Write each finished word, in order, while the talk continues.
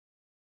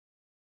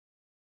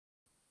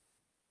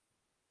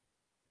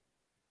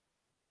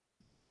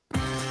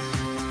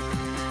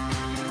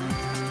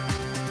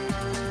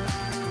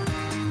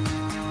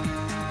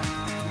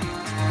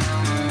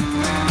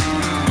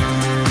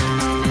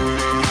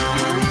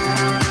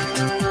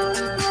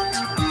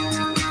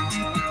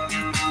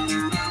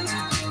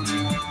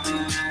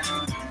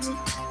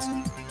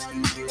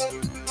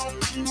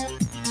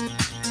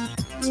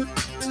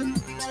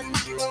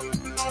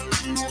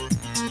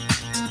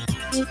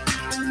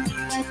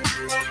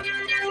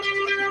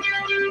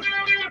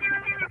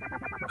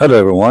Hello,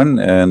 everyone,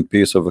 and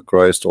peace of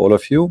Christ to all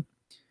of you.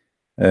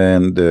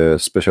 And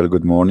special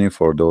good morning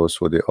for those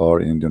who they are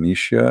in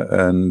Indonesia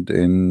and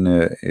in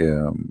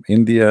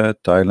India,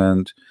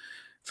 Thailand,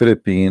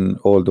 Philippines,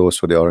 all those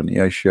who they are in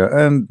Asia,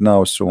 and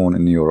now soon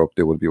in Europe,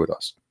 they will be with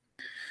us.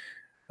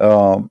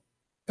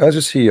 As you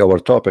see, our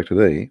topic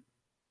today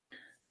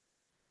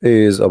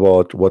is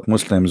about what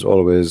Muslims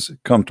always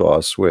come to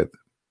us with.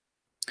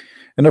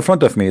 In the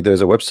front of me,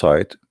 there's a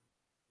website,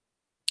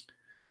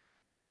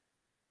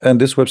 and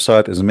this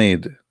website is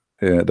made.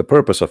 The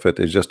purpose of it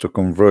is just to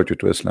convert you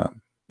to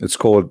Islam. It's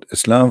called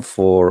Islam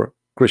for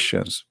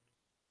Christians.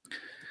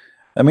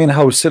 I mean,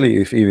 how silly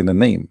if even the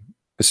name.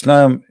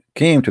 Islam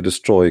came to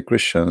destroy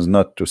Christians,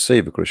 not to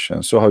save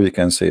Christians. So how you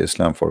can say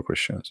Islam for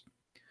Christians?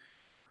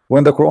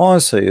 When the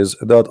Quran says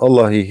that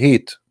Allah He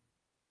hate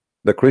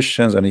the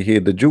Christians and He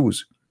hate the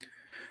Jews.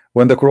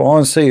 When the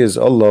Quran says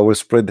Allah will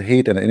spread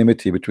hate and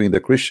enmity between the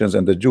Christians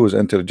and the Jews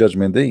until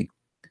Judgment Day,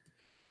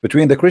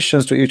 between the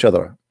Christians to each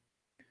other,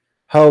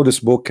 how this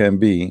book can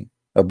be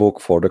a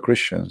book for the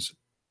Christians?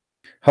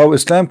 How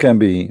Islam can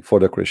be for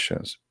the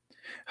Christians?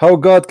 How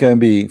God can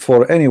be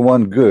for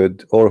anyone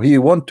good, or He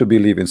want to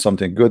believe in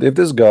something good, if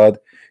this God,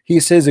 He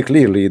says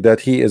clearly that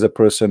He is a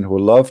person who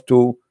loves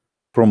to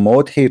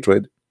promote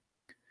hatred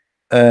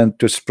and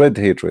to spread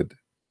hatred,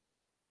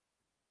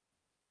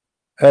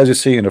 as you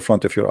see in the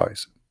front of your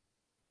eyes.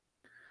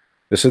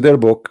 This is their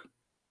book,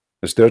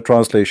 this is their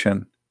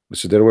translation,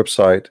 this is their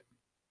website,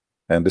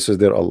 and this is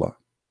their Allah.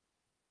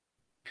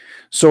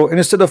 So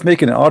instead of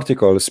making an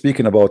article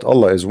speaking about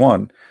Allah is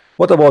one,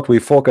 what about we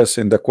focus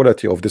in the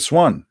quality of this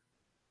one?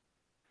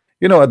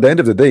 You know, at the end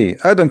of the day,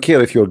 I don't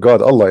care if your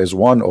God Allah is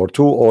one or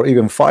two or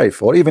even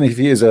five, or even if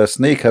He is a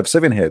snake have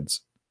 7 heads.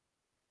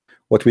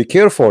 What we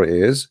care for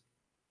is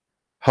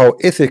how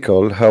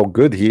ethical, how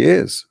good He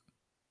is.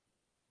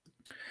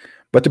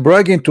 But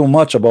bragging too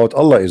much about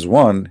Allah is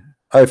one,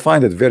 I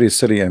find it very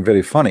silly and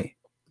very funny,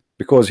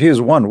 because He is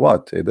one.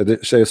 What?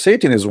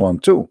 Satan is one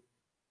too.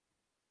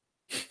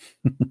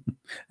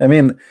 I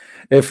mean,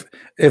 if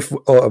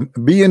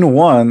being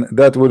one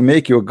that will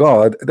make you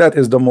God, that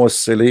is the most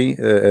silly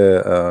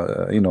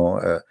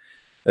a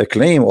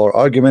claim or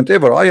argument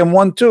ever. I am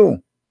one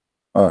too.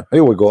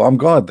 Here we go. I'm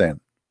God then.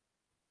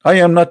 I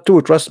am not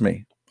two, trust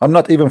me. I'm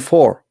not even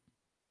 4.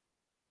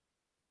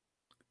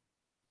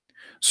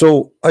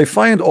 So I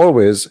find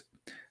always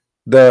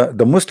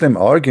the Muslim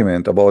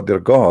argument about their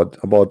God,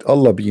 about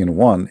Allah being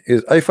one,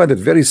 is I find it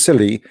very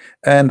silly,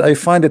 and I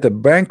find it a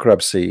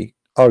bankruptcy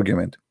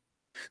argument.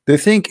 They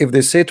think if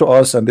they say to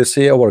us and they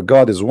say our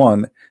God is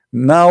one,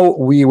 now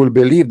we will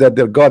believe that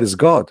their God is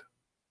God.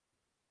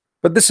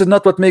 But this is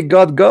not what make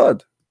God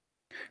God.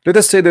 Let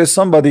us say there's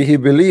somebody he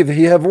believe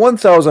he have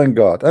 1,000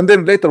 God, and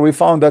then later we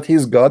found that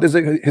his God is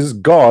his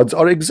gods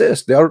are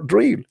exist, they are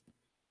real.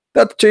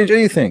 That change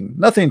anything?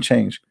 Nothing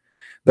changed.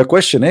 The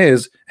question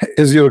is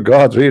your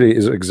God really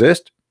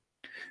exist?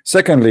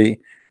 Secondly,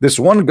 this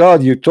one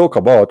God you talk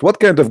about, what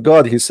kind of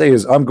God he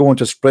says I'm going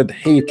to spread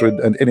hatred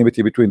and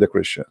enmity between the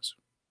Christians?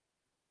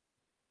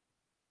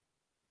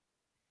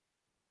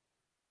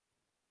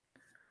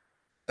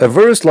 A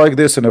verse like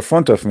this in the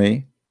front of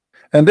me,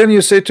 and then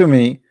you say to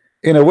me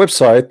in a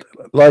website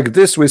like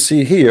this we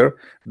see here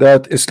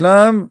that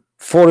Islam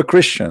for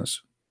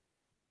Christians,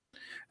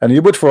 and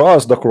you put for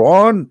us the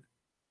Quran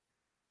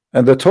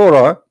and the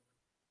Torah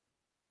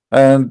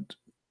and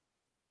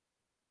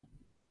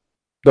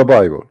the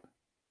Bible.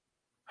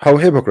 How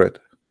hypocrite.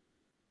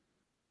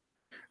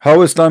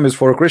 How Islam is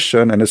for a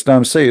Christian, and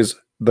Islam says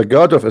the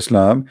God of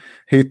Islam,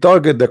 He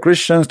target the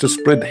Christians to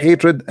spread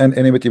hatred and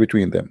enmity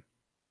between them.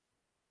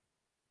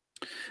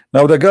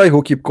 Now the guy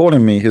who keep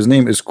calling me, his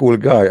name is Cool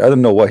Guy. I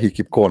don't know why he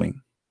keep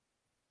calling.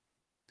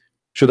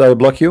 Should I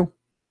block you?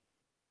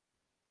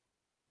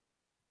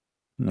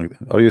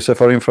 Are you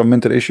suffering from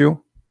mental issue?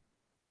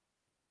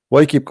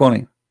 Why keep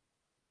calling?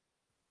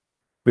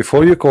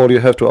 Before you call,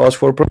 you have to ask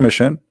for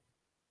permission.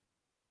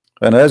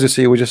 And as you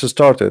see, we just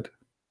started.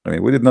 I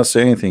mean, we did not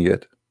say anything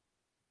yet.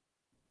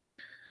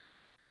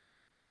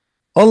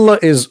 Allah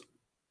is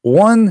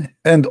one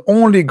and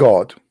only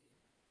God.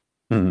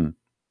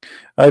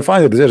 I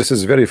find that this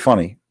is very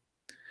funny.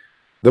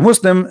 The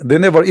Muslim, they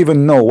never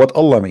even know what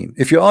Allah mean.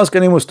 If you ask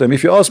any Muslim,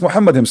 if you ask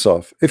Muhammad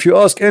himself, if you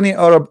ask any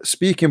Arab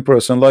speaking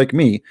person like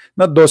me,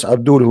 not those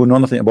Abdul who know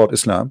nothing about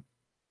Islam,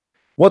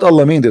 what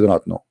Allah mean, they do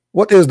not know.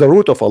 What is the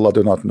root of Allah,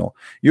 do not know.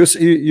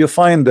 You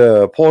find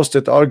a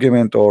posted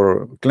argument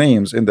or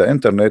claims in the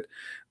internet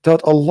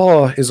that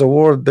Allah is a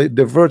word they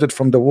diverted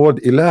from the word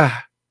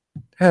ilah.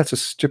 That's a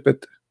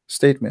stupid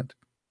statement.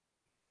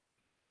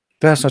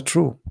 That's not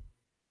true.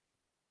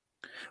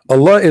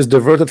 Allah is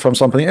diverted from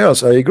something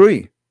else. I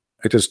agree.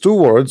 It is 2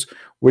 words,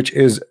 which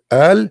is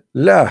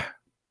Allah.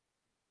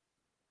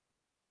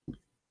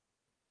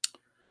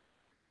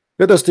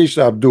 Let us teach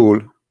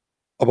Abdul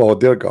about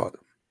their God.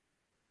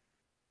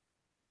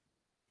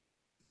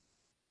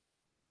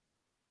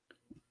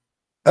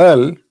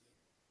 Allah.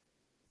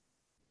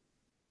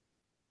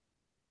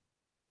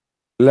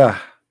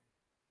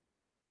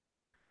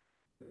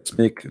 Let's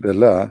make the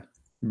La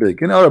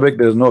big. In Arabic,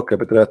 there's no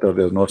capital letter,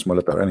 there's no small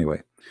letter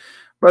anyway.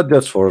 But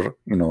that's for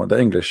the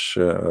English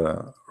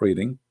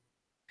reading.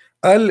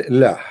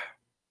 Al-lah.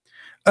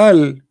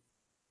 Al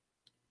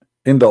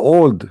in the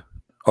old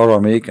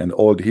Aramaic and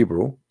old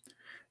Hebrew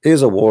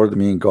is a word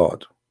meaning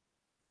God.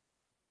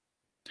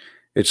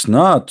 It's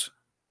not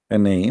a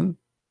name.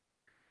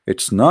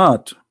 It's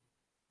not.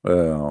 It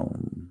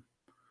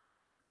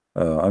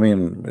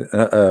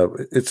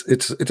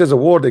is a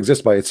word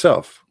exists by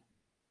itself,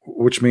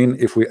 which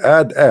means if we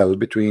add L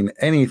between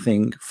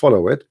anything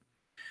follow it,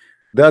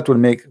 that will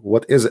make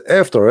what is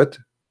after it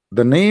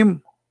the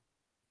name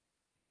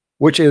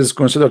which is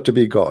considered to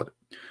be God.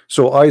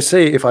 So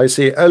if I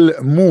say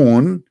Al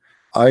Moon,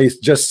 I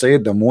just say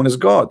the moon is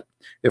God.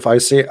 If I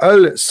say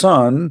Al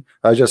Sun,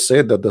 I just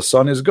said that the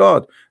sun is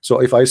God. So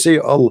if I say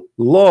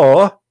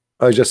Allah,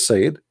 I just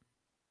said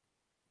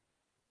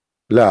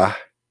Lah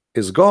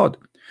is God.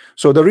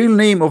 So the real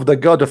name of the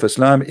God of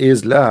Islam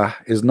is Lah,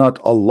 is not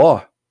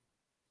Allah.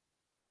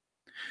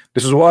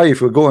 This is why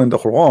if we go in the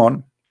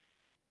Quran,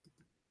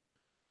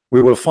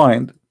 we will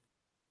find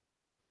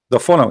the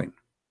following.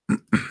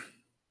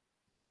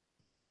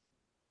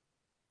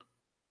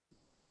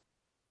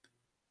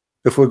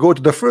 If we go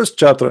to the first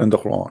chapter in the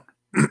Quran,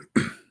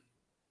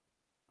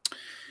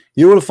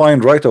 you will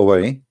find right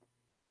away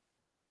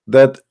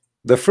that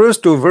the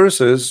first two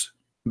verses,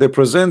 they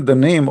present the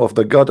name of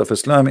the God of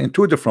Islam in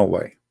two different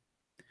ways.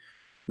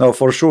 Now,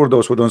 for sure,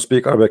 those who don't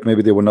speak Arabic,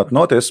 maybe they will not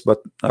notice,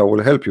 but I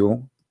will help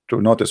you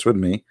to notice with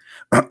me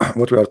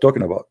what we are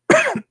talking about.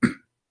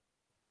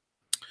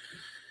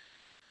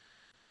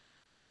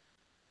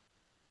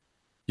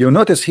 You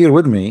notice here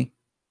with me,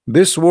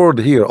 this word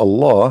here,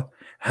 Allah,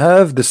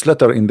 have this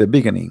letter in the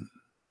beginning.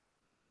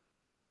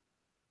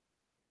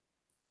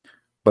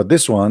 But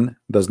this one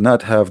does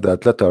not have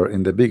that letter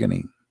in the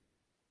beginning.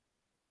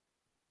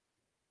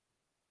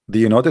 Do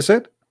you notice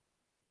it?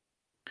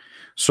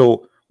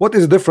 So what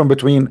is the difference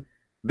between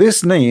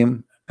this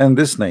name and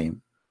this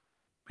name?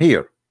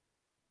 Here,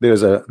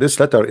 this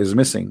letter is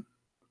missing.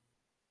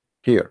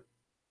 Here,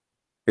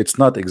 it's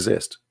not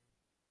exist.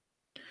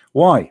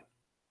 Why?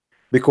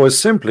 Because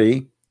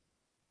simply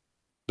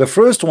the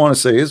first one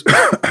says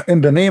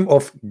in the name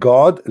of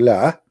God,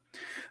 La.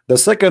 The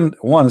second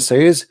one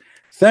says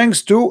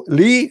thanks to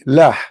Li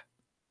Lah.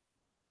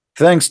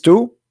 Thanks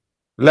to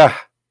Lah.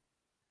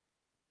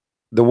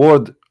 The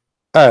word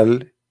Al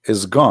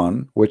is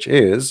gone, which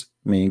is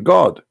mean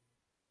God.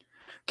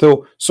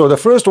 So the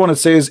first one it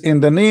says in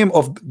the name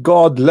of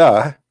God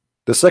La.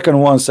 The second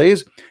one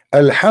says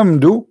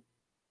Alhamdu,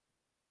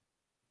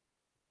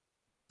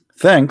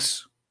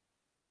 thanks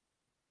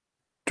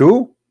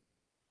to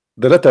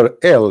the letter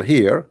L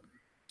here.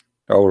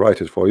 I will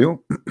write it for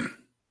you.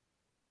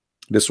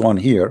 This one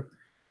here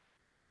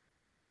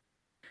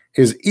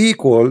is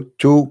equal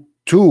to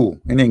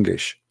 2 in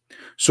English.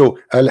 So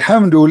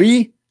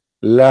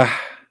Alhamdulillah,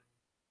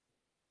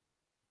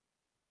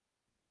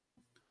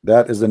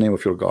 that is the name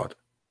of your God.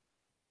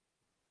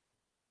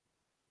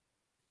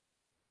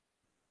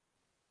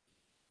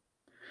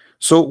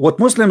 So what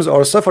Muslims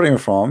are suffering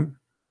from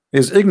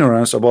is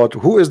ignorance about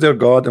who is their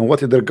God and what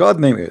their God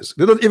name is.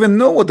 They don't even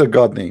know what their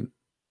God name.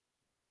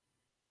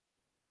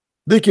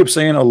 They keep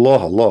saying Allah,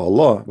 Allah,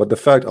 Allah, but the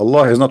fact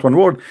Allah is not one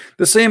word.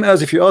 The same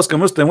as if you ask a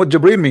Muslim what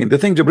Jibreel mean, they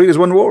think Jibreel is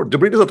one word.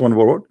 Jibreel is not one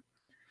word.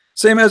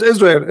 Same as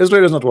Israel.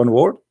 Israel is not one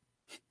word.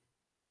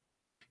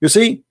 You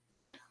see,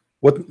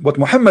 what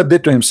Muhammad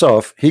did to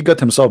himself, he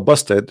got himself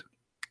busted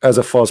as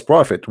a false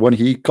prophet when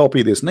he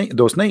copied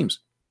those names.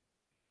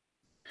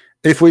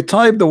 If we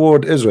type the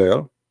word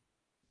Israel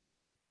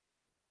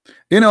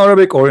in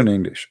Arabic or in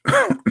English,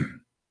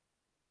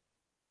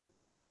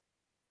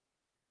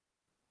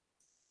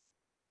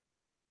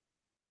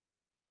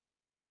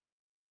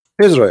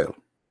 Israel,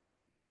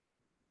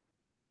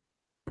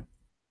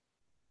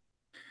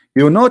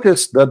 you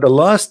notice that the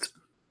last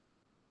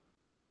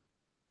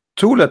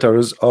two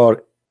letters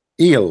are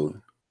Il.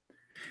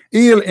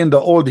 Il in the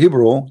old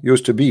Hebrew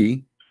used to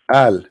be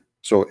Al.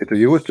 So it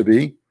used to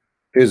be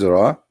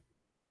Israel,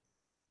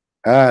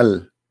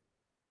 Al.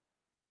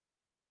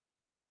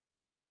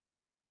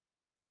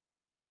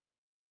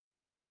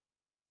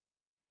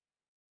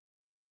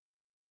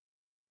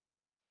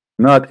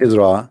 Not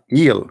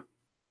Israel.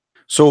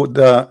 So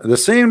the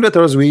same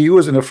letters we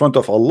use in the front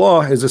of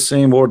Allah is the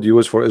same word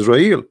used for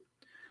Israel.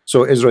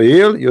 So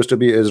Israel used to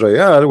be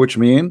Israel, which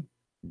means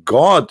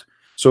God.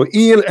 So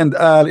Il and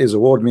Al is a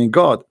word meaning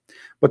God.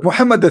 But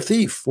Muhammad the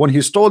thief, when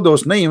he stole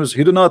those names,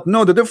 he did not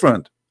know the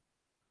difference.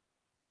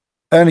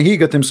 And he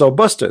got himself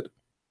busted.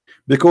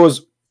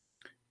 Because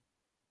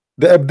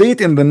the update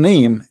in the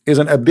name is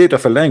an update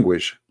of a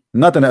language,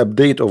 not an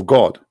update of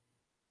God.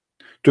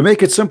 To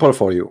make it simple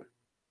for you,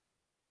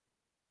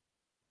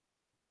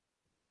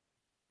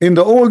 in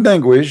the old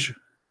language,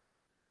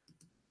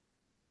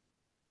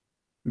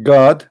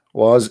 God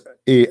was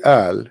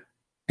Al.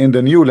 In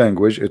the new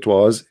language, it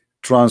was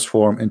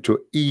transformed into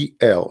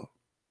El.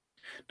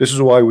 This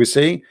is why we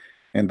say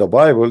in the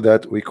Bible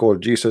that we call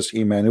Jesus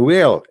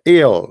Emmanuel,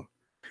 El.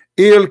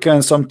 El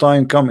can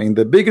sometime come in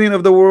the beginning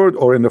of the word,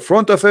 or in the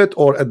front of it,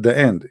 or at the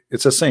end.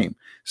 It's the same.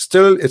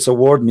 Still, it's a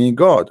word meaning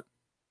God.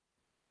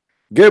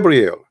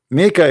 Gabriel,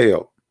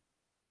 Michael,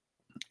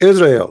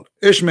 Israel,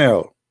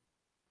 Ishmael,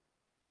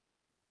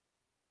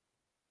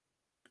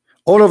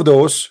 all of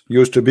those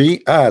used to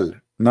be Al,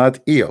 not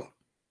El.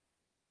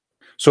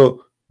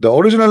 So the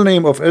original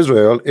name of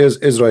Israel is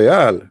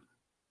Israel.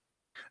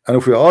 And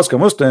if we ask a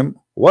Muslim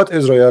what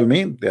Israel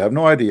mean, they have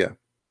no idea.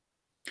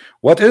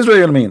 What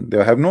Israel mean,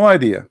 they have no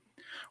idea.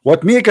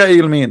 What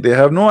Mikael mean, they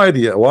have no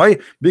idea. Why?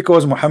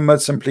 Because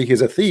Muhammad simply,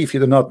 he's a thief. He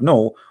did not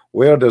know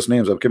where those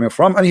names are coming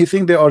from, and he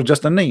think they are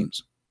just the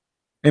names.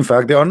 In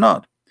fact, they are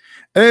not.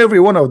 Every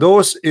one of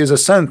those is a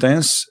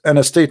sentence and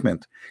a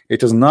statement.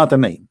 It is not a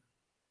name.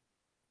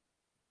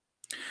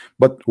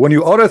 But when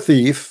you are a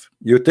thief,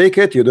 you take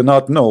it, you do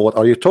not know what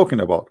are you talking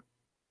about.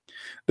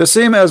 The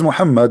same as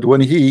Muhammad,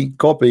 when he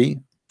copy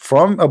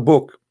from a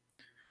book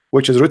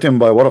which is written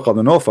by Waraq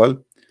ibn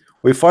Nawfal,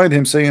 we find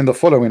him saying the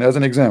following as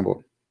an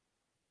example.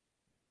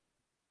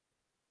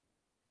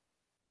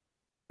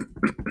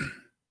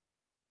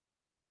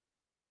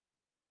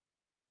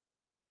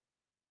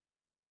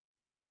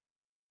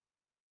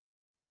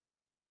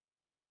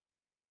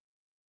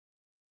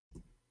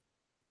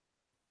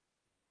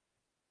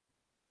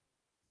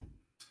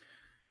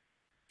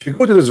 If you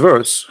go to this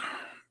verse,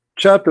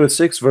 chapter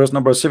 6, verse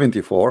number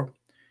 74,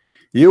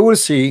 you will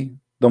see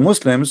the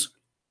Muslims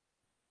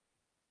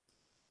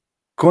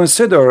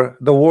consider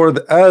the word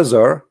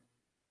Azar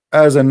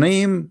as a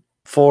name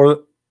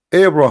for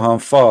Abraham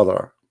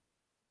father.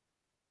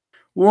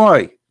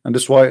 Why? And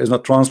this why is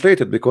not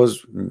translated,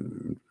 because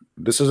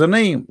this is a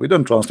name. We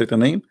don't translate a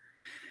name.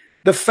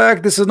 The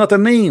fact this is not a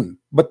name,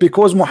 but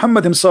because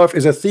Muhammad himself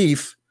is a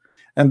thief,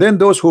 and then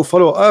those who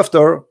follow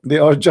after, they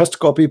are just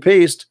copy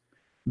paste.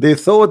 They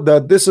thought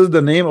that this is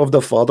the name of the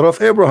father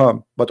of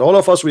Abraham. But all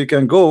of us, we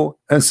can go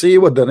and see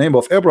what the name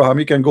of Abraham.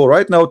 You can go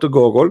right now to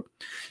Google,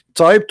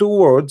 type 2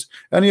 words,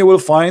 and you will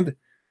find,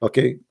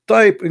 okay,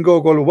 type in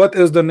Google, what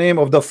is the name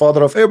of the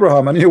father of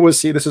Abraham, and you will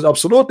see this is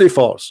absolutely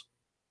false.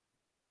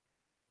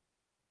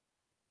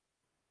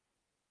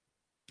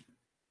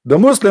 The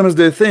Muslims,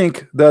 they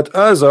think that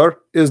Azar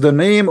is the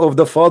name of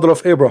the father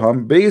of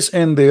Abraham, based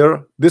in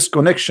their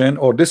disconnection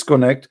or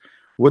disconnect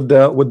with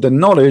the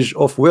knowledge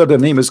of where the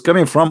name is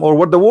coming from or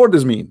what the word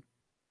is mean.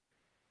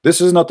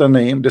 This is not a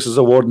name, this is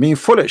a word mean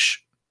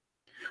foolish.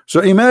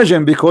 So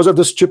imagine, because of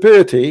the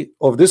stupidity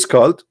of this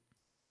cult,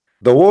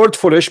 the word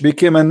foolish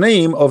became a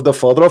name of the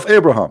father of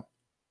Abraham.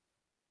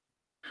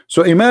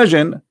 So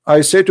imagine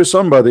I say to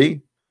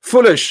somebody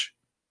foolish,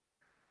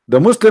 the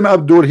Muslim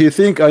Abdul, he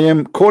think I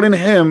am calling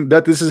him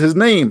that this is his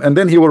name, and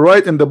then he will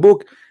write in the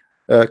book,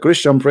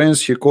 Christian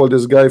Prince, he called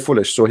this guy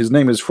foolish, so his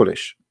name is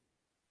foolish.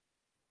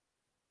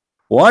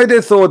 Why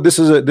they thought this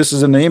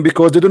is a name?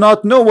 Because they do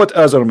not know what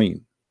Azar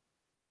mean.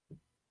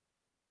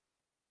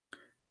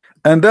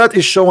 And that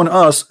is showing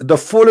us the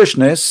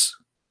foolishness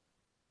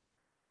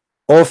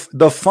of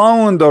the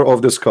founder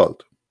of this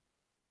cult.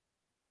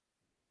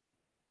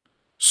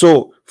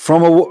 So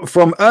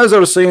from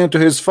Azar saying to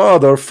his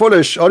father,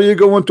 foolish, are you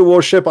going to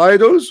worship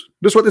idols?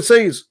 This is what it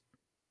says.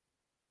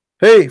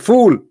 Hey,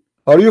 fool,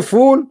 are you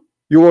fool?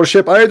 You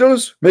worship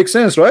idols? Makes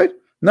sense, right?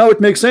 Now it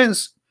makes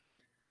sense.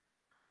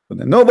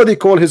 But nobody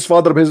call his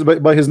father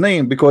by his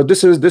name, because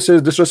this is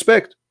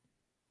disrespect.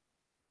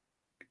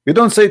 You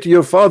don't say to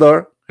your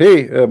father,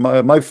 hey,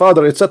 my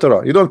father,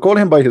 etc. You don't call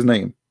him by his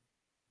name.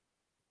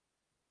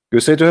 You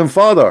say to him,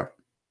 father.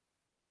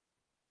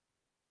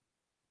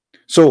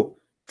 So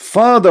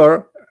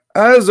father,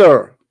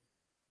 Azar,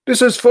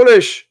 this is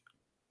foolish.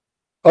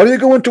 Are you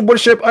going to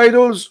worship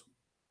idols?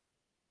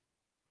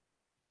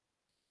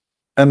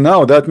 And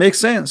now that makes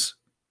sense.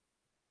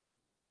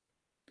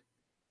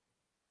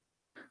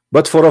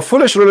 But for a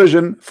foolish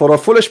religion, for a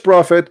foolish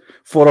prophet,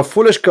 for a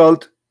foolish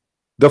cult,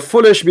 the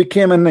foolish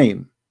became a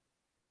name.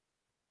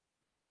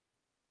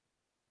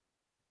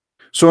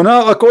 So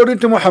now, according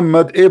to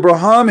Muhammad,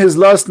 Abraham, his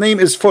last name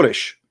is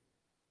foolish.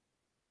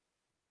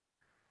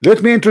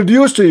 Let me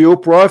introduce to you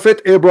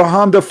Prophet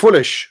Abraham the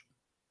foolish.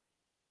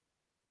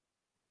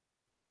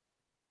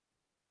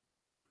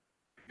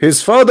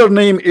 His father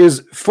name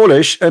is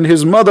foolish and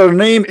his mother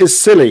name is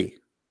silly.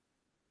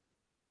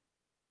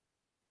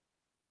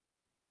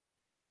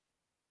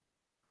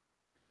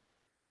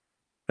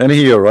 And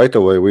here right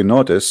away we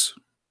notice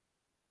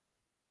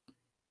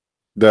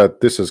that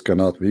this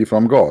cannot be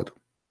from God.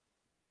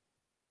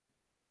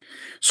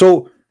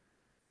 So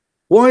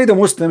why the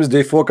Muslims,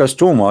 they focus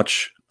too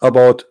much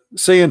about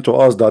saying to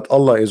us that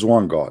Allah is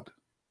one God,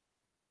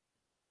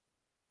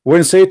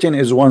 when Satan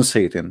is one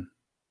Satan?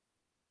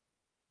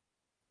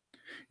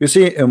 You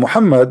see,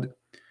 Muhammad,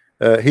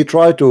 he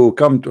tried to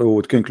come to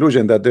a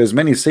conclusion that there's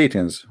many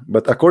Satans,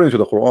 but according to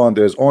the Quran,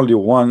 there's only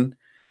one.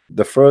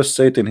 The first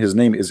Satan, his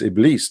name is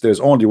Iblis. There's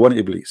only one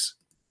Iblis.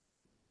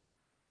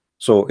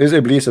 So is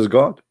Iblis as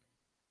God?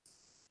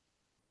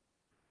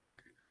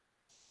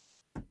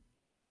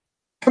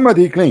 Muhammad,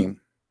 he claimed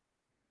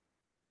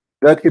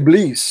that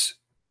Iblis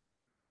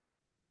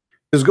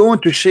is going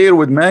to share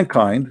with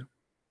mankind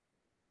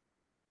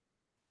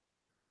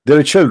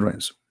their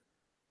children's.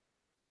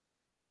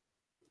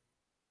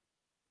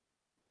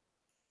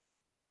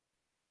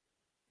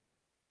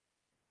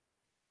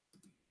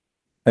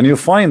 And you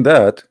find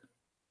that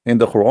in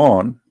the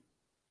Quran,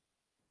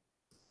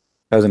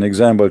 as an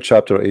example,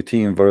 chapter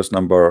 18, verse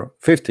number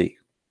 50.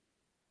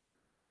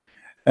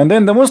 And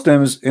then the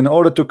Muslims, in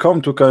order to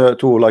come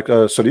to like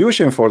a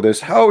solution for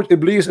this, how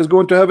Iblis is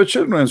going to have a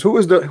children? Who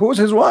is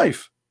his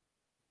wife?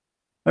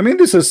 I mean,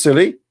 this is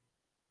silly.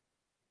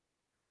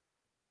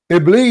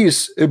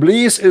 Iblis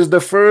is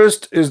the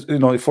first, is, you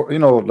know, for, you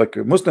know, like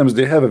Muslims,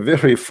 they have a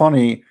very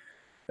funny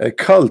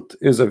cult,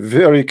 is a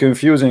very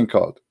confusing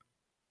cult.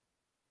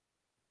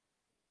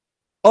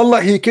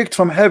 Allah, he kicked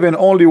from heaven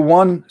only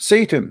one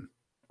Satan,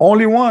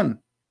 only one.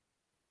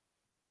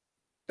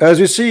 As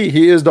you see,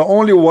 he is the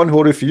only one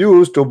who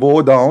refused to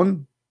bow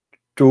down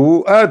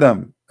to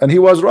Adam, and he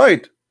was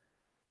right.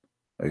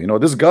 You know,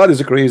 this God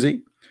is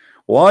crazy.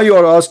 Why you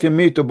are asking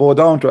me to bow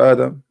down to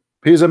Adam?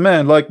 He's a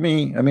man like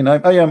me. I mean,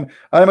 I am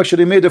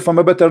actually made from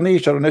a better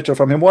nature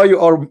from him. Why you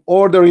are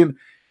ordering,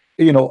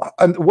 you know?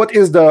 And what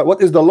is the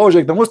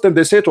logic? The Muslim,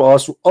 they say to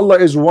us, Allah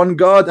is one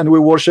God and we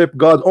worship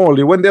God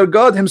only, when their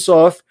God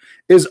himself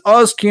is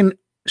asking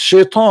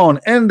Shaitan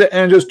and the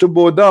angels to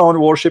bow down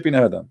worshiping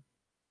Adam.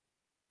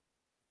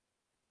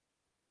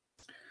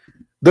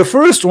 The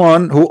first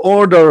one who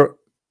ordered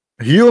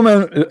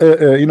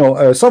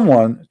human,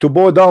 someone to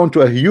bow down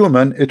to a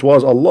human, it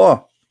was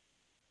Allah.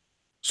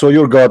 So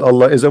your God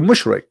Allah is a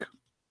mushrik.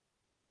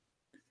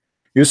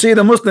 You see,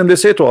 the Muslim, they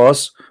say to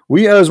us,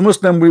 we as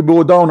Muslim, we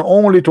bow down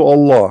only to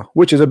Allah,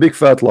 which is a big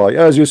fat lie.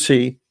 As you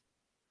see,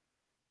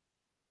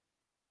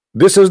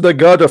 this is the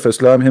God of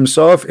Islam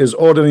himself is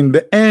ordering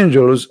the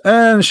angels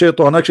and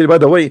Shaitan. Actually, by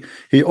the way,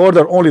 he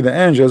ordered only the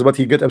angels, but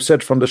he get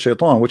upset from the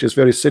Shaitan, which is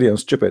very silly and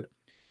stupid.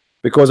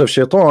 Because of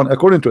Shaitan,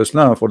 according to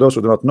Islam, for those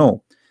who do not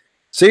know,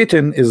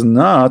 Satan is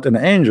not an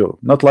angel,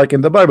 not like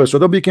in the Bible, so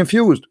don't be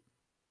confused.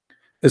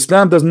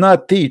 Islam does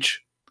not teach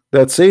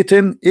that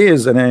Satan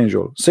is an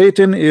angel.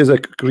 Satan is a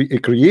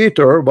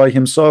creator by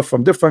himself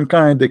from different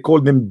kind. They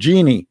call them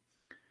genie,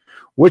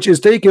 which is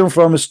taken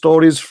from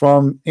stories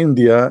from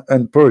India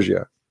and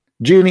Persia,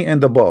 genie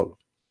and the ball.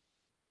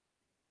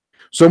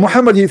 So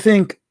Muhammad, he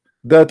think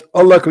that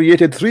Allah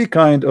created three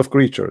kind of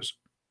creatures: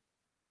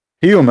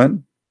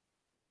 human,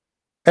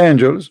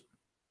 angels,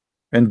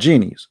 and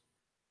genies.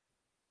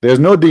 There's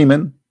no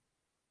demon.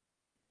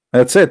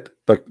 That's it.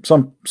 Like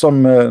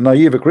some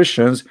naive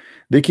Christians,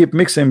 they keep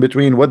mixing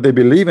between what they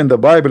believe in the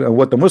Bible and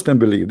what the Muslim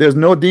believe. There's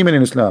no demon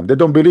in Islam. They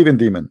don't believe in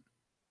demon.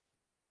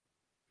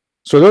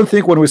 So don't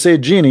think when we say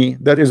genie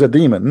that is a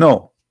demon.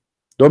 No,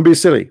 don't be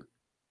silly.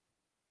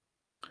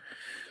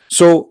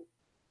 So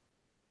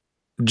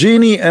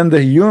genie and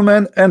the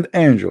human and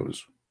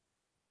angels.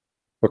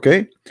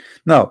 Okay,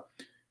 now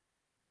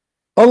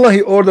Allah,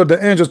 he ordered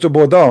the angels to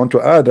bow down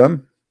to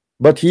Adam,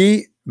 but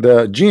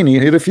the genie,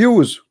 he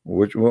refused,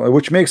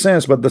 which makes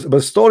sense. But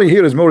the story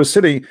here is more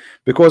silly,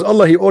 because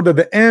Allah, he ordered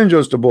the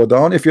angels to bow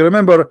down. If you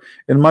remember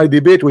in my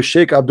debate with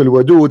Sheikh Abdul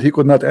Wadud, he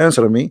could not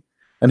answer me,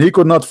 and he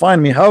could not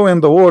find me how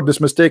in the world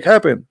this mistake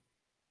happened.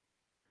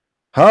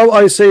 How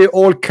I say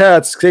all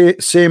cats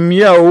say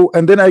meow,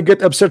 and then I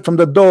get upset from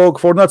the dog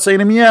for not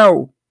saying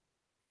meow.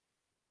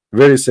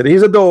 Very silly.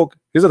 He's a dog,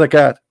 he's not a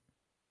cat.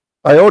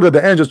 I ordered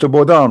the angels to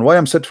bow down. Why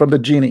I'm set from the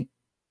genie?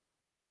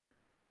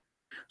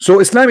 So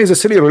Islam is a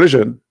silly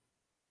religion.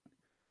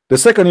 The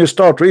second you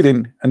start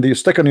reading and the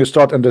second you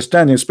start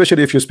understanding,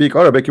 especially if you speak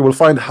Arabic, you will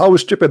find how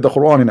stupid the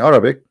Quran in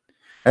Arabic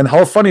and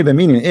how funny the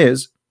meaning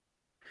is.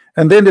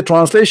 And then the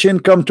translation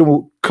come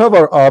to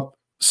cover up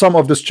some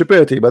of the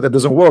stupidity, but it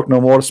doesn't work no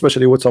more,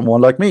 especially with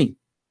someone like me.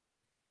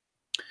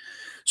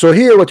 So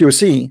here what you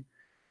see,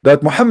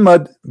 that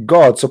Muhammad,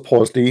 God,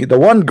 supposedly the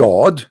one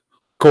God,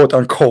 quote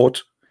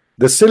unquote,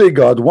 the silly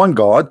God, one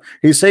God,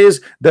 he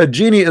says that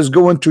genie is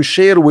going to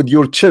share with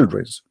your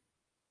children.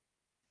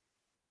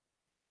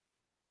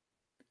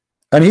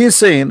 And he's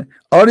saying,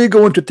 are you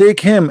going to take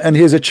him and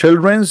his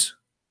children's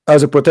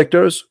as a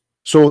protectors?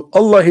 So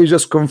Allah, he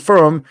just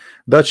confirmed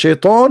that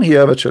Shaitan, he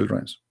have a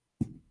children's.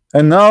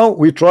 And now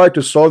we try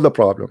to solve the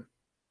problem.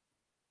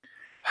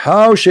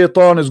 How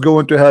Shaitan is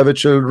going to have a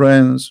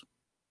children's?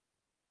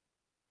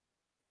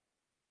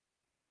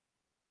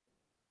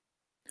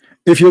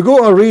 If you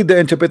go and read the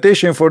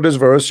interpretation for this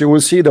verse, you will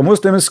see the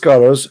Muslim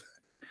scholars,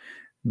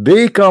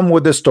 they come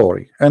with the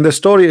story, and the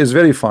story is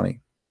very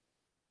funny.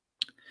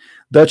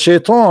 That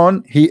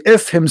Shaitan, he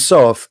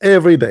himself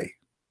every day.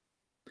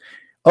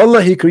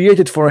 Allah, he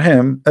created for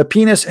him a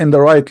penis in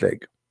the right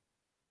leg,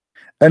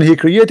 and he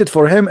created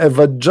for him a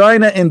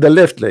vagina in the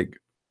left leg.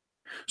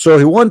 So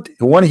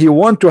when he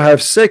want to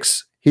have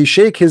sex, he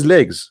shake his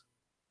legs.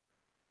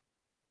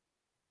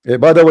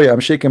 By the way,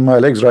 I'm shaking my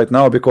legs right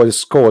now because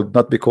it's cold,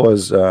 not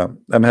because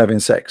I'm having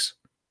sex.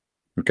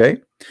 Okay,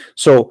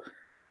 so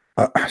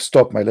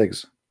stop my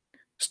legs.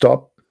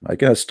 Stop. I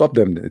cannot stop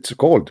them. It's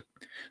cold.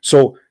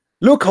 So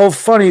look how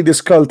funny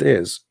this cult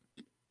is.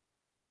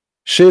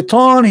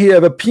 Shaitan, he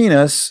have a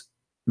penis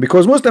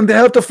Because Muslim, they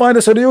have to find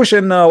a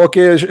solution now.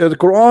 Okay, the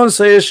Quran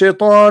says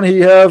shaitan, he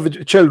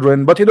have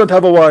children, but he don't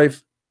have a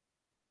wife.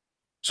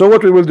 So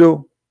what we will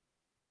do?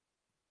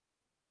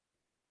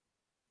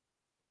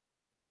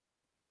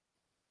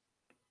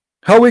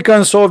 How we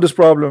can solve this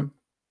problem?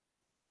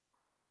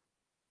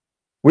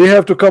 We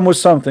have to come with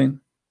something.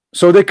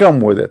 So they come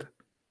with it.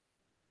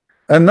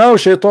 And now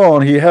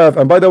shaitan, he have,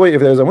 and by the way,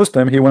 if there's a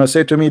Muslim, he want to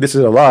say to me this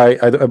is a lie,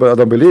 I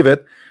don't believe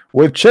it,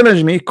 will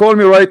challenge me, call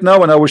me right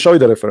now, and I will show you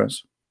the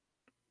reference.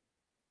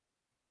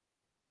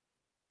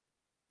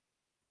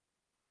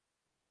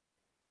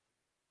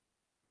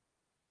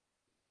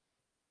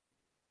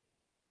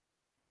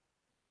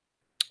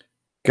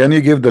 Can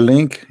you give the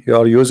link you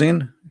are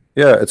using?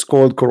 Yeah, it's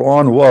called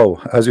Quran. Wow,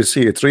 as you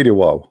see, it's really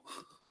wow.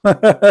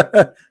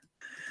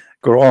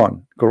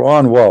 Quran,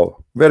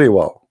 wow, very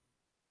wow.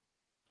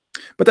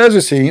 But as you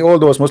see, all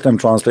those Muslim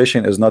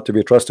translation is not to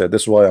be trusted.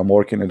 This is why I'm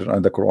working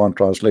on the Quran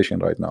translation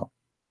right now.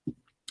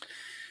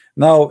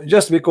 Now,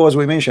 just because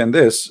we mentioned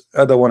this,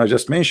 I don't want to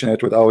just mention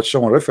it without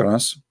showing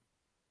reference.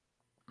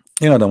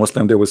 You know, the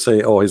Muslim, they will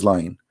say, oh, he's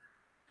lying.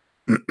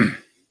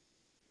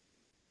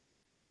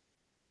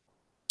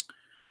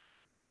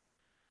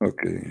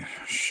 Okay,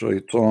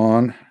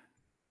 shaitan.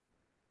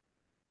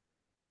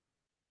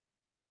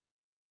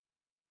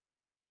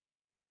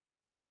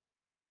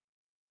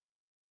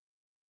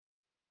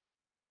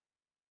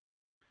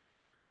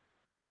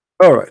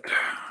 All right.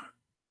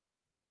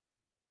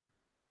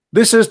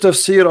 This is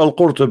Tafsir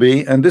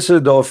al-Qurtubi, and this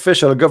is the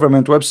official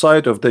government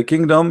website of the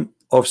Kingdom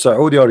of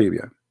Saudi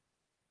Arabia.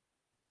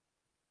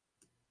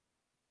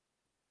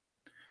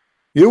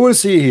 You will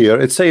see here,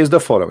 it says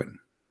the following.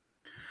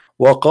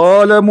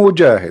 وقال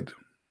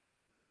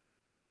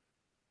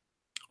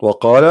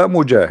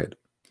مجاهد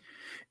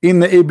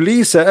إن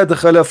إبليس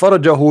أدخل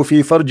فرجه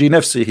في فرج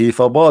نفسه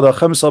فباض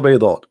 5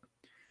 بيضات.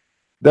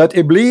 That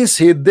Iblis,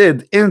 he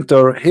did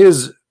enter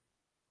his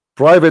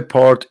private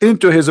part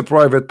into his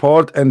private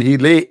part, and he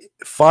lay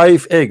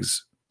 5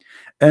 eggs,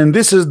 and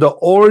this is the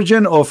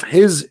origin of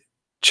his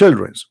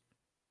children.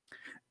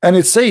 And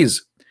it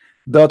says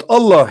that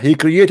Allah, he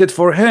created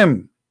for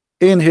him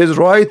in his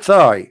right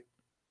thigh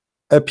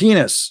a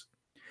penis,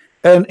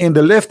 and in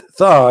the left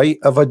thigh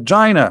a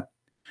vagina.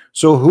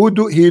 So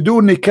he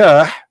do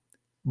nikah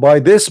by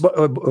this,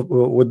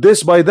 with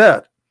this, by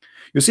that.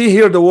 You see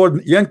here the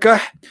word yankah.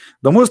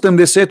 The Muslim,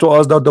 they say to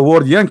us that the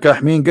word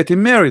yankah mean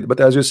getting married, but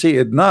as you see,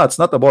 it's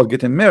not about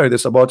getting married.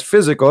 It's about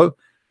physical.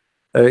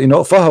 You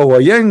know, فهو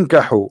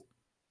ينكح.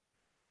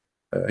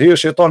 Here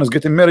shaitan is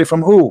getting married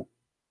from who?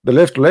 The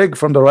left leg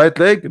from the right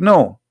leg?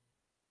 No,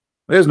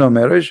 there's no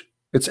marriage.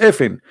 It's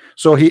effing.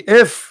 So he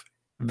F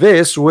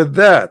this with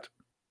that,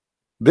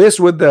 this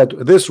with that,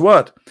 this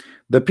what?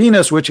 The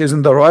penis which is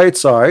in the right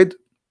side,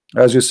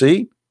 as you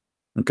see,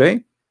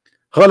 okay.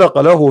 خلق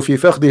له في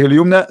فخذه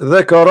اليمنى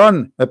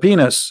ذكرا, a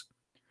penis,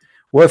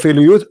 وفي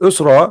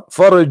اليسرى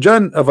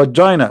فرجا, a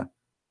vagina.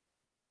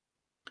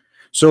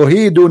 So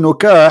he do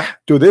nukah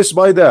to this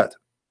by that,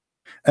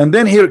 and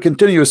then here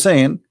continue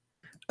saying,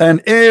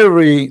 and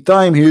every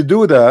time he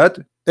do that,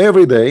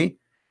 every day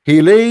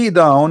he lay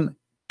down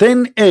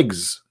 10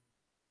 eggs.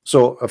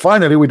 So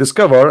finally we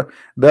discover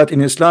that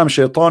in Islam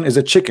shaitan is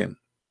a chicken.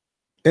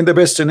 In the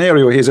best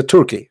scenario he is a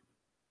turkey.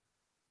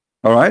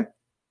 All right,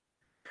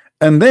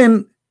 and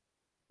then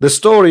the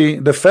story,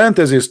 the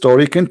fantasy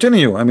story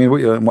continue. I mean,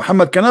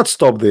 Muhammad cannot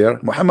stop there.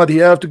 Muhammad, he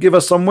have to give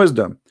us some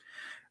wisdom.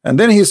 And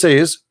then he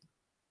says,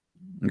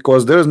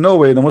 because there is no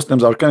way the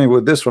Muslims are coming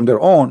with this from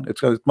their own, it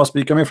must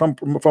be coming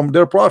from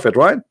their prophet,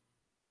 right?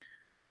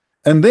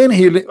 And then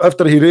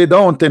after he laid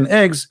down 10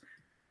 eggs,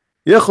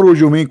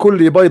 يخرج من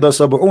كل بيضة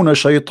 70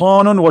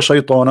 شيطان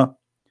وشيطانة.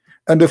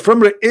 And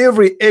from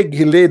every egg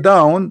he laid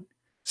down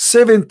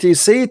 70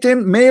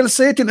 Satan, male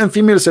Satan and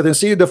female Satan.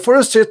 See, the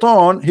first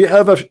Satan, he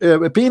have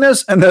a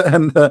penis and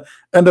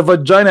a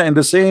vagina in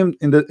the same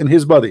in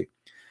his body,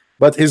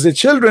 but his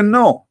children,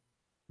 no,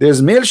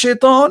 there's male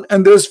Shaitan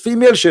and there's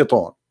female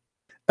Shaitan,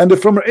 and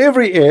from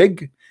every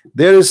egg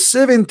there is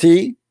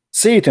 70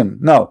 Satan.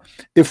 Now,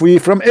 if we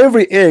from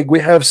every egg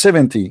we have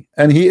 70,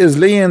 and he is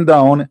laying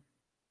down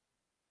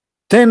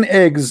 10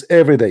 eggs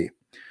every day,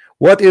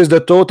 what is the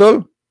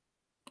total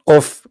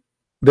of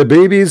the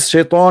babies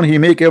Shaitan he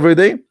make every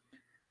day?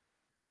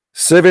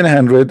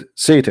 700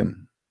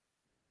 Satan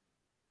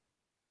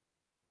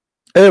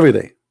every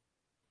day.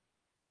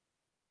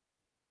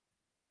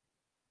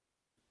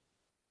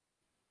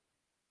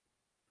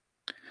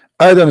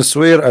 I don't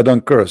swear, I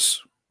don't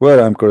curse.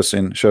 Where I'm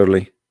cursing,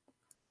 Shirley?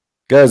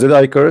 Guys, did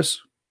I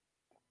curse?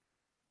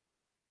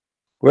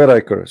 Where I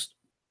cursed?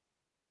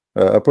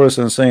 A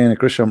person saying a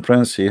Christian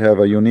prince, he have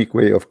a unique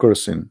way of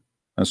cursing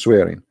and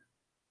swearing.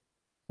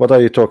 What are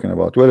you talking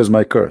about? Where is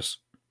my curse?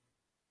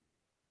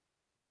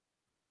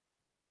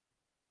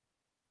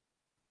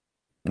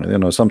 You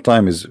know,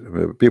 sometimes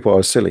people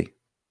are silly.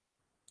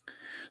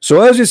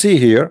 So as you see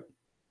here,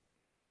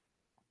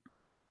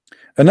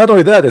 and not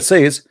only that, it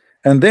says,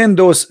 and then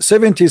those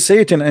 70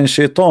 Satan and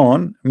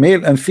Shaitan,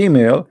 male and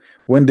female,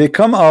 when they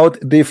come out,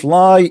 they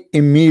fly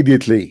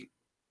immediately.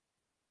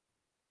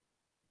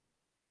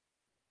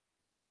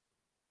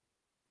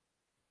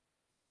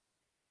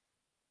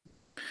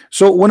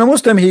 So when a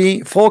Muslim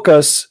he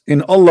focus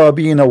in Allah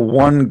being a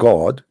one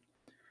God,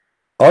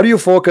 are you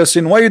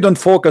focusing? Why you don't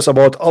focus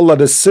about Allah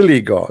the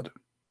silly God?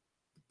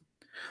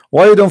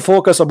 Why you don't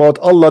focus about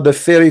Allah the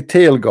fairy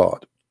tale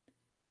God?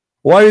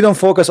 Why you don't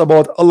focus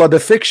about Allah the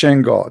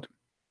fiction God?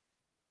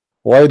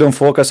 Why you don't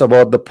focus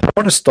about the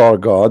porn star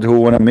God who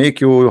wanna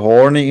make you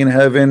horny in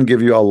heaven,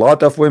 give you a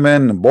lot of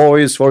women,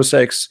 boys for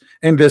sex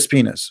in this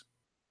penis?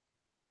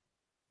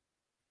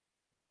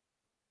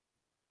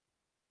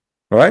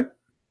 Right?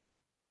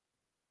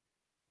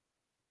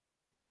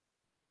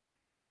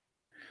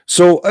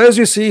 So as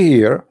you see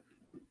here,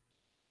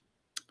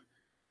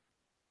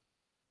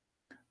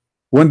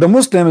 when the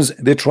Muslims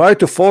they try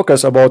to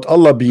focus about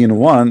Allah being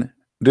one,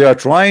 they are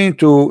trying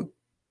to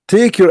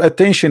take your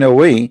attention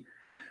away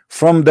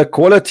from the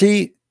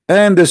quality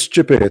and the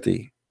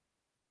stupidity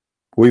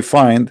we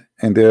find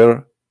in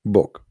their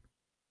book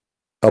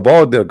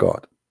about their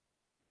God.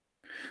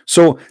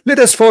 So let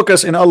us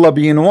focus in Allah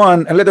being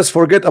one, and let us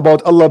forget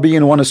about Allah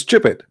being one is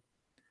stupid.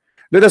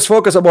 Let us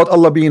focus about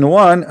Allah being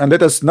one, and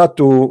let us not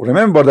to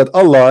remember that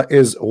Allah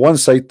is one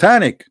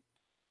satanic.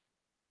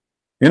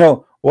 You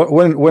know,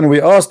 when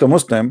we ask the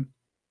Muslim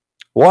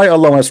why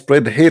Allah must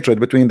spread hatred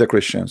between the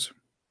Christians,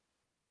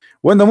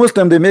 when the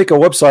Muslim they make a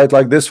website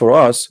like this for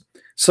us,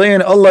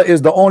 saying Allah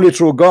is the only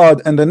true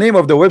God, and the name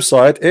of the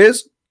website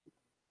is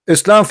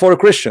Islam for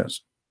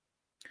Christians.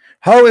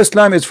 How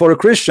Islam is for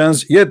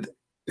Christians, yet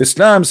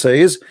Islam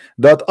says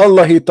that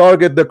Allah he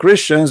target the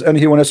Christians and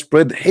he want to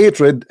spread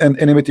hatred and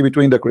enmity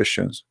between the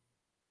Christians.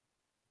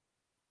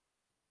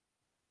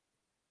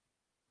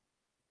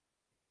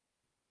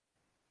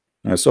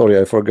 Sorry,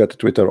 I forgot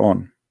Twitter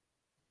on.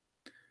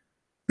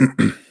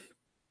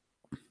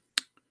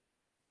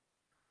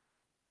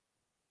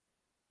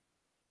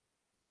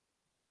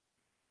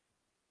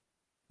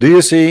 Do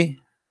you see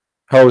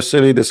how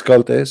silly this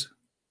cult is?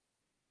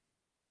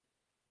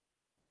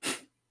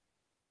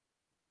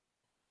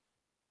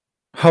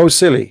 How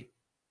silly.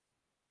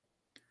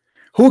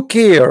 Who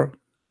care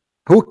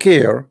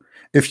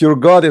if your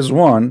God is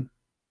one?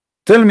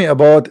 Tell me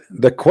about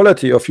the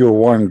quality of your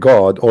one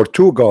God or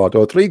two God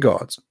or three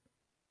gods.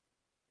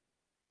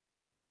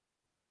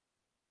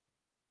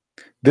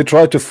 They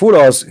try to fool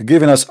us,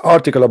 giving us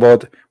article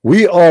about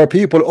we are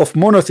people of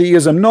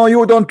monotheism. No,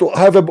 you don't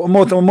have a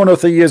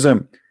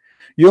monotheism.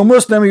 You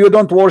Muslim, you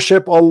don't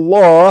worship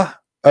Allah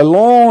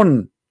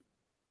alone,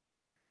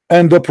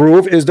 and the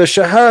proof is the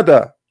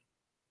Shahada.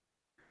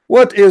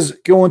 What is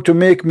going to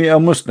make me a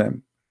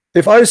Muslim?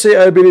 If I say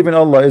I believe in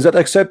Allah, is that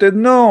accepted?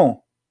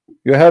 No.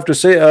 You have to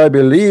say I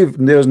believe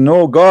there's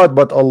no God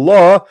but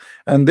Allah,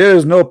 and there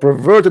is no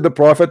perverted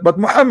prophet but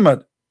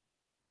Muhammad.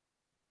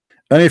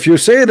 And if you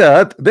say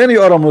that, then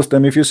you are a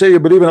Muslim. If you say you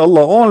believe in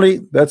Allah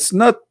only, that's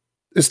not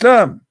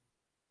Islam.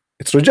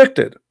 It's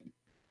rejected.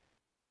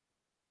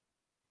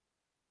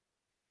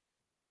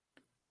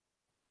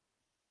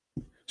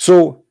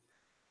 So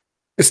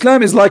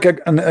Islam is like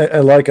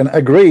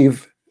a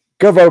grave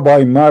covered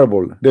by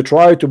marble. They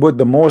try to put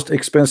the most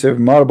expensive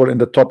marble in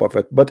the top of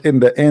it, but in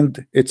the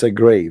end it's a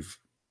grave.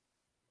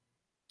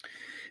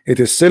 It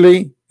is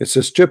silly, it's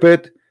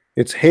stupid,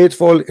 it's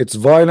hateful, it's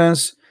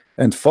violence,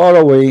 and far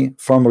away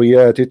from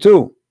reality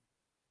too.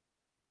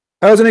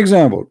 As an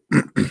example,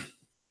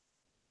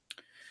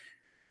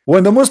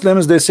 when the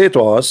Muslims they say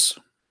to us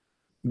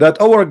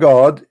that our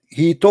God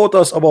he taught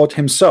us about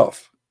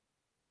himself.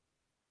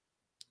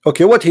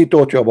 Okay, what he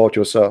taught you about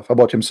yourself,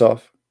 about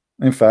himself?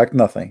 In fact,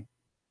 nothing.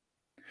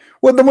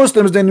 What the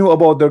Muslims they knew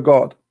about their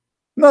God?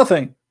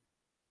 Nothing.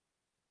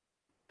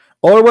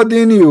 All what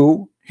they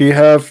knew, he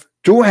have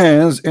two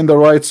hands in the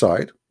right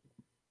side,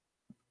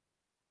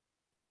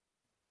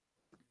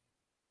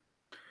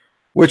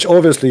 which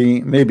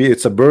obviously maybe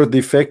it's a birth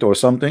defect or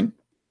something.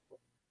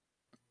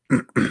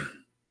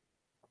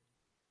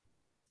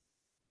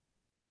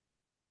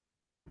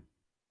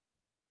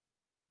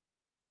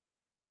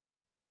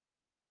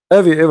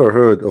 Have you ever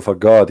heard of a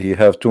God he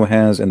have two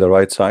hands in the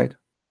right side?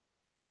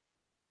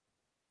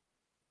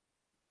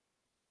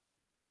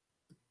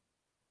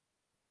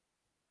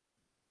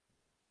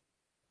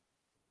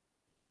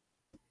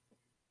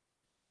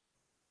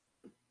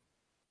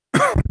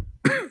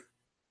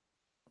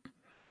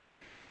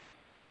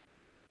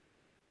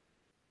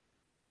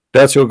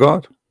 That's your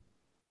God?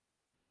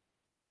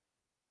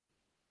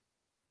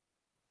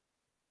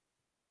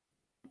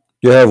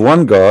 You have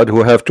one God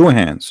who have two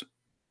hands,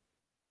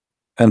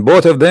 and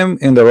both of them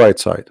in the right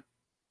side.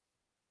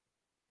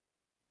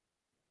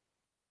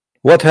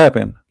 What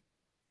happened?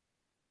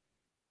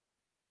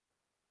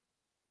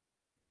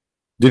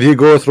 Did he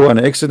go through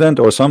an accident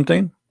or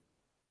something?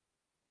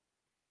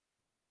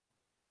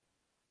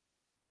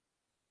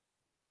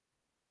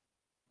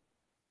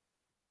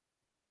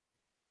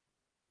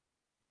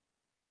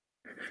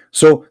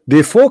 So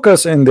they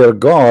focus in their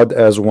God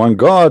as one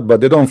God,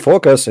 but they don't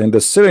focus in the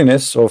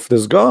silliness of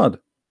this God.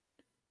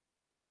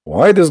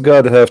 Why does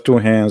God have two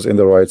hands in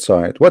the right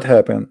side? What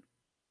happened?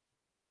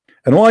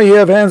 And why he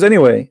have hands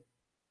anyway?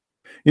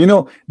 You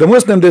know, the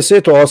Muslim they say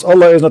to us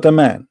Allah is not a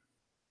man.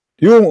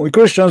 You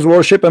Christians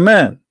worship a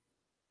man.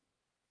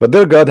 But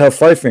their God have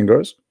 5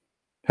 fingers,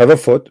 have a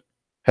foot,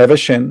 have a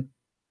shin,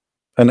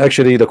 and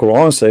actually the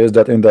Quran says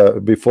that in the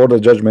before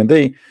the judgment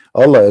day,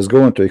 Allah is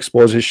going to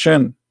expose his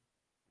shin.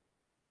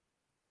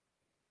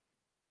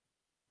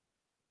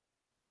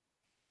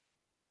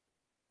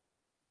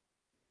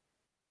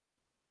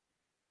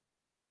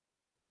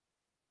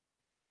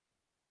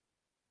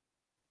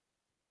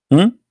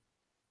 Hmm?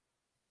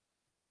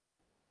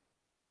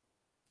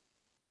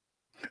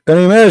 And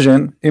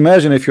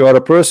imagine if you are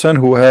a person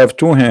who have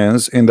 2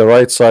 hands in the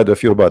right side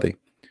of your body.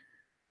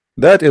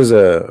 This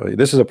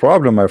is a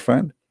problem, my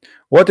friend.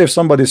 What if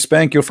somebody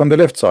spank you from the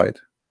left side?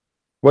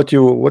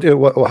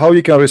 How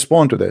you can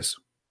respond to this?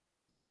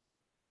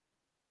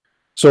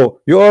 So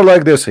you are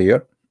like this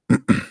here.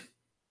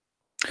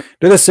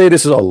 Let us say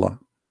this is Allah,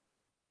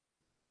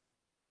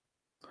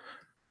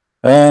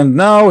 and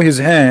now his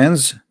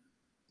hands,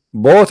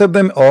 both of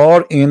them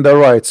are in the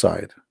right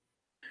side.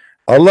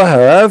 Allah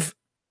have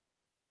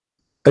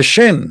a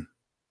shin.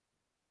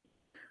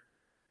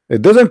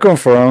 It doesn't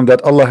confirm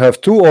that Allah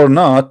have 2 or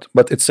not,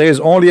 but it says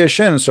only a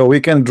shin, so we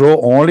can draw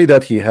only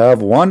that he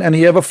have 1 and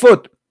he have a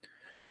foot.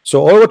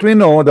 So all what we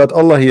know that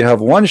Allah he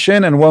have 1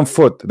 shin and 1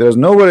 foot. There's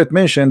nowhere it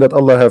mentioned that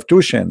Allah have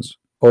 2 shins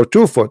or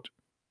 2 foot.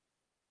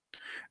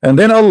 And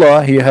then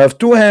Allah he have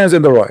 2 hands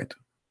in the right.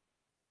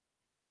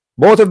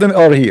 Both of them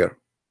are here.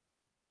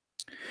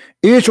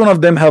 Each one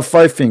of them have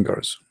 5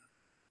 fingers.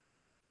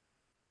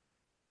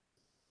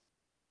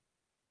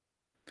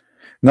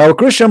 Now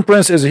Christian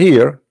Prince is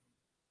here.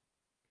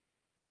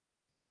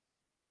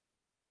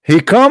 He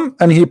come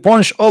and he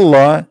punch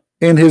Allah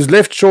in his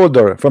left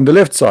shoulder from the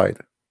left side.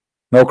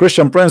 Now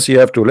Christian Prince he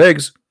have 2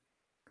 legs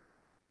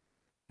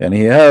and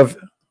he have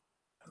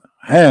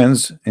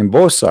hands in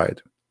both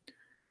sides.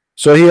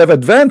 So he have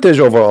advantage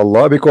over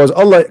Allah because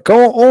Allah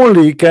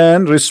only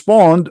can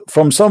respond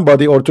from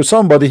somebody or to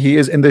somebody he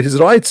is in his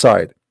right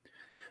side.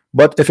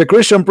 But if a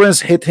Christian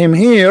Prince hit him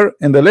here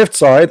in the left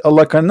side,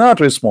 Allah cannot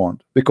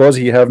respond because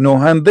he have no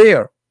hand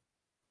there.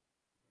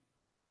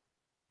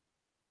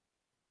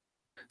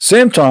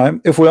 Same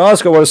time, if we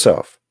ask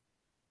ourselves,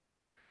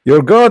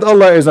 your God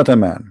Allah is not a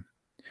man.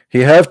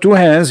 He have 2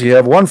 hands, he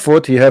have 1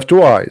 foot, he have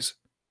 2 eyes,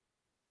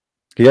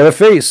 he have a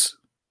face,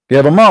 he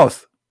have a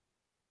mouth.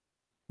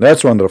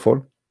 That's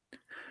wonderful.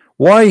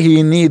 Why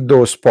he need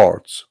those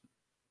parts?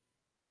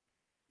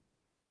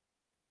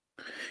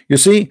 You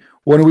see,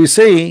 when we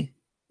say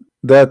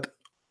that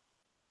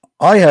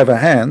I have a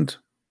hand,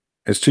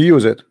 is to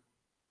use it,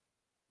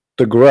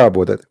 to grab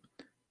with it.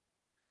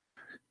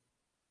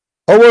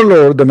 Our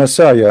Lord the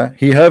Messiah,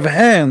 he have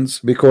hands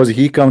because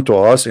he come to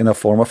us in a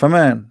form of a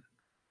man.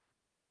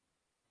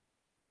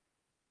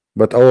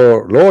 But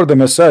our Lord the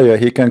Messiah,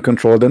 he can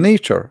control the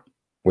nature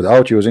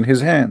without using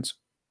his hands.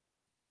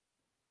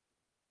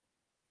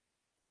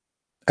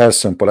 As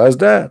simple as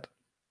that.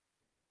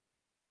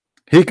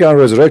 He can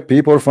resurrect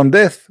people from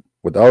death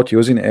without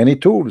using any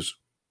tools.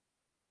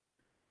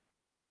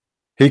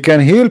 He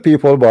can heal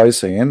people by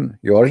saying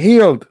you are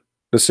healed,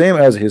 the same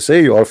as he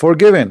say you are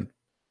forgiven.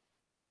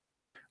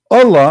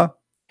 Allah,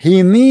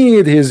 he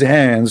need his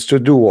hands to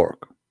do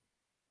work.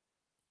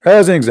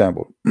 As an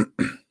example,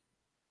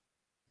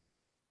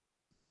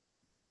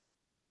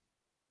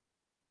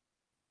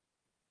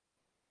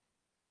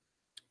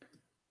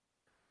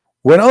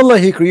 when Allah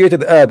he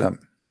created Adam,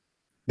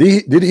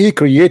 did he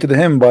created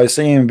him by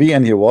saying be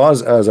and he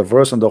was, as a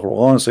verse in the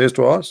Quran says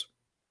to us?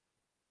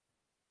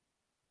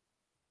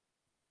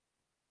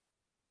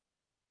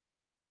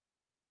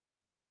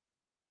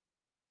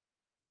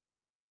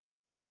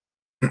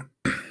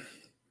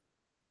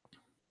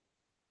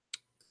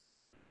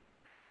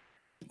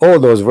 All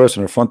those verses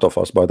in front of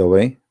us, by the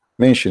way,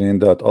 mentioning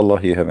that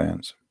Allah he have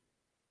hands.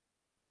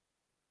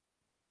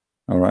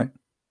 All right,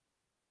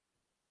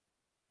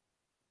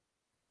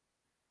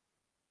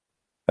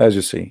 as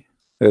you see,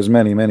 there's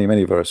many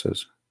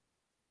verses.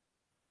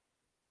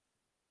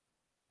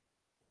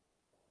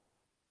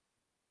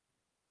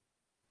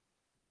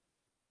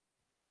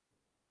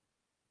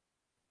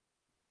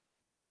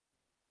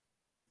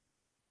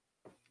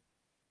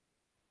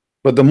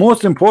 But the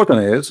most important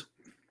is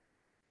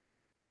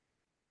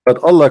that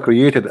Allah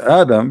created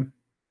Adam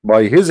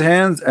by his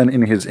hands and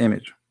in his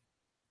image.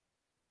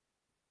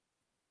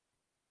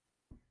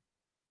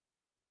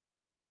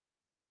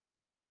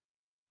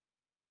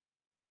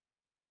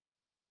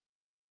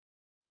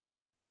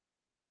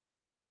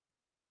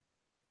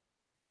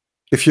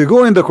 If you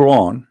go in the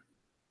Quran,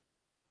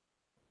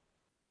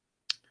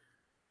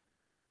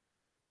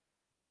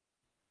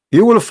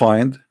 you will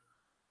find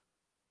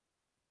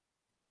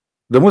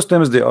the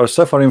Muslims, they are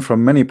suffering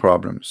from many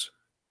problems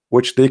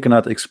which they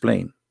cannot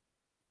explain,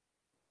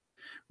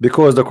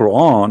 because the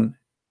Quran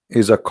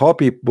is a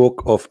copy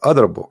book of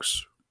other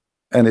books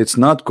and it's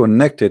not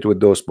connected with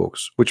those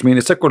books, which means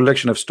it's a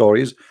collection of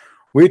stories.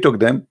 We took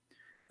them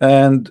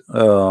and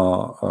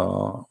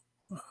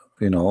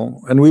you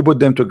know, and we put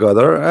them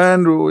together,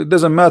 and it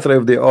doesn't matter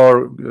if they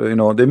are, you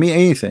know, they mean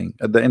anything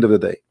at the end of the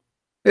day.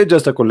 It's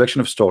just a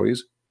collection of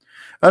stories,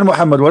 and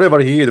Muhammad, whatever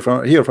he hear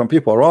from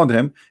people around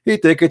him, he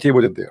take it, he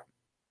put it there.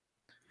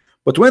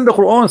 But when the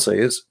Quran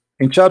says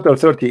in chapter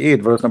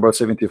 38 verse number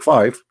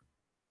 75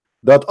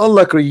 that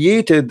Allah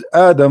created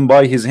Adam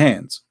by his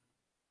hands,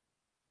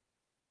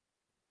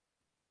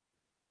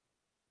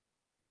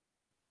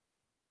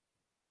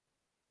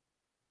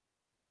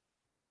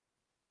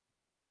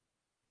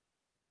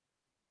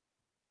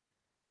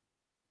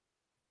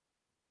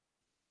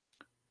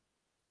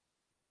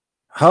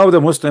 how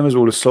the Muslims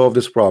will solve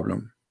this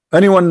problem?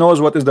 Anyone knows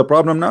what is the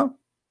problem now?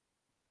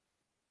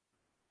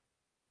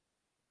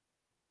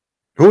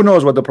 Who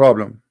knows what the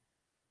problem?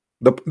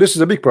 This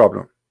is a big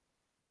problem.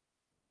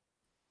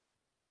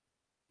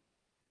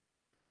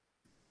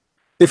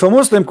 If a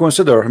Muslim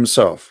consider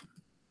himself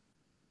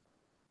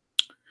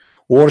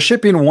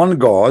worshipping one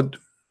God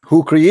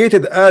who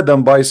created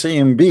Adam by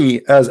saying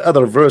be, as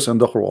other verse in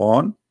the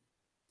Quran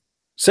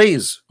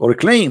says or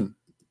claim,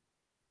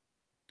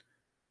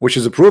 which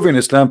is proving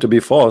Islam to be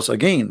false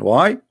again.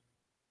 Why?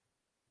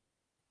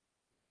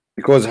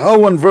 Because how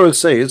one verse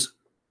says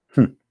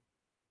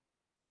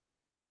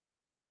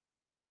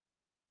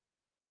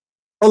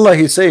Allah,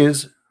 he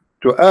says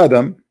to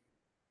Adam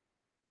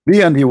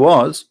be, and he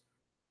was.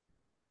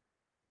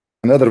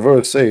 Another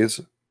verse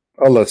says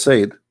Allah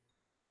said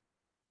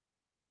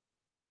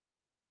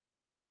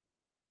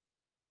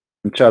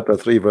in chapter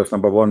 3 verse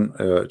number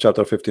 1,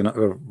 chapter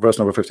 59 verse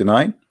number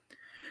 59,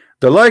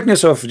 the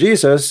likeness of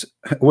Jesus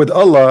with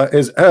Allah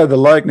is as the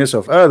likeness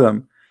of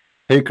Adam.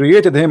 He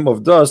created him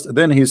of dust,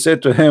 then he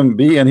said to him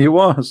be, and he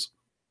was.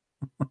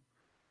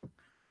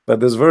 But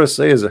this verse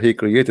says that he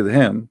created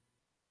him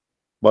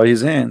by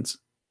his hands,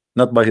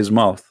 not by his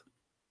mouth,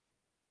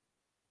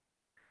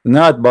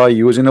 not by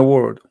using a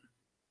word.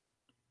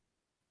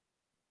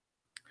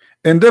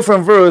 In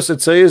different verse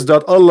it says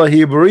that Allah,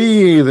 he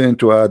breathed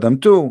into Adam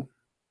too.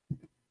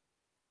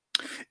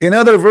 In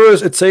other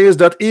verse it says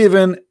that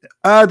even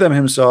Adam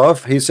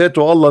himself, he said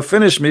to Allah,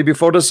 finish me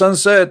before the sun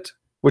set,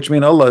 which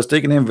means Allah is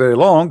taking him very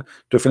long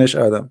to finish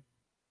Adam.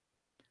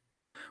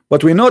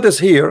 But we notice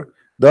here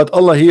that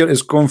Allah here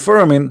is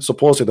confirming,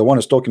 supposedly the one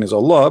is talking is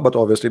Allah, but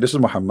obviously this is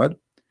Muhammad,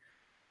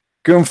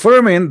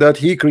 confirming that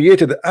he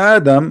created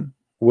Adam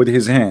with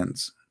his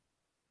hands.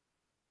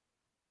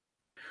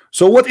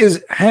 So what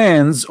is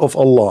hands of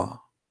Allah?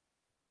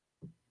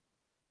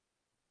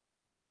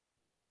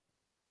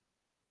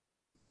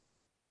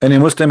 Any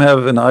Muslim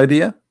have an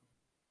idea?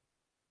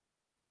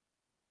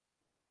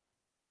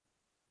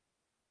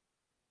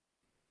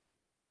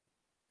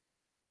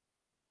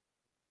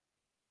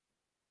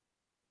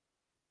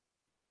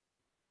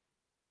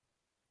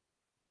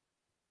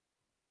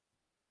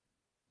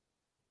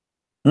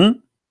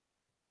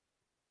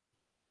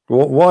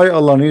 Why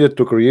Allah needed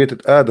to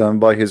create Adam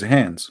by his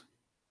hands?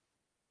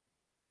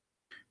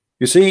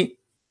 You see,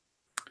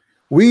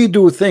 we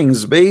do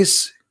things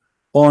based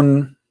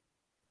on,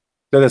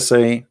 let us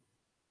say,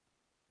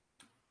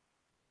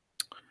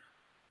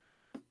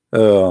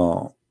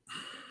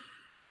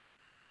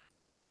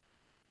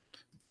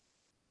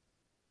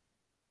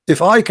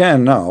 if I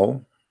can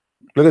now,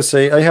 let us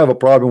say I have a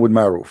problem with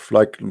my roof,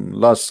 like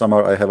last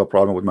summer I have a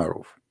problem with my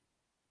roof.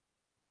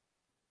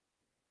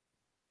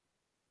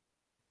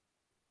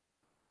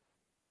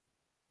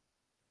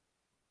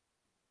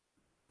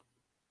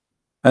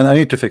 And I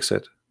need to fix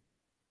it.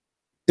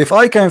 If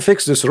I can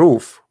fix this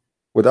roof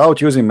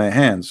without using my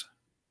hands,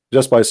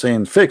 just by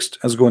saying fixed,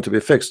 it's going to be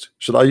fixed,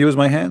 should I use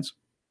my hands?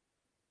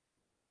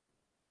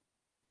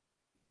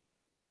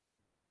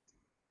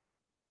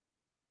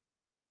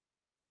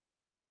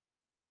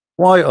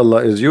 Why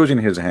Allah is using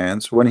his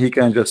hands when he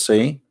can just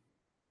say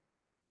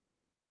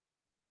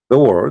the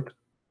word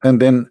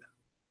and then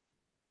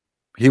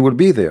he will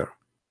be there?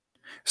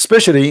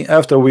 Especially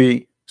after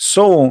we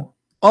saw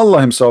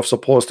Allah himself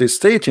supposedly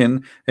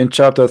stating in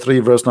chapter 3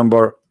 verse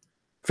number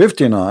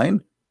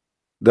 59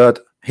 that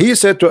he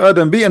said to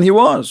Adam be, and he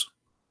was.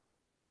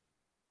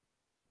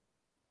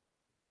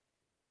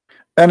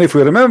 And if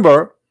we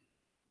remember,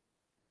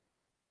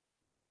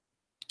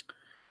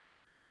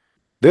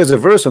 there's a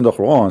verse in the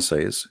Quran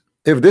says,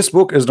 if this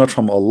book is not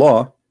from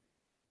Allah,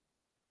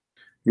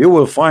 you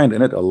will find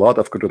in it a lot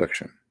of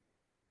contradiction.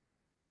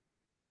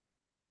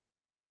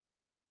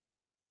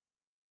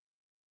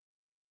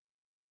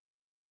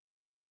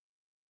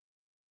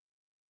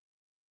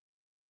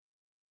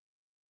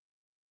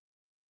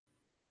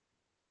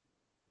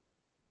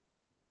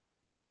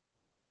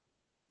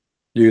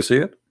 Do you see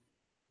it?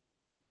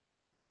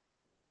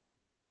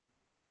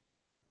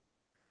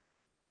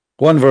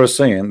 One verse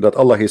saying that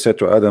Allah, he said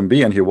to Adam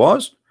be, and he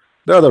was.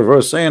 The other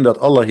verse saying that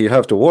Allah, he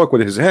have to work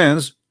with his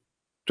hands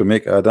to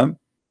make Adam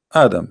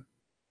Adam.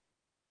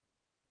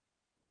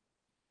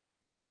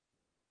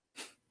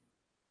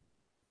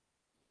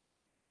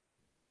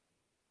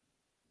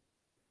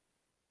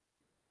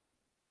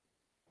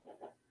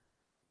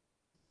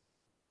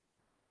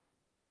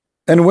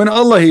 And when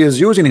Allah, he is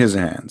using his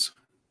hands,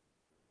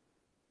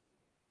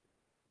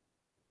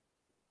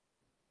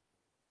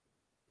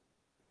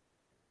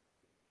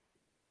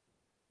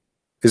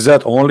 is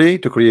that only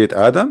to create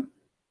Adam?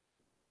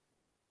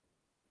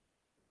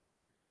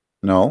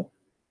 No.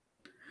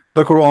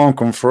 The Quran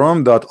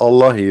confirmed that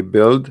Allah, he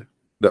built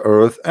the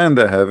earth and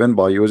the heaven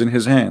by using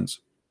his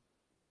hands.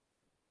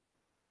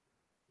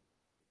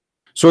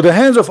 So the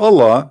hands of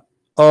Allah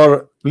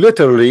are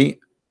literally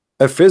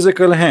a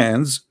physical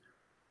hands,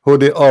 who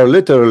they are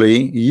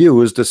literally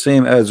used the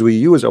same as we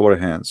use our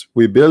hands.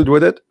 We build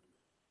with it,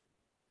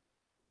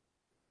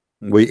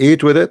 we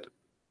eat with it,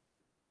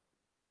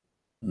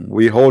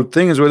 we hold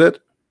things with it.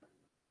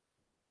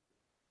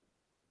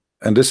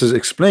 And this is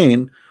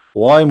explained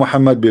why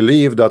Muhammad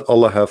believed that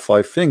Allah have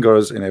 5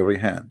 fingers in every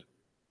hand.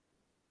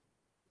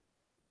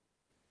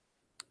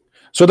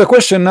 So the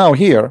question now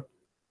here,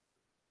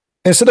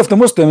 instead of the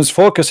Muslims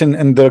focusing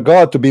in their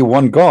God to be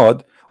one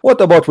God,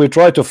 what about we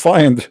try to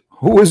find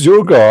who is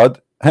your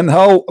God and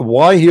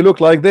why he look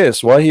like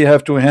this, why he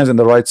have 2 hands in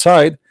the right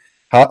side,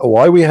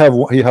 why he have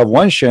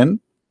 1 shin,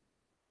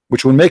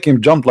 which will make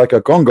him jump like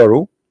a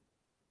kangaroo.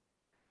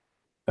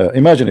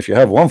 Imagine if you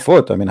have 1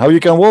 foot, I mean, how you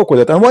can walk with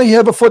it, and why he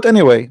have a foot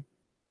anyway?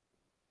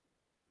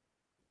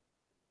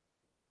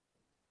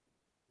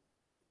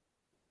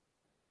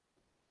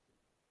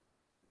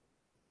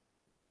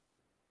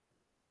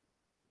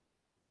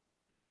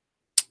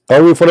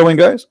 Are we following,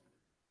 guys?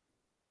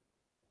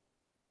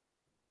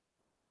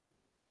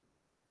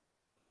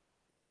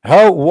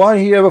 Why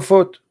he have a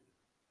foot?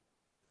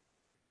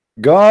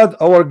 God,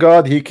 our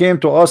God, he came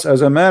to us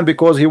as a man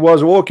because he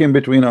was walking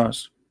between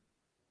us.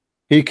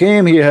 He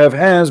have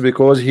hands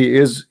because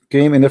he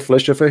came in the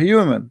flesh of a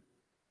human.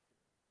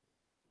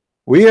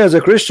 We as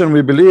a Christian,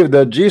 we believe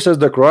that Jesus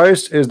the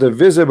Christ is the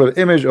visible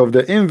image of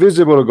the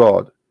invisible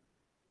God,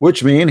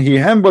 which means he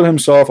humbled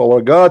himself,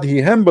 our God,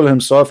 he humbled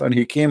himself, and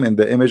he came in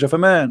the image of a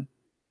man.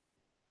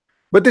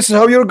 But this is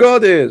how your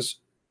God is.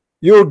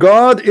 Your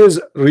God is,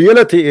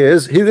 reality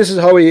is, this is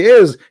how he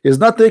is. He's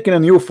not taking a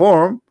new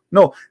form.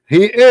 No,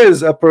 he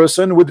is a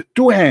person with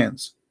 2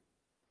 hands.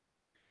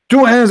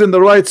 2 hands in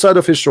the right side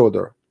of his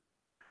shoulder,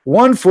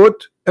 1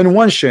 foot and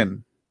 1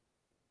 shin,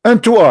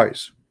 and 2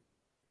 eyes,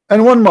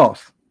 and 1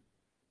 mouth.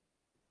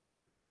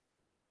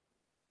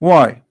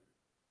 Why?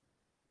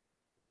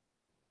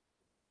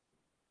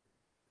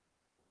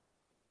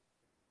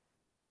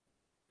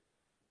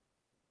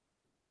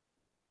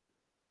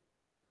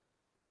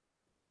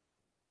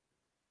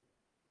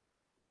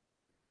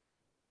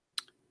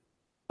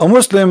 A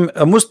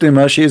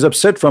Muslimah, she is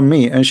upset from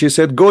me, and she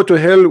said, go to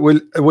hell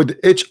with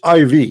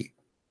HIV.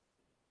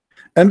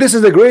 And this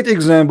is a great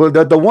example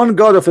that the one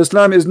God of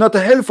Islam is not a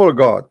helpful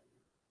God.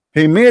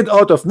 He made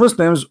out of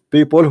Muslims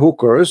people who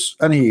curse,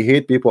 and he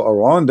hate people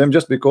around them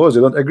just because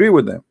they don't agree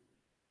with them.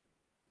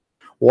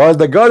 While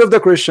the God of the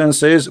Christian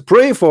says,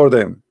 pray for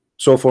them.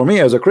 So for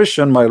me as a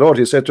Christian, my Lord,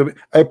 he said to me,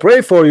 I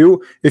pray for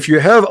you if you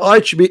have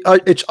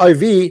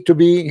HIV to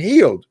be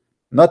healed,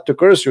 not to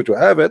curse you to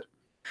have it.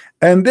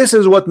 And this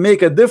is what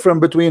make a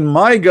difference between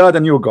my God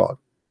and your God.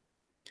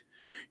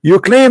 You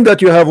claim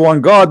that you have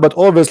one God, but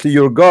obviously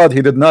your God,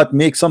 he did not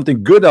make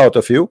something good out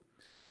of you.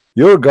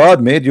 Your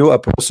God made you a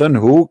person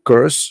who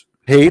curse,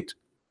 hate,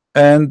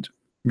 and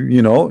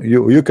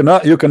you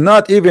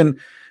cannot even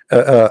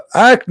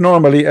act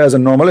normally as a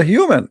normal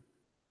human.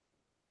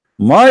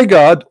 My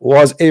God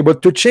was able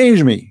to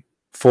change me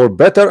for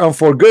better and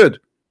for good.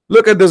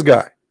 Look at this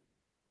guy.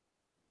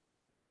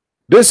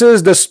 This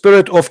is the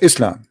spirit of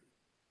Islam.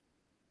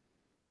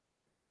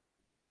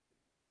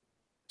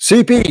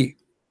 CP,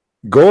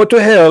 go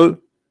to hell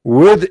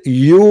with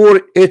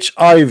your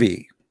HIV.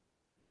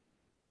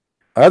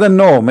 I don't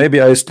know,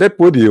 maybe I slept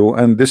with you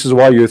and this is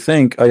why you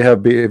think I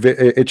have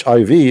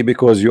HIV,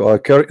 because you are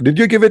did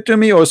you give it to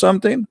me or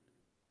something?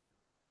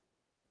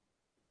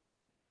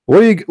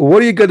 Where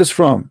do you get this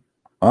from?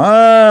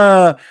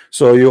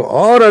 So you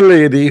are a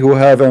lady who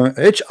have an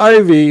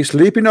HIV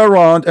sleeping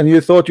around and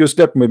you thought you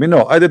slept with me.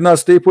 No, I did not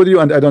sleep with you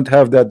and I don't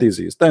have that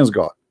disease, thanks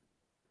God.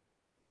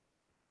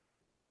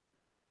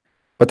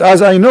 But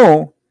as I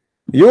know,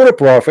 you're a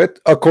prophet,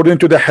 according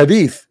to the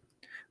hadith,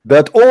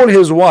 that all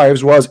his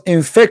wives was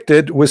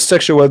infected with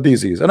sexual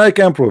disease, and I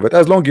can prove it.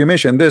 As long as you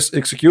mention this,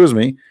 excuse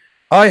me,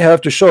 I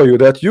have to show you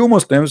that you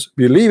Muslims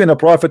believe in a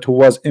prophet who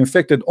was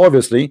infected,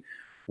 obviously,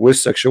 with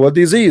sexual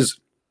disease.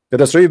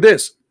 Let us read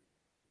this.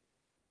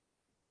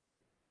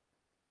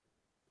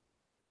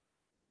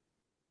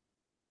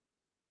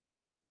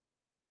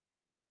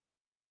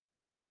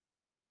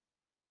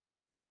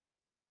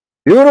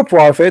 You're a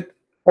prophet.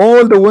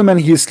 All the women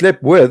he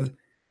slept with,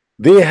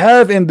 they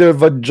have in their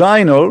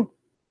vaginal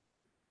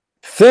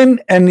thin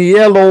and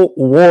yellow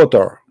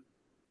water.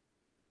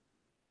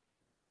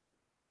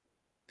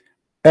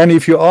 And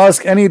if you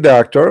ask any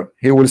doctor,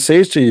 he will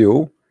say to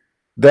you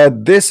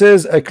that this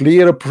is a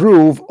clear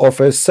proof of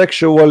a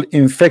sexual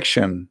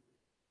infection.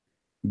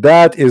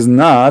 That is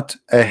not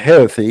a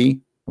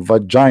healthy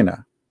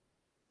vagina.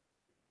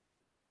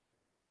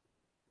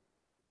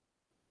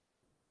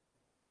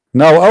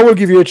 Now I will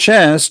give you a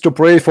chance to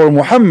pray for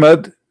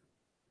Muhammad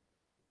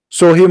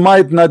so he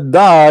might not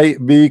die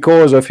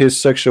because of his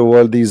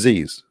sexual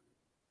disease.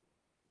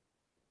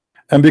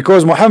 And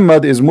because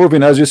Muhammad is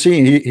moving, as you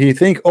see, he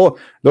think, oh,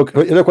 look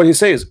what he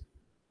says.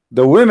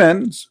 The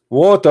women's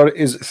water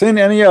is thin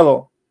and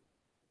yellow.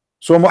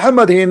 So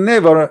Muhammad, he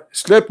never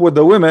slept with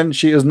the women.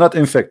 She is not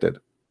infected.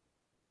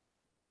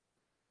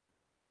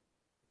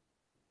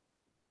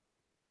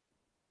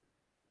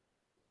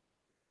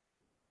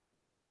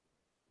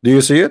 Do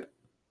you see it?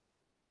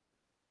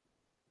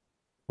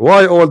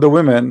 Why all the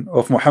women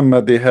of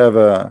Muhammad, they have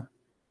a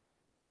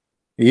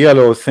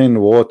yellow thin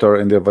water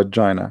in their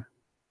vagina?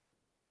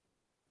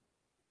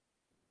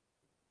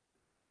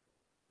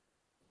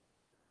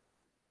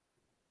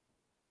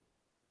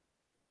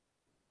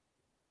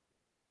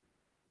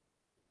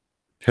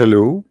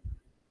 Hello?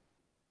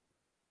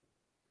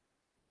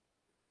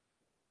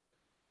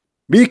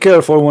 Be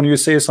careful when you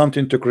say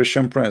something to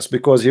Christian Prince,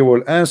 because he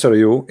will answer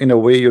you in a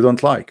way you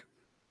don't like.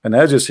 And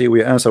as you see,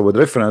 we answer with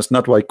reference,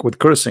 not like with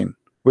cursing.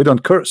 We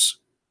don't curse.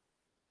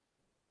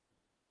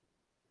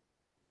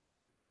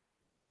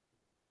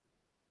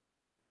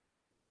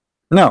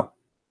 Now,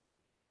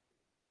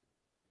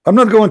 I'm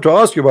not going to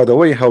ask you, by the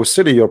way, how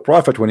silly your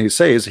prophet when he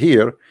says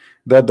here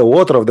that the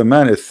water of the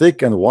man is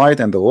thick and white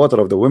and the water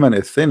of the woman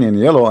is thin and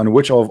yellow, and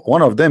which of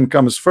one of them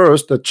comes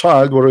first, the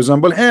child will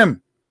resemble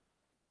him.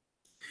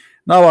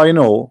 Now I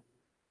know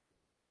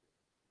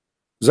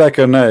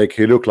Zakir Naik,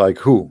 he looked like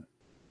who?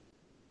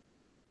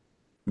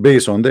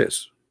 Based on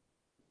this,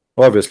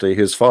 obviously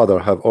his father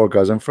have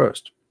orgasm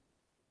first.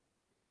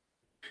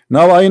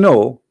 Now I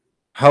know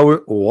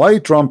why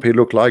Trump he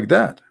looked like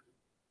that.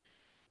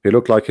 He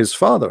looked like his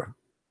father.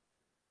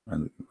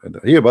 And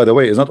here, by the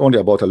way, it's not only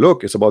about a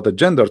look, it's about the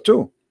gender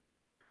too,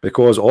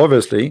 because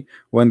obviously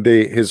when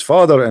his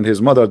father and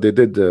his mother, they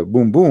did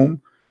boom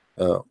boom,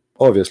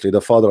 obviously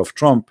the father of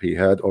Trump, he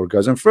had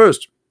orgasm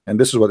first, and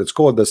this is what it's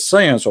called, the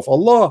science of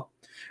Allah.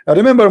 And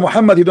remember,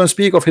 Muhammad, he don't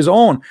speak of his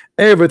own.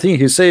 Everything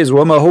he says,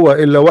 وَمَا هُوَ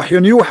إِلَّا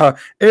وَحْيٌ يُوحَى,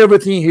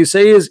 everything he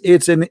says,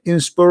 it's an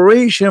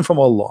inspiration from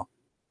Allah.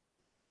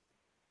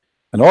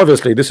 And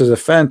obviously this is a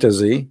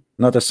fantasy,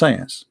 not a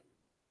science.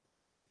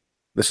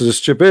 This is a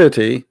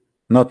stupidity,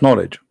 not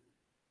knowledge.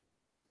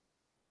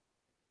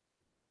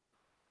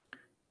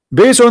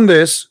 Based on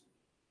this,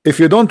 if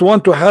you don't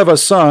want to have a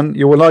son,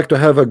 you would like to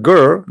have a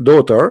girl,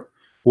 daughter,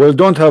 well,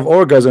 don't have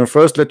orgasm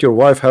first, let your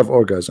wife have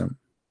orgasm.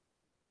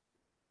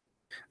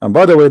 And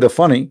by the way,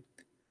 the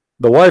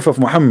wife of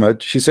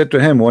Muhammad, she said to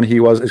him when he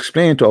was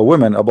explaining to a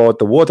woman about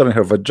the water in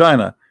her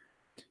vagina,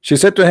 she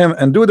said to him,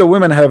 and do the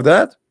women have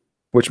that?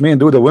 Which means,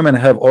 do the women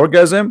have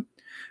orgasm?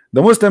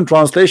 The Muslim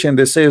translation,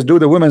 they says, do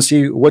the women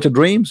see wet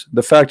dreams?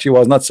 The fact she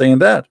was not saying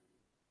that,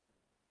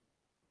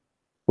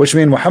 which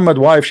means Muhammad's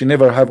wife, she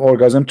never have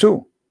orgasm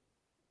too.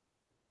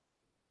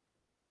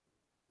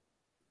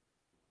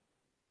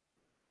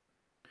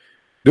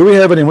 Do we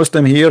have any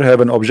Muslim here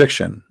have an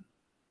objection?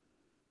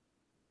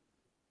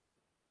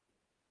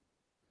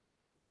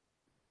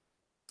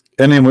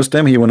 Any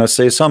Muslim, he wanna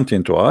say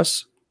something to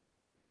us?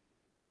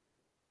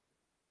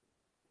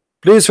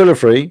 Please feel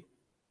free.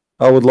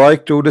 I would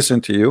like to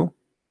listen to you.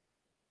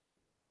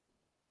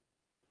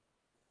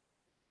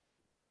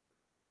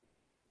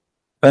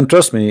 And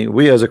trust me,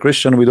 we as a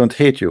Christian, we don't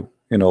hate you.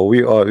 You know,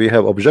 we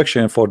have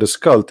objection for this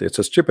cult. It's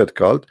a stupid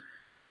cult,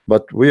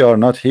 but we are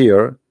not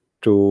here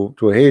to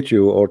hate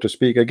you or to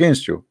speak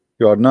against you.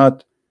 You are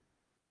not,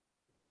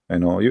 you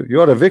know,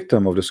 you are a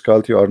victim of this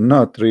cult. You are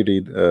not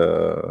really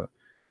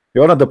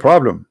you are not the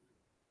problem.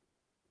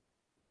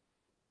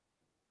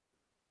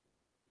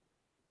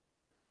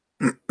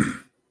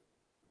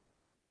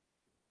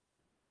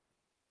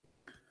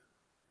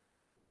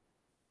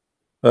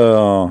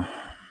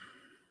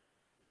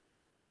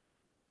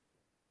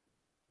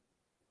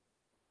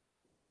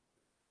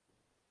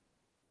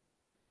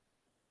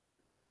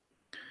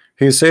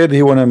 He said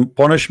he want to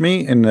punish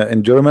me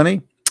in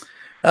Germany.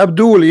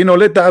 Abdul, you know,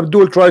 let the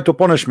Abdul try to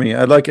punish me.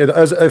 I like it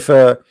as if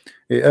I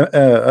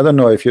don't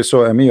know if you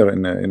saw Amir,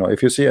 and you know,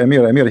 if you see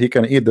Amir, he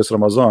can eat this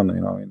Ramadan.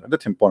 You know,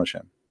 let him punish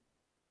him.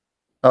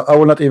 I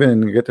will not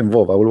even get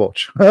involved. I will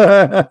watch.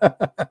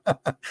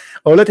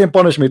 Or let him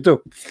punish me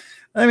too.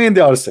 I mean,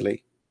 they are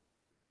silly.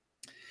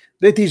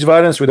 They teach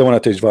violence. We don't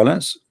want to teach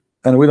violence,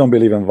 and we don't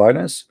believe in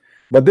violence.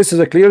 But this is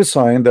a clear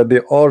sign that they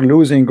are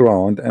losing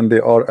ground and they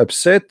are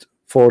upset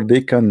for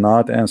they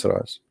cannot answer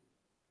us.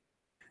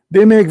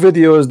 They make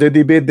videos, they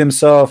debate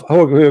themselves.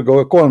 Oh, here you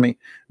go, call me.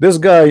 This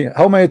guy,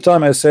 how many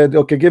times I said,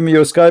 okay, give me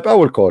your Skype, I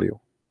will call you.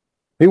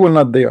 He will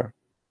not dare.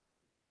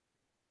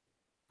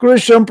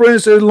 Christian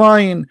Prince is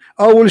lying.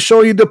 I will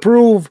show you the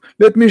proof.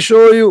 Let me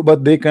show you.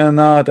 But they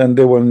cannot, and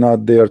they will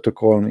not dare to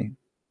call me.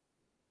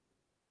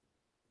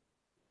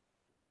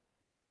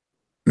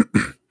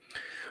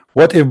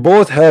 What if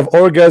both have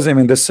orgasm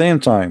in the same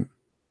time?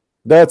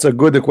 That's a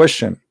good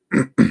question.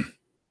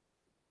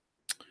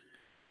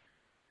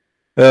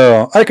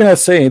 I cannot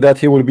say that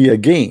he will be a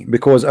gay,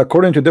 because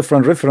according to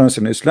different reference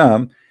in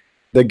Islam,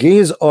 the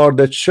gays are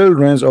the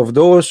children of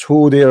those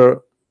who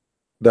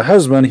the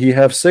husband he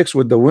have sex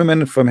with the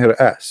women from her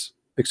ass.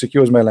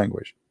 Excuse my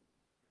language.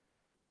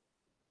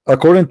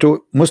 According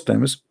to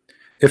Muslims,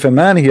 if a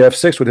man he have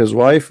sex with his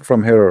wife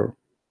from her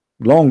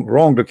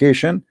wrong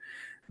location,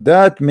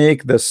 that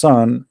make the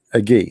son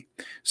a gay.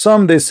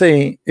 Some they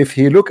say if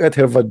he look at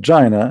her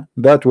vagina,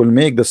 that will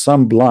make the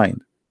son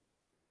blind.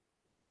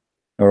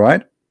 All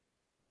right.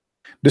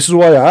 This is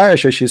why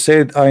Aisha, she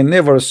said, I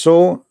never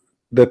saw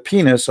the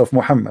penis of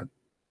Muhammad.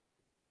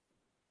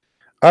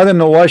 I don't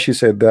know why she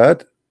said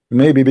that.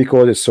 Maybe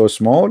because it's so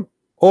small,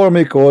 or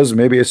because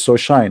maybe it's so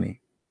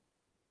shiny.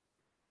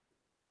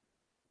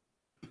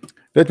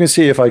 Let me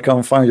see if I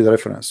can find you the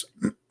reference.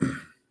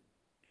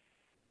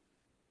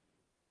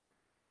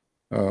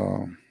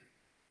 uh,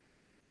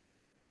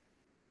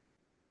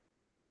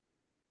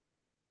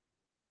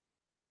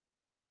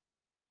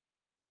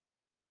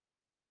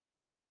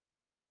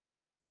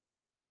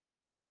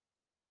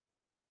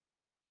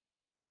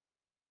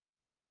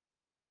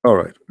 all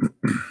right.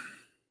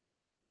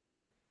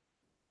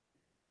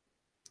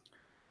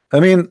 I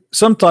mean,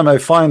 sometimes I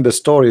find the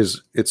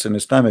stories it's in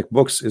Islamic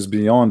books is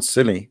beyond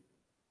silly.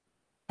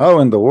 How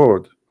in the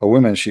world a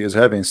woman, she is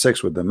having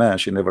sex with the man,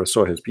 she never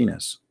saw his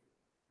penis?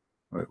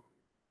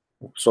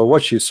 So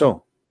what she saw?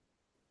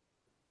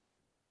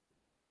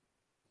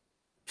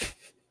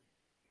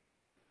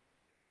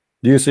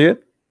 Do you see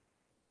it?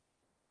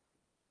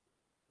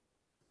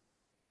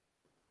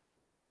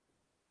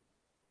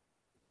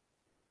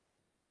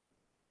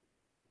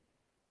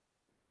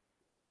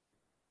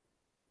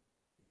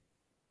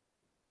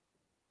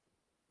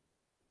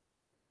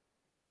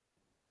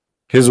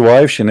 His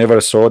wife, she never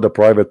saw the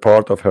private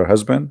part of her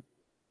husband.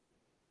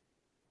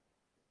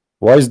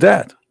 Why is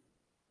that?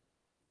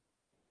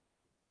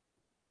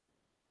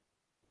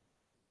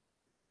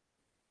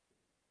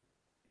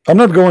 I'm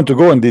not going to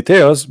go in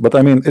details, but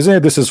I mean, isn't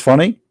it this is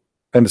funny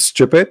and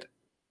stupid?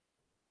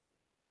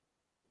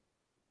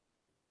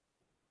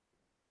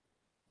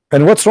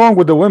 And what's wrong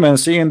with the women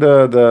seeing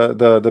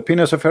the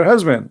penis of her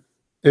husband?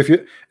 If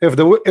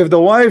the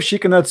wife, she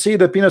cannot see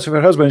the penis of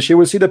her husband, she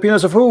will see the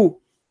penis of who?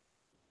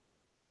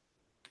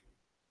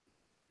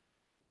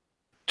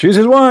 She's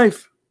his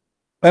wife,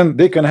 and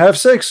they can have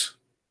sex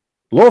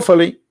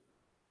lawfully.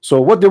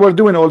 So what they were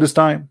doing all this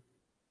time?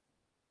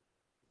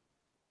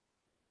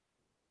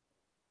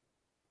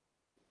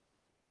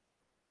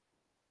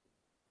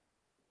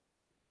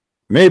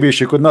 Maybe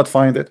she could not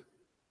find it.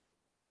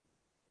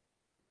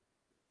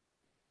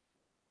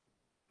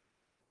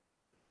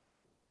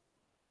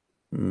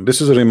 This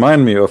is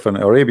remind me of an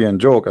Arabian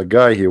joke. A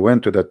guy, he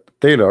went to the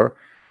tailor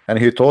and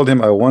he told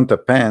him, I want a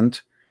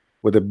pant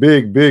with a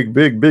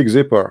big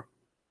zipper.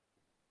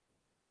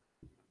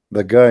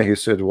 The guy, he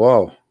said,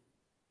 wow,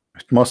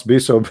 it must be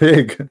so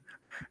big.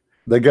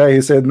 The guy,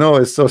 he said, no,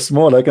 it's so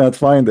small, I cannot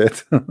find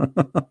it.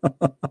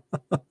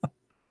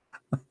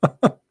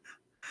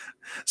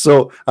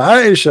 So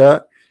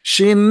Aisha,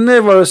 she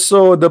never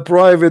saw the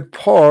private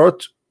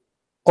part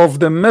of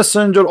the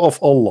messenger of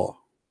Allah.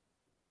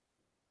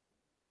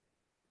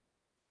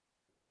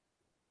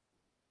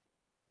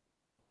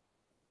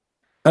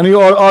 And you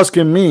are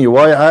asking me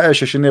why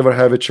Aisha, she never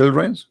have a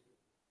children?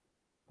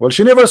 Well,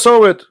 she never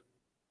saw it.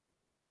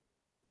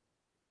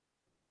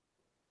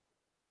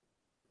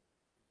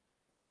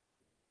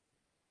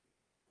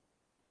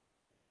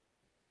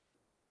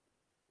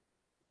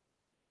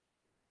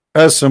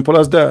 As simple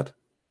as that.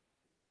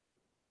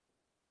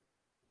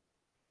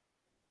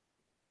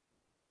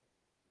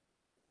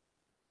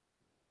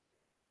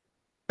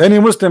 Any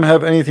Muslim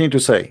have anything to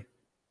say?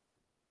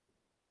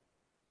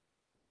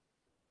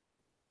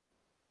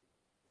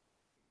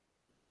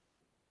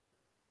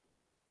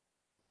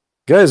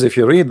 Guys, if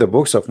you read the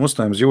books of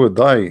Muslims, you will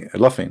die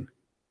laughing.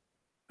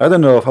 I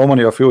don't know how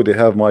many of you they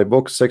have my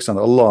book, Sex and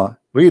Allah.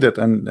 Read it,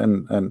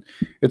 and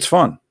it's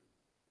fun.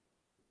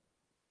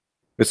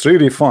 It's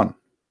really fun.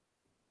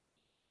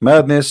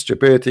 Madness,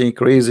 stupidity,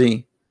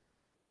 crazy.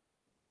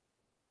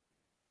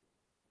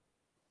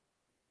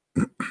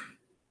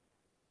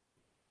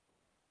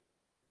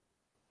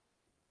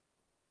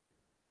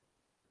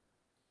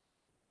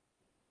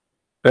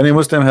 Any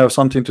Muslim have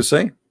something to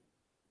say?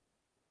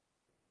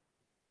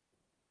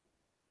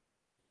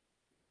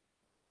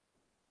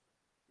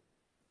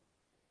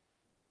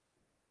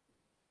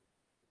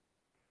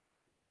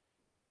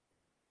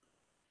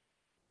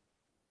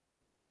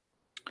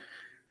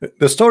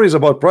 The stories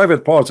about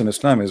private parts in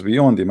Islam is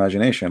beyond the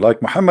imagination.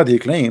 Like Muhammad, he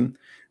claimed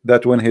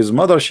that when his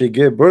mother, she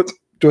gave birth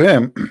to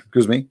him,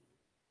 excuse me,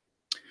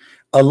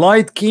 a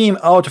light came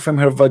out from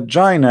her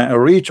vagina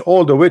and reached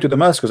all the way to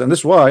Damascus. And this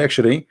is why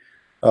actually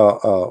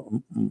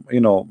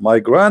my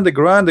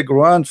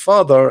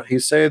grandfather, he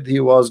said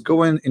he was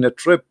going in a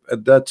trip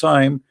at that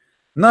time,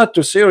 not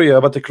to Syria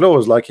but to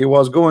close, like he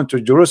was going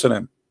to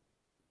Jerusalem,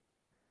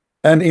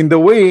 and in the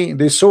way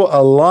they saw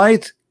a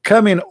light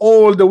coming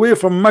all the way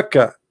from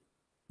Mecca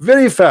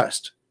very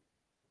fast,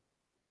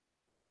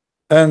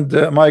 and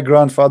my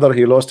grandfather,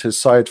 he lost his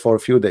sight for a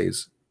few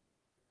days,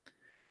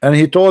 and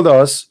he told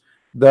us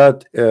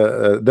that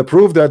the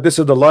proof that this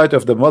is the light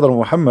of the mother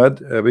Muhammad,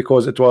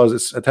 because it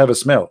have a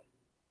smell.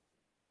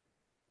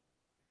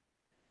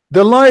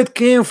 The light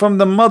came from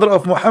the mother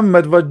of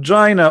Muhammad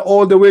vagina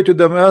all the way to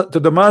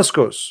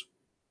Damascus,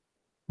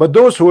 but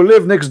those who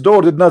live next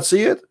door did not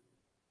see it.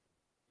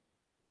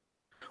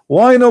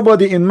 Why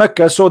nobody in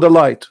Mecca saw the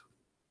light?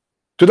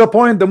 To the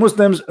point the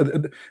Muslims,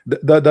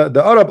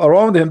 the Arab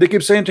around him, they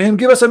keep saying to him,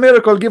 give us a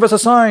miracle, give us a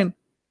sign.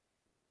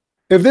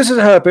 If this has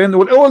happened,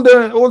 well, all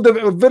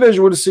the village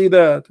will see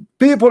that.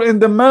 People in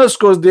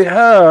Damascus, they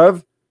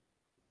have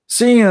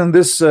seen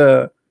this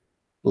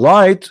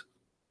light,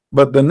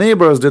 but the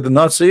neighbors did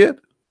not see it.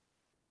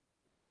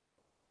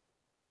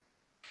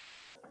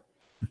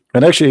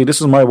 And actually, this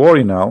is my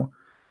worry now.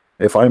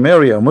 If I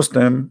marry a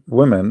Muslim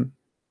woman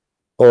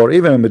or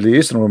even a Middle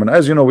Eastern woman,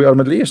 as you know, we are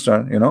Middle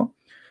Eastern, you know,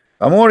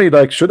 I'm worried,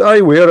 like, should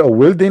I wear a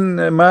welding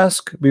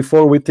mask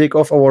before we take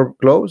off our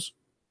clothes?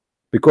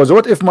 Because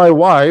what if my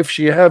wife,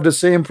 she have the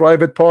same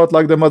private part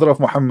like the mother of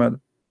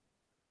Muhammad,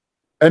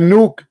 a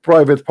nuke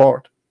private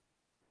part?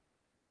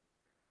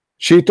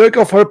 She take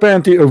off her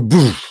panty,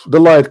 the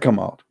light come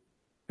out.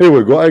 Here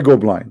we go, I go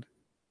blind.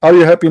 Are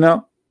you happy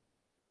now?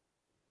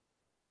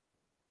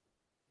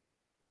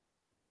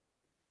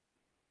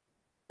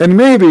 And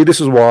maybe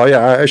this is why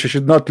I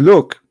should not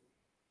look.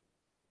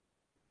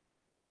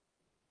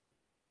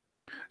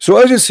 So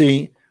as you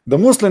see, the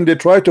Muslim, they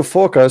try to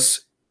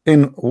focus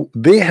in,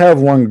 they have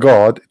one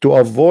God, to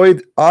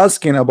avoid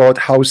asking about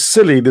how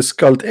silly this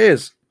cult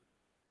is.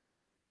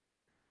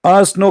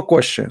 Ask no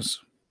questions.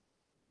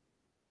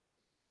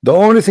 The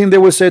only thing they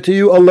will say to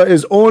you, Allah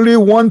is only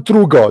one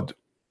true God.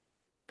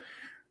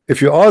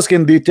 If you ask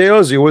in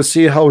details, you will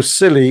see how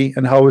silly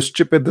and how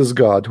stupid this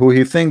God, who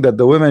he think that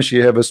the women, she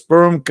have a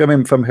sperm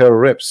coming from her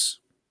ribs,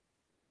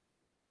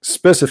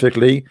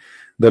 specifically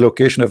the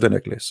location of the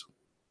necklace.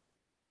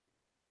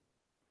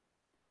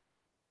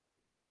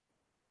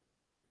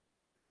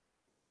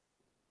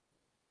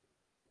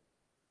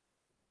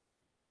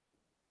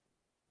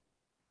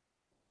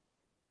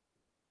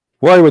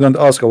 Why we don't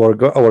ask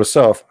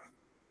ourselves,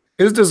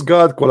 is this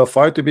God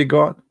qualified to be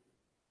God?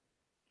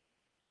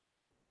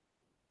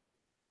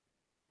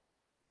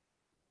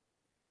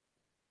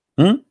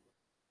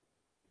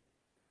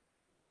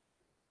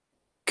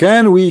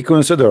 Can we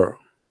consider?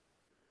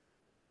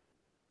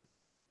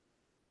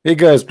 Hey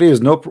guys,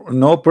 please, no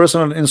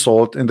personal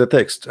insult in the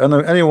text. And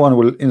anyone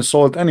will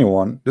insult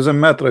anyone. Doesn't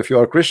matter if you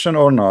are Christian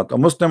or not, a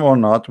Muslim or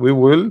not. We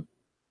will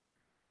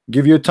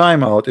give you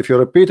time out. If you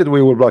repeat it,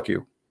 we will block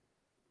you.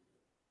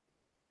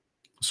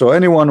 So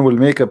anyone will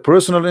make a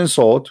personal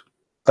insult,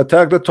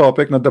 attack the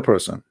topic, not the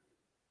person.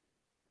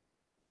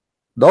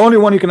 The only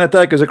one you can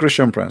attack is a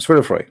Christian prince.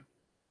 Feel free.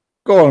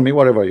 Call me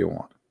whatever you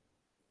want.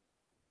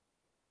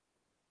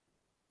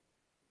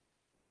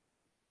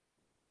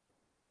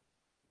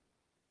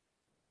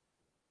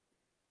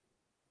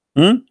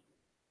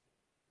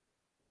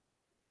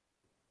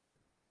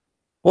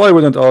 Why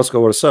wouldn't ask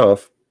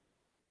ourselves,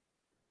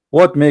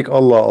 what make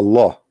Allah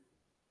Allah,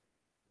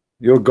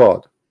 your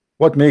God?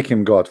 What make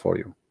him God for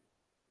you?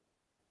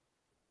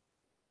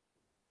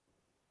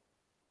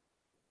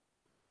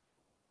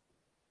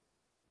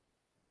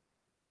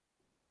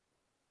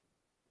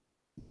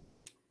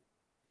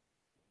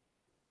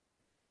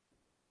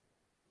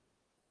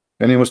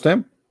 Any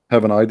Muslim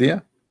have an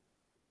idea?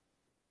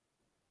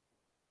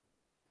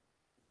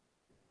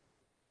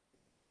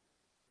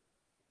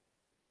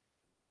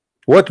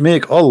 What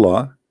make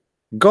Allah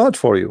God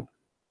for you?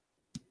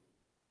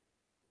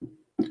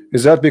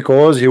 Is that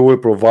because he will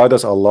provide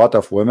us a lot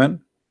of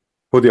women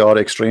who they are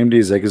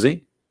extremely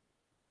zigzag?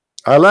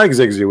 I like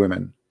zigzag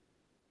women,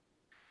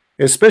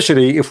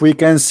 especially if we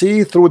can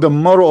see through the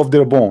marrow of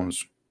their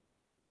bones.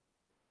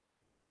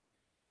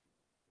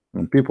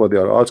 When people, they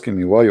are asking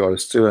me why you are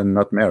still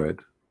not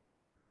married.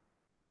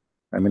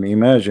 I mean,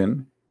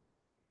 imagine,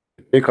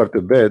 take her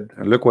to bed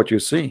and look what you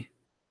see.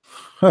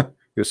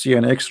 You see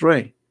an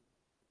X-ray.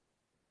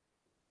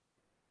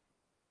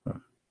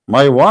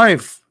 My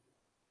wife,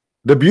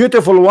 the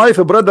beautiful wife,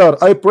 brother,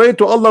 I pray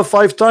to Allah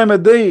 5 times a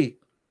day,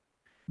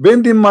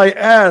 bending my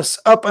ass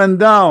up and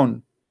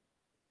down,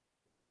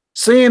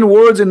 saying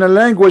words in a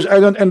language I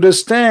don't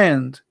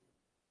understand,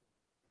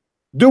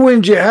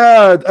 doing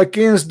jihad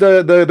against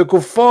the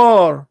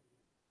kuffar,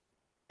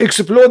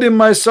 exploding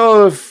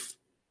myself,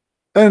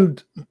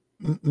 and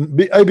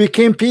I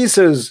became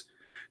pieces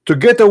to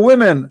get a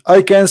woman.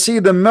 I can see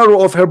the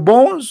marrow of her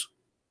bones.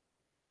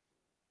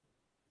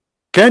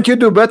 Can't you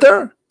do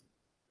better?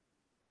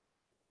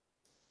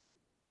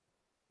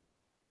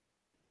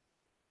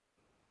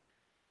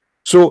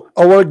 So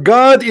our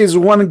God is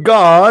one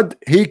God.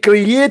 He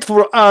create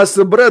for us,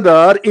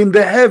 brother, in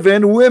the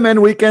heaven,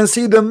 women, we can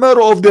see the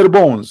marrow of their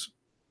bones.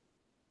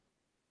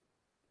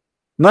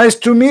 Nice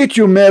to meet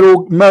you,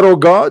 marrow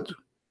God.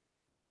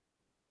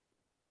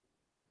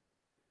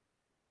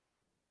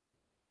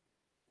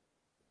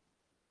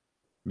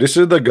 This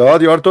is the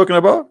God you are talking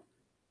about?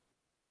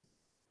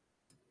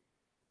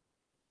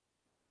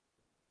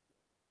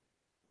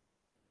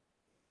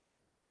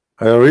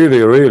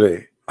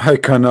 I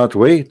cannot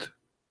wait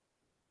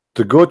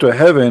to go to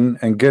heaven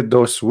and get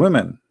those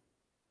women.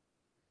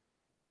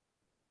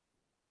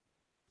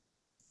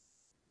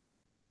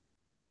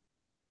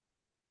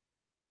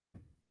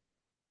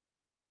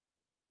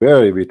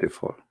 Very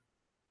beautiful,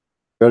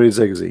 very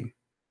sexy,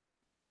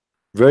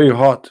 very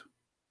hot.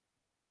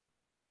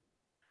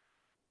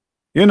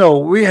 You know,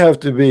 we have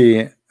to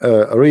be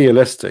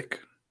realistic.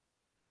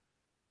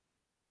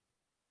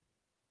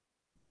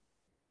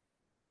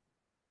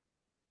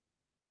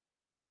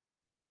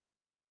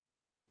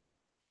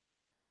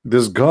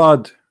 This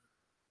God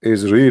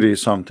is really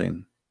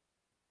something.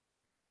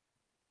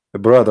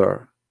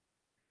 Brother,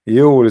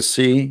 you will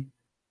see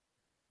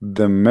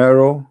the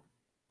marrow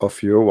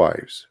of your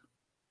wives.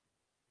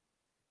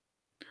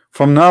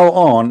 From now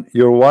on,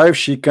 your wife,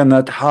 she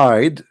cannot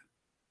hide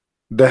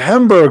the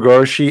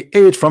hamburger she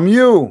ate from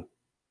you.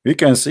 You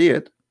can see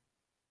it.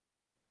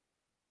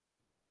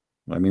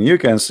 I mean, you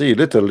can see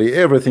literally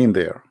everything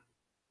there.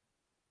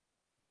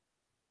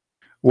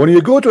 When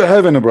you go to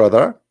heaven,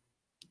 brother,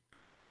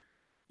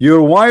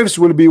 your wives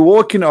will be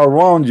walking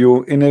around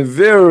you in a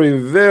very,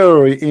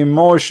 very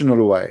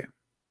emotional way.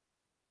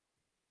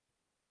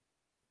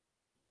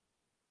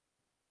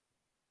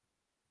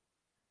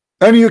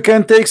 And you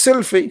can take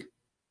selfie.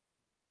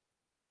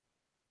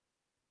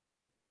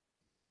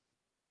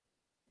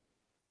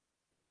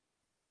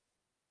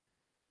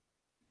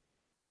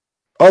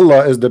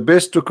 Allah is the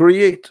best to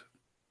create.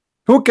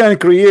 Who can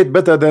create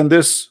better than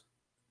this,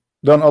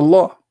 than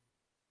Allah?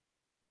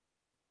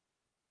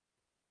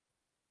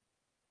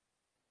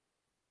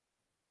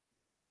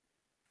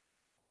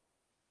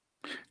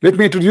 Let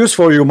me introduce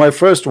for you my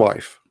first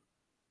wife.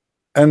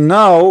 And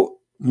now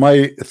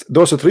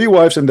those three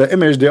wives in the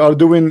image, they are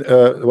doing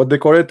what they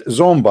call it,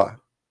 zomba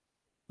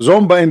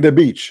in the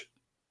beach.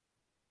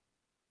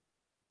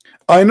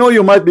 I know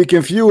you might be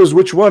confused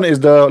which one is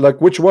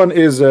which one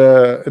is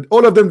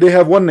all of them, they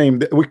have one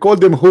name. We call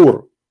them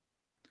Hur.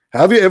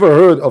 Have you ever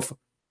heard of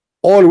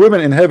all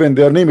women in heaven?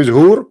 Their name is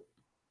Hur.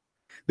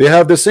 They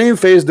have the same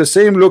face, the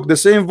same look, the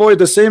same voice,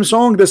 the same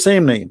song, the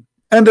same name,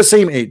 and the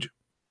same age.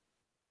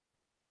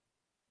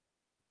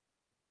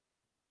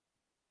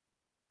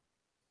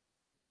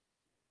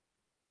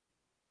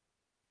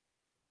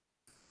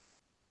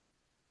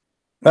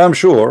 I'm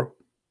sure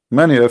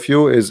many of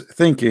you is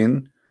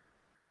thinking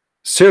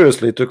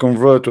seriously to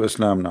convert to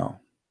Islam now,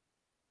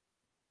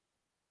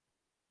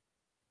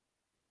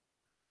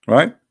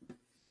 right?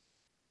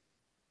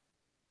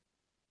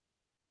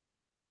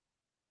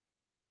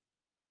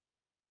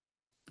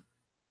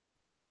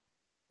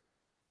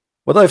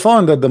 But I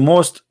found that the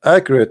most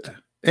accurate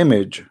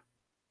image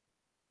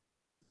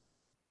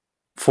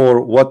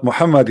for what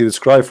Muhammad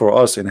described for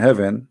us in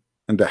heaven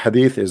in the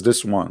hadith is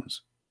this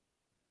ones.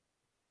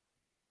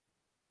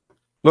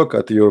 Look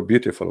at your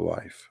beautiful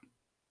wife,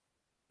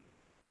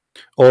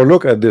 or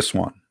look at this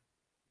one.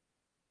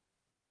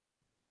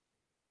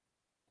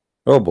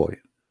 Oh boy,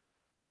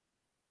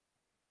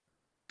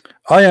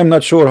 I am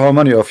not sure how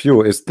many of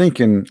you is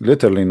thinking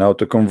literally now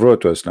to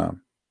convert to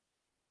Islam.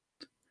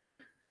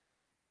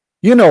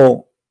 You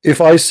know,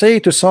 if I say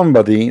to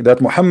somebody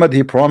that Muhammad,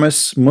 he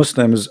promised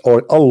Muslims,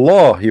 or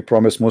Allah, he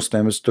promised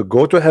Muslims to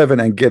go to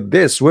heaven and get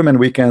this women,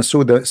 we can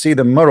see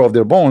the marrow of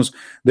their bones,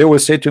 they will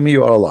say to me,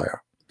 you are a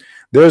liar.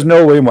 There is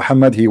no way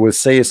Muhammad, he will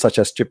say such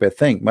a stupid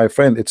thing. My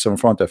friend, it's in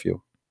front of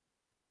you.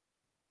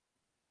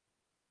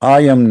 I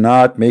am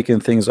not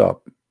making things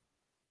up.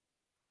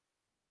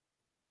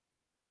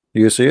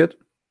 You see it?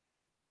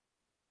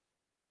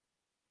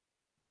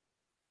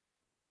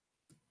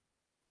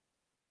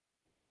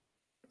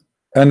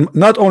 And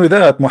not only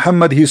that,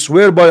 Muhammad, he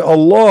swear by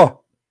Allah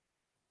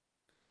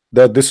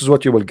that this is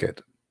what you will get.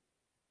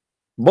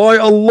 By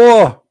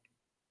Allah.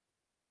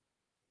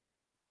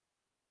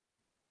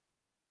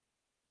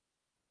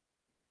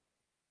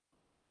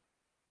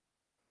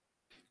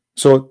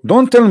 So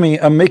don't tell me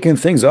I'm making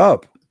things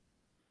up.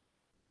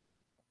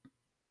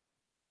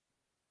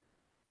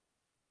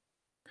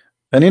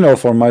 And you know,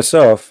 for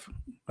myself,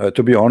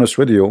 to be honest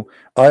with you,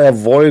 I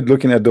avoid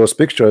looking at those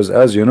pictures.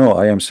 As you know,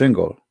 I am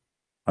single.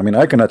 I mean,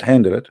 I cannot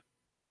handle it.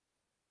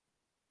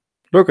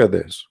 Look at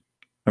this.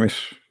 I mean,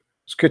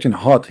 it's getting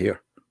hot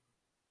here.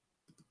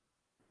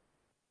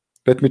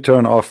 Let me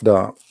turn off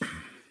the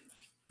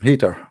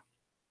heater.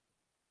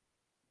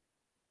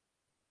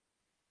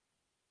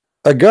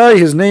 A guy,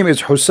 his name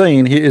is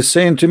Hussein, he is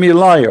saying to me,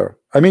 liar.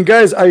 I mean,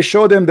 guys, I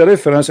show them the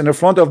reference in the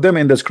front of them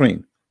in the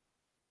screen.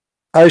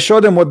 I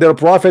show them what their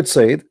prophet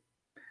said.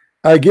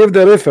 I give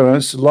the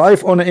reference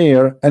live on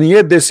air, and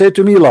yet they say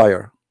to me,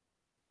 liar.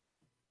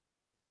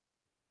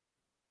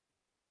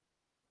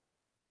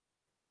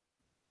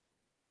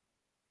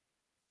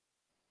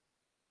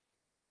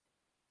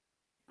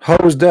 How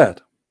is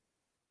that?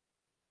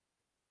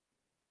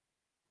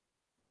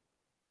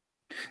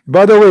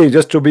 By the way,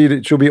 just to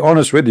be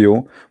honest with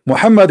you,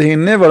 Muhammad, he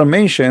never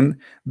mentioned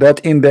that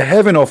in the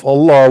heaven of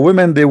Allah,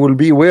 women, they will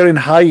be wearing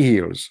high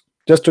heels.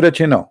 Just to let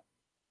you know.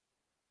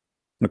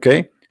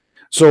 Okay,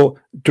 so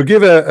to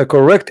give a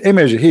correct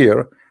image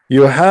here,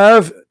 you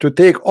have to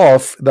take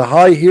off the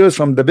high heels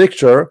from the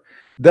picture.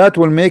 That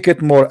will make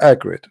it more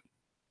accurate.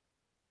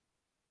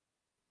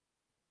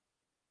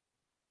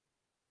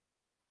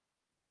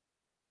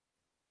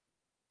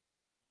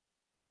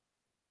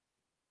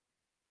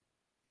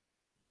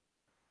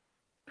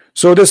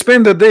 So they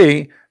spend the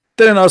day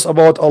telling us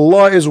about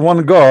Allah is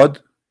one God,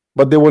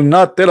 but they will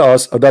not tell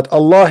us that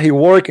Allah, he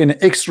work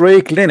in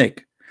X-ray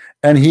clinic,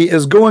 and he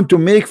is going to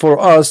make for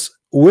us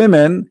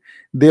women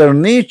their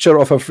nature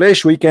of a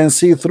flesh we can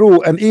see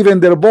through, and even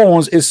their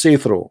bones is see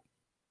through.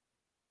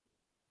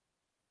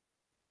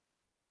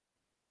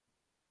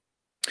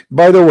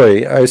 By the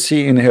way, I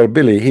see in her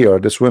belly here,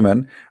 this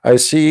woman, I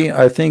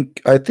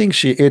think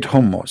she ate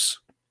hummus.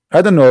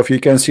 I don't know if you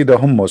can see the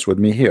hummus with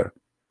me here.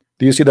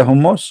 Do you see the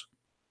hummus?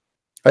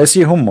 I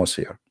see hummus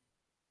here.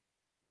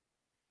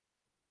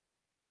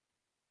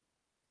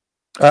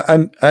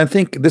 And I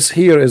think this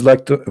here is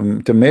like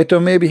tomato,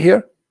 maybe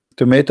here,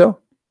 tomato.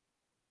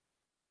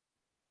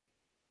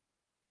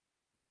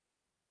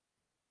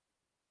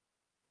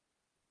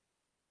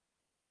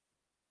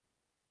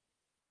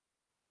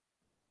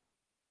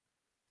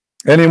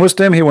 Any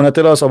Muslim, he want to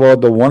tell us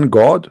about the one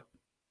God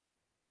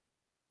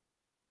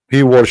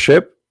he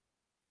worship.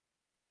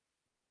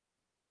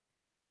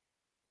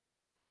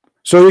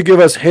 So you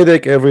give us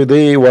headache every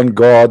day. One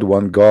God,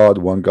 one God,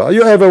 one God.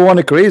 You have a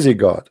one crazy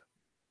God.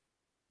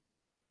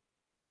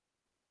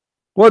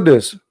 What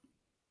this?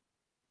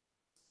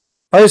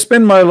 I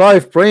spend my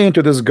life praying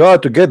to this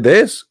God to get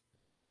this.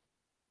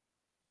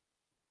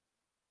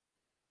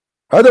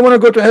 I don't want to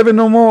go to heaven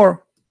no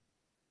more.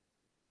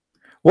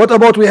 What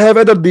about we have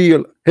other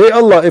deal? Hey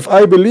Allah, if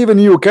I believe in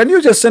you, can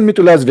you just send me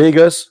to Las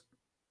Vegas?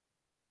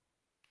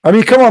 I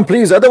mean, come on,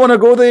 please. I don't want to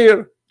go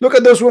there. Look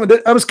at those women.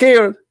 I'm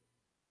scared.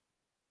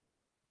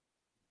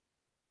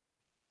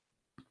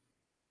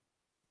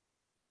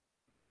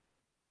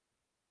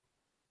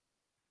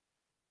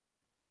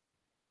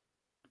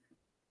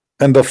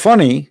 And the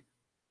funny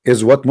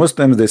is what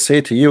Muslims they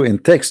say to you in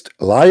text,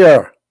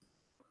 liar.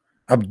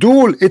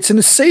 Abdul, it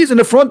says in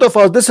the front of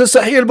us. This is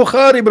Sahih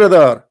al-Bukhari,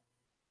 brother.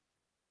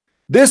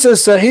 This is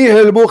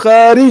Sahih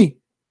al-Bukhari.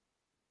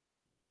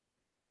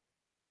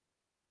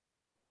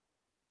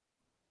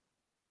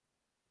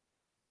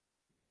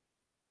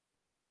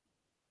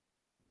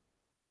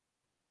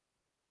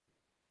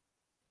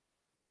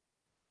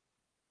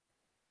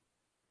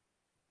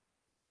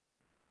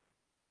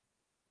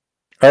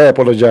 I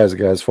apologize,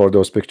 guys, for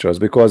those pictures,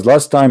 because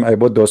last time I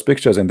put those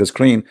pictures in the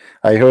screen,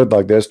 I heard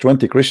like there's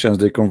 20 Christians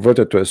they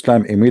converted to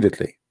Islam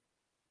immediately.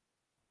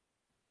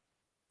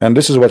 And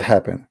this is what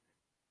happened.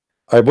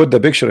 I put the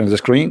picture in the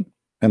screen,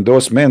 and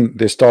those men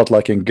they start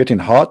like getting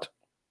hot,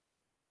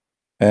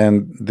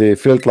 and they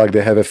felt like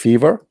they have a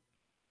fever,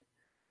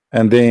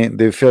 and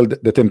they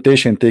felt the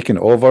temptation taking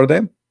over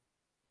them,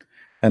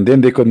 and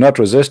then they could not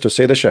resist to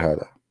say the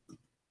Shahada.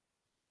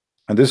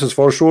 And this is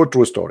for sure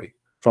true story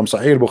from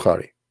Sahih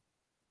Bukhari.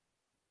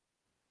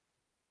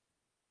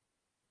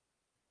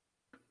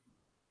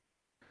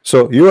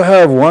 So you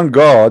have one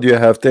God, you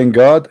have 10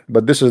 God,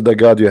 but this is the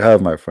God you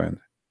have, my friend.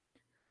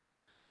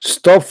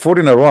 Stop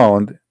fooling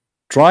around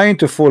trying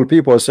to fool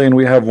people saying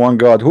we have one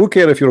God. Who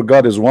cares if your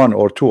God is 1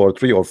 or 2 or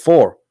 3 or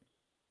 4?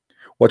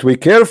 What we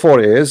care for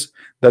is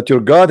that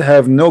your God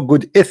have no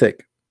good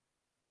ethic.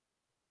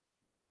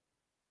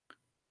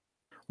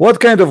 What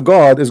kind of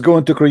God is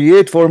going to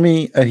create for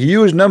me a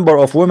huge number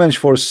of women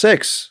for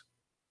sex?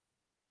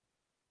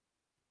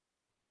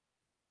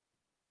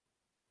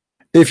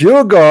 If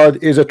your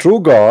God is a true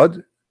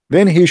God,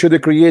 then he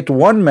should create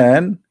one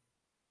man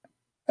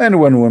and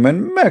one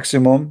woman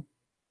maximum,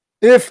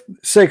 if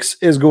sex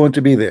is going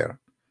to be there.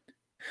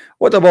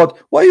 What about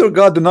why your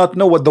God do not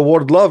know what the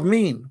word love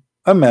mean?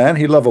 A man,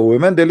 he love a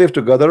woman, they live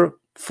together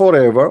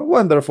forever.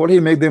 Wonderful, he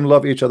made them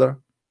love each other.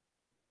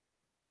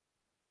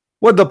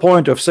 What the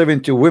point of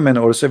 70 women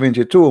or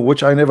 72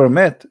 which I never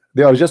met?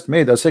 They are just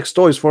made as sex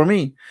toys for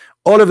me.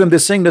 All of them they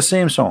sing the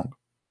same song.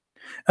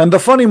 And the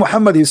funny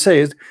Muhammad, he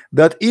says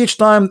that each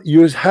time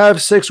you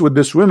have sex with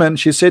this woman,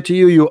 she said to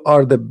you, you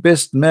are the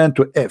best man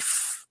to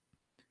F.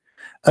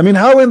 I mean,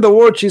 how in the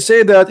world she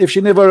say that if she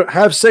never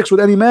have sex with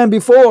any man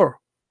before?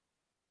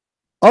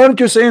 Aren't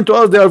you saying to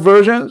us they are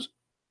virgins?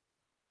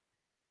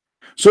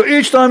 So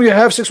each time you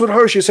have sex with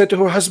her, she said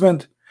to her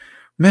husband,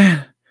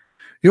 man,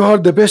 you are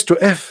the best to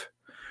F,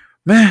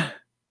 man.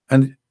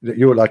 And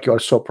you're like, you are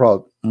so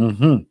proud.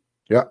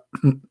 Yeah,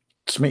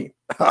 it's me.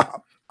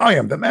 I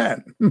am the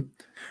man.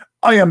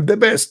 I am the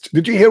best.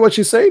 Did you hear what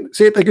she said?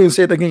 Say it again,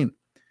 say it again.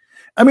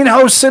 I mean,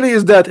 how silly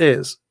is that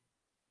is?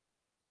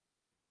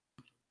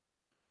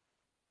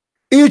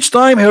 Each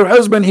time her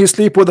husband he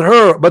sleep with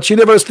her, but she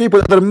never sleep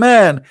with other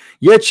man.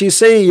 Yet she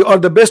say you are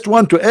the best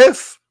one to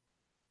F.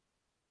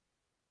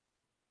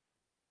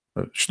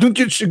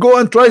 Shouldn't you go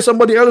and try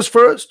somebody else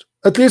first,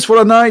 at least for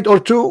a night or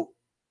two?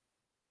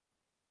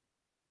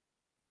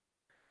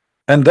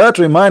 And that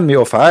remind me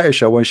of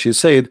Aisha when she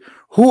said,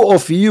 "Who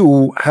of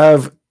you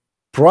have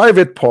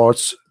private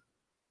parts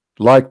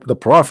like the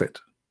Prophet?"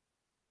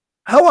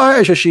 How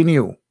Aisha she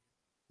knew?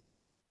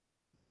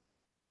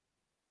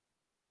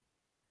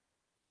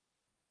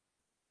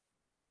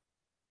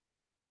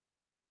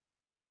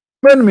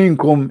 من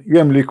منكم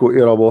يملك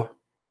إربه.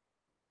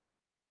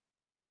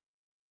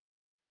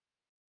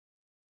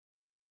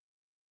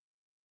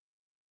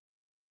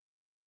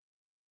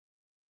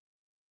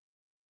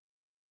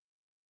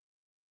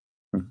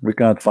 We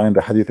cannot find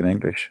the hadith in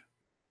English.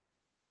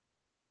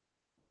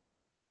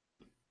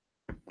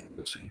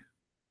 Let's see.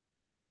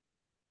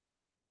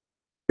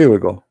 Here we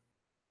go.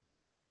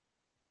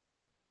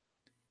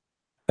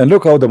 And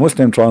look how the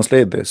Muslim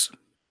translate this.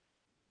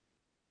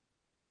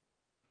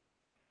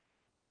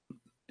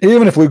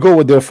 Even if we go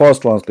with their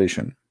fast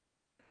translation,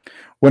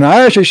 when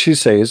Aisha, she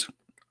says,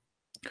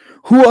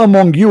 who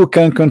among you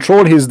can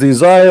control his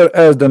desire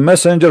as the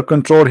messenger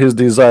controlled his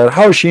desire?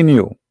 How she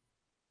knew?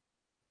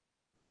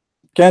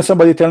 Can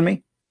somebody tell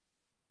me?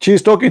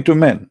 She's talking to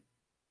men.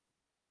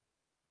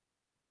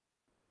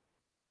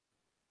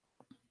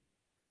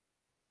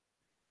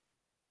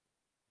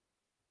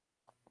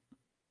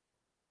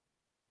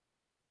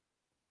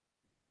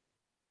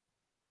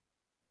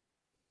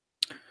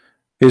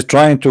 He's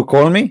trying to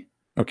call me.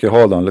 Okay,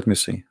 hold on, let me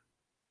see.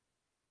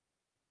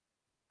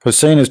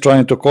 Hussein is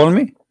trying to call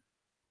me.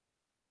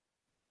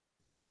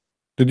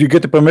 Did you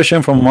get the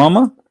permission from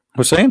Mama,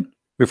 Hussein,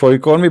 before you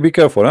call me? Be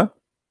careful, huh?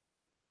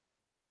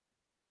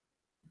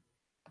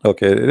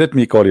 Okay, let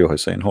me call you,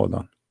 Hussein. Hold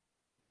on.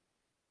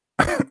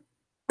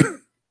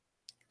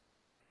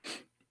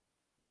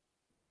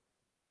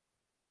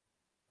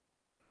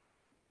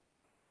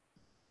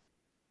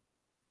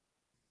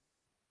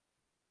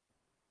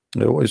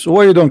 So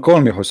why you don't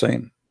call me,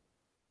 Hussein?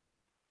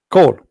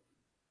 Call.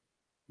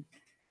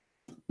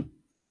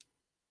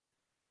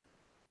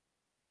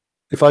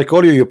 If I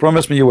call you, you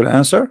promise me you will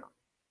answer?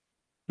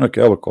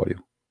 Okay, I will call you.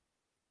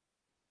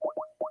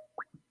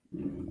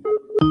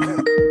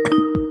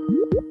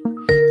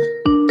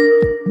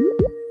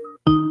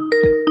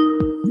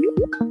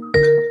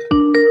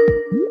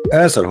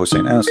 Answer,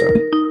 Hussein, answer.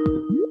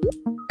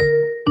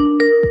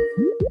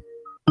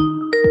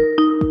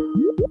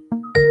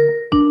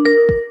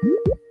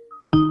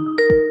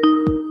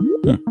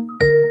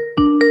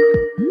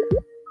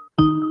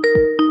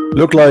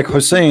 Look like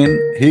Hussein,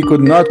 he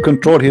could not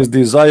control his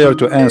desire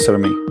to answer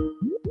me.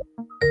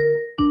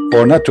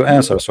 Or not to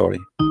answer, sorry.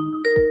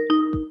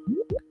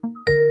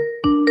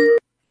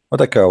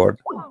 What a coward.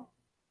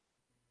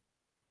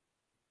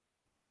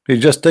 He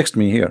just texted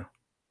me here.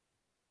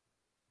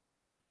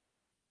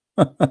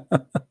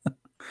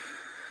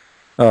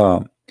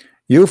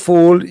 You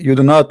fool, you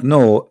do not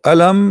know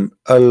Alam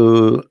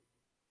al-Khalq,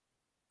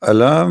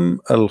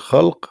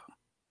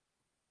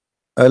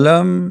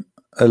 Alam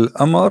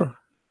al-Amr.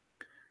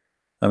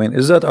 I mean,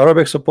 is that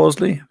Arabic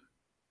supposedly?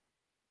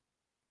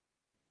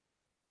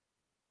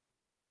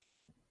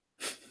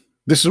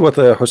 This is what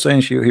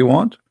Hussein he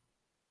want?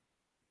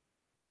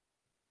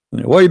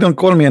 Why you don't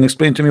call me and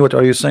explain to me what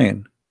are you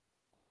saying?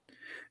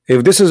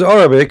 If this is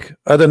Arabic,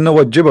 I don't know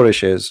what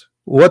gibberish is.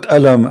 What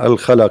Alam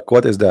al-Khalaq,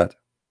 what is that?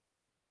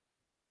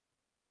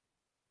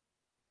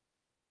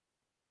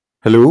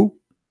 Hello?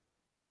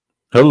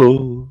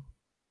 Hello?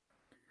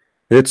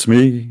 It's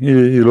me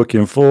you're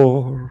looking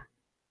for,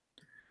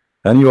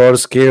 and you are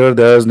scared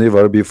as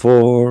never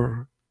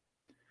before,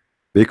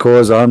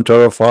 because I'm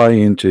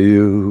terrifying to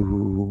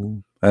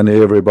you, and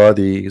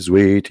everybody is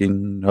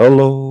waiting.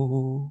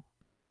 Hello?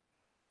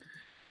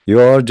 You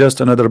are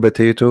just another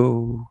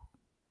potato,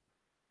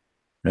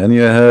 and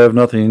you have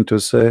nothing to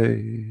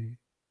say.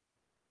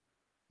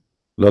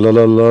 La la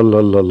la la la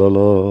la la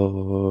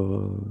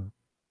la.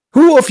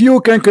 Who of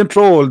you can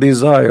control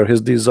desire, his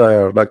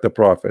desire, like the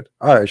prophet?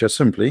 Aisha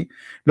simply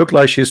looked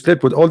like she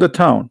slept with all the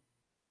town,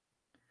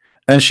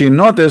 and she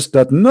noticed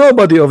that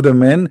nobody of the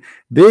men,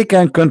 they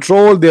can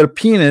control their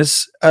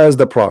penis as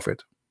the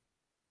prophet.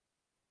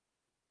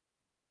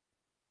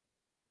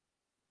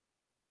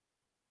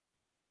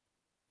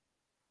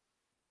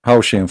 How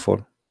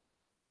shameful.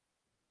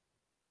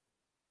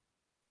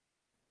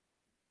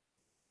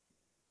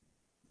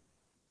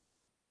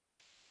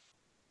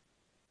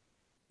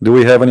 Do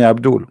we have any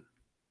Abdul?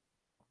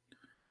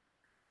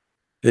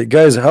 Hey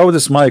guys, how is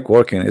this mic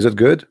working? Is it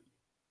good?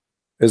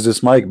 Is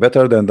this mic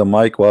better than the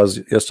mic was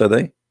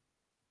yesterday?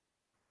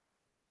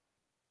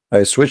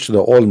 I switched to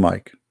the old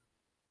mic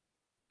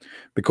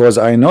because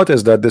I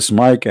noticed that this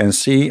mic I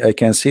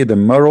can see the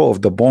marrow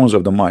of the bones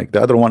of the mic.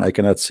 The other one I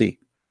cannot see,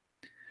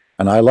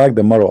 and I like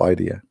the marrow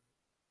idea.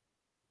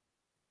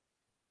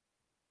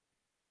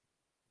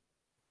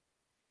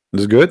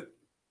 Is good?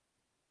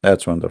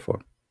 That's wonderful.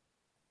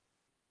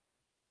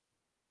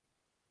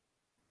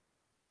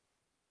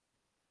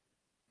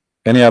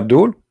 Any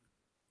Abdul?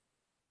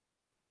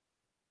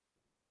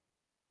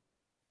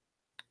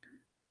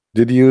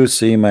 Did you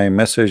see my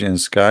message in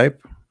Skype?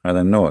 I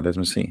don't know. Let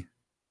me see.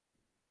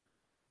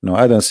 No,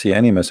 I don't see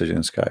any message in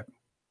Skype.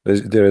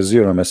 There are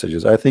zero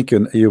messages. I think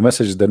you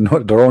messaged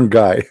the wrong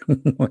guy.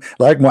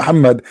 Like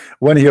Muhammad,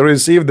 when he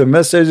received the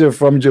message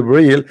from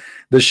Jibril,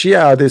 the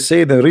Shia, they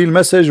say the real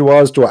message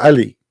was to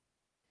Ali.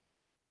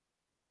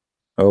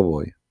 Oh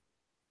boy.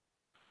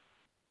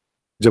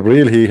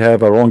 Jibril, he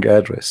have a wrong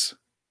address.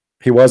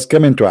 He was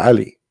coming to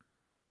Ali.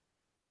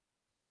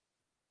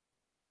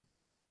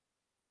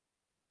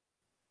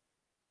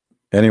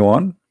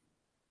 Anyone?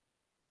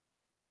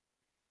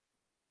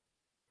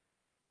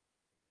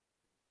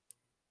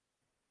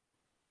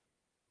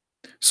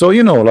 So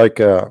like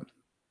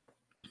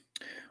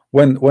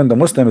when the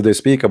Muslims they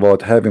speak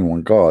about having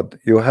one God,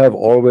 you have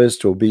always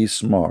to be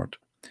smart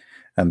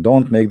and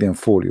don't make them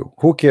fool you.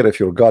 Who care if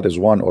your God is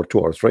 1 or 2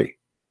 or 3?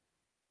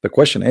 The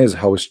question is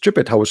how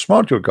stupid, how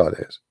smart your God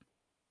is.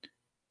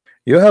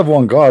 You have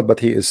one God,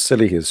 but he is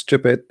silly, he is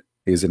stupid,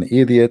 he's an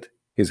idiot,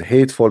 He's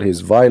hateful,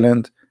 he's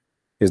violent,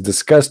 he's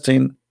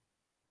disgusting,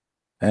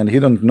 and he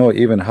don't know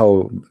even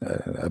how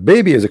a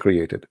baby is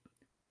created.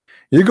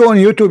 You go on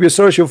YouTube, you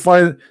search, you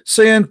find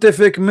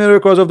scientific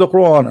miracles of the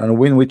Quran, and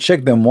when we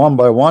check them one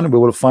by one, we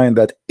will find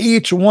that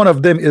each one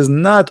of them is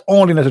not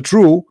only not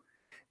true,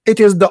 it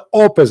is the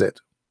opposite.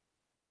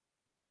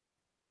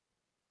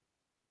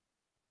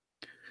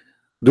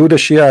 Do the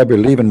Shia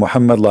believe in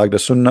Muhammad like the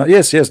Sunnah?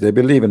 Yes, yes, they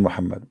believe in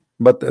Muhammad,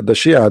 but the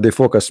Shia, they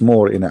focus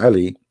more in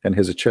Ali and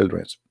his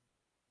children.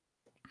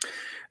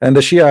 And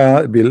the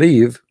Shia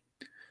believe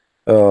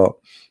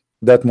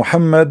that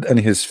Muhammad and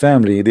his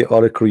family, they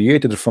are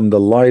created from the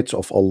lights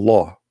of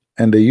Allah,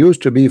 and they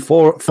used to be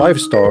 4 or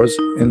 5 stars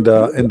in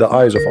the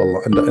eyes of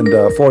Allah, in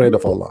the forehead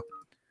of Allah.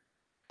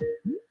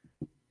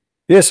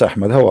 Yes,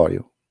 Ahmed, how are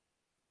you?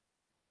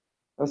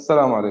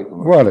 Assalamu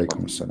alaikum. Wa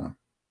alaikum assalam.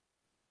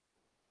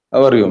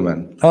 How are you,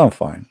 man? I'm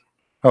fine.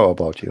 How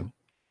about you?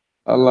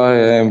 Allah,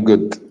 I am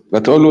good.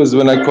 But always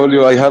when I call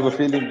you, I have a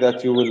feeling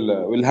that you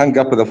will hang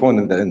up the phone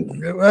in the end.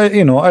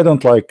 You know, I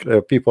don't like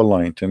people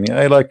lying to me.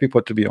 I like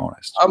people to be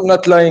honest. I'm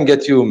not lying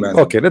at you, man.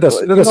 Okay, let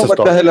us know start.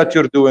 What the hell that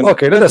you're doing?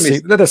 Okay, let us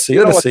see.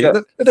 One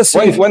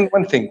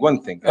thing.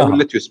 I will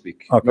let you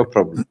speak. Okay. No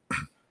problem.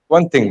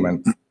 One thing,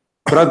 man.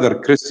 Brother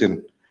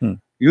Christian,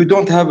 you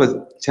don't have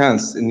a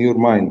chance in your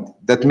mind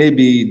that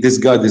maybe this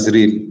God is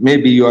real.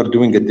 Maybe you are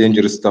doing a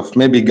dangerous stuff.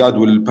 Maybe God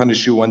will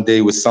punish you one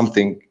day with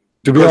something.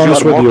 To be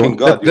honest with you,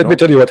 let me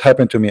tell you what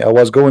happened to me. I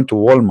was going to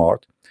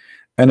Walmart,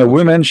 and a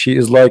woman, she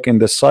is like in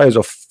the size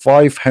of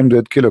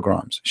 500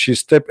 kilograms. She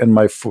stepped in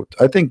my foot.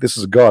 I think this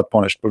is God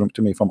punished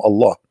to me from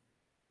Allah.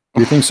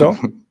 Do you think so?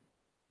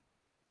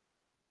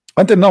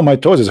 Until now, my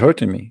toes is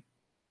hurting me.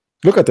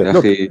 Look at it.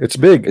 Look, it's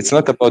big. It's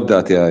not about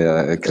that,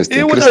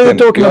 Christian. What are you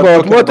talking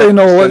about? What you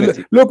know?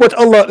 Look what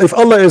Allah. If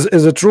Allah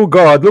is a true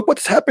God, look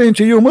what's happening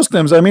to you,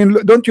 Muslims. I mean,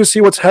 don't you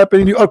see what's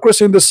happening? You are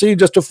crossing the sea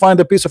just to find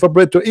a piece of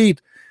bread to eat.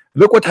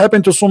 Look what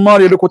happened to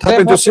Somalia. Look what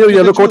happened to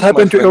Syria. Look what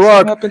happened to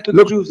Iraq.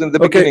 Look,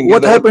 okay,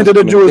 what happened to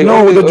the Jews?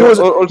 No, the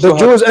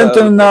Jews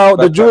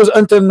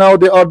until now,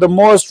 they are the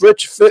most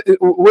rich,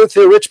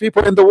 wealthy, rich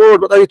people in the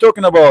world. What are you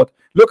talking about?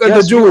 Look at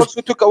the Jews. We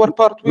also took our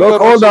part. Look,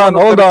 hold on.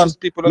 Look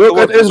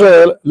at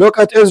Israel. Look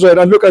at Israel,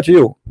 and look at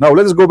you. Now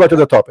let's go back to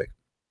the topic.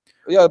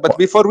 Yeah, but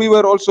before we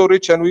were also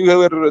rich, and we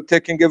were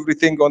taking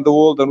everything on the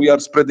world, and we are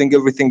spreading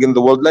everything in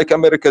the world like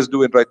America is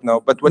doing right now.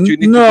 But what you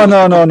need no.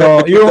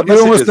 You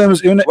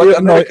Muslims, no.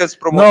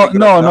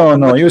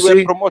 You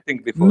see, promoting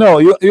before. No,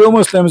 you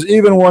Muslims,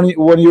 even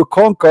when you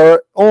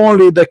conquer,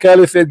 only the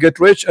caliphate get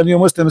rich, and you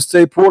Muslims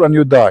stay poor and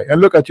you die. And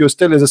look at you,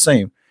 still is the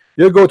same.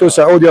 You go to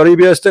Saudi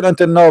Arabia, still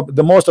until now,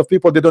 the most of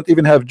people, they don't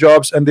even have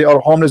jobs, and they are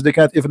homeless. They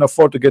can't even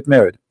afford to get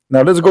married.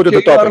 Now let's go to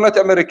the topic. You are not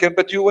American,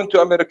 but you went to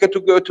America to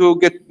go to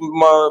get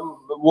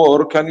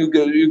work, and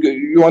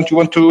you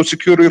want to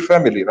secure your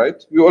family,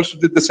 right? You also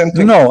did the same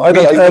thing. No, I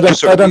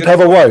don't have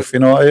a wife. You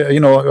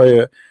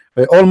know,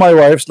 all my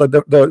wives, like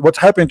what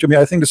happened to me,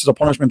 I think this is a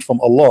punishment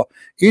from Allah.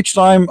 Each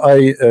time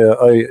I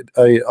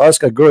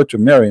ask a girl to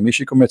marry me,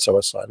 she commits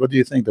suicide. What do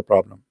you think the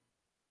problem?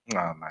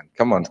 Oh man,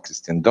 come on,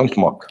 Christian, don't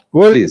mock.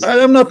 Well, please. I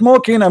am not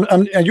mocking,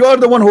 and you are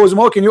the one who is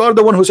mocking. You are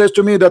the one who says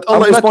to me that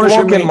Allah is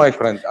punishing me. My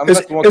friend, Is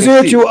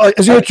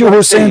it you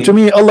who's saying to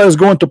me Allah is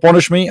going to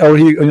punish me, or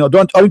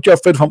aren't you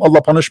afraid from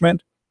Allah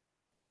punishment?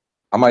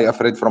 Am I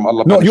afraid from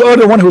Allah? No, you are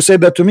the one who said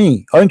that to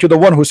me. Aren't you the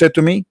one who said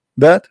to me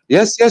that?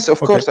 Yes, of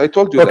course, I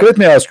told you. Okay, let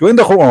me ask you. In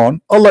the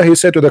Quran, Allah, He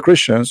said to the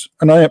Christians,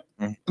 and I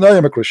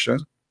am a Christian.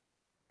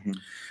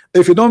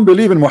 If you don't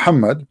believe in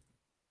Muhammad,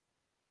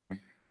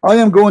 I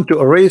am going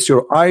to erase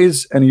your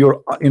eyes and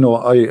your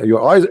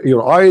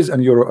eyes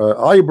and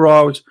your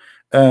eyebrows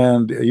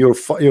and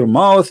your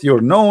mouth, your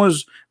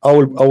nose. I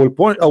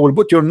will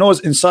put your nose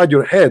inside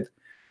your head.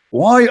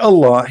 Why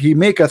Allah He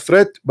make a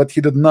threat, but He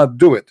did not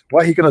do it?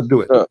 Why He cannot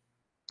do it?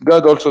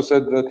 God also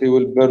said that He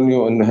will burn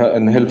you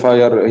in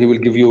hellfire. He will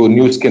give you a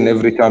new skin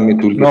every time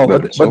it will get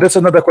burned. But that's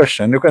another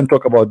question. You can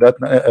talk about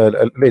that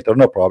later,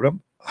 no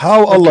problem.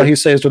 How Allah He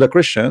says to the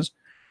Christians,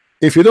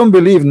 if you don't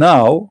believe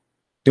now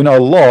in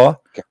Allah,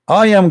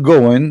 I am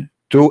going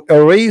to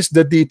erase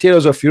the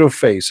details of your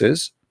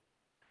faces.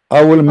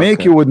 I will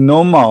make you with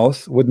no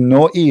mouth, with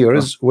no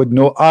ears, with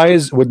no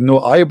eyes, with no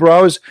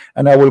eyebrows,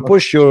 and I will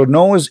push your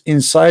nose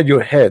inside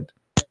your head.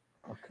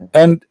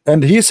 And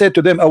He said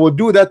to them, I will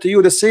do that to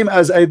you the same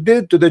as I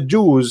did to the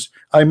Jews.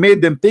 I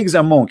made them pigs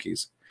and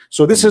monkeys.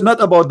 So this is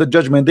not about the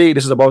judgment day,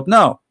 this is about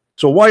now.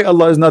 So why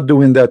Allah is not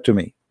doing that to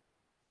me?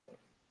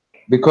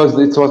 Because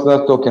it was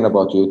not talking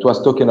about you, it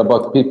was talking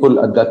about people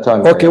at that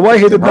time. Okay, why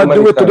He did not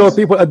do it to those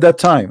people at that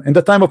time, in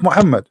the time of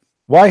Muhammad?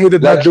 Why He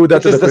did not do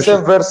that to the Christians?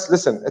 Same verse.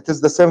 Listen, it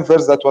is the same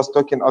verse that was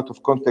talking out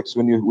of context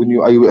I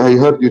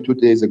heard you 2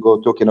 days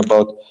ago talking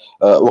about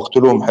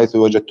وَاقْتُلُوهُمْ حَيْثُ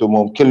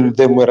وَجَدْتُمُوهُمْ, kill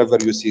them wherever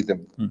you see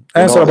them.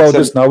 Answer about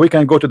this now. We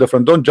can go to the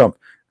front. Don't jump.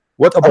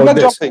 What about I'm not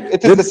this? Jumping.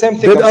 It is the same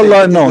thing.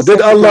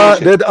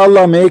 Did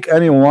Allah make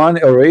anyone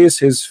erase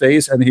his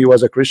face and he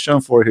was a Christian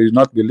for he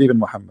not believe in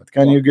Muhammad?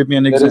 Can you give me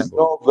an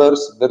example?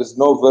 There is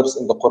no verse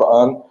in the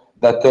Quran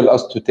that tell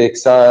us to take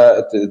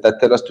that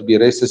tell us to be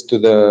racist to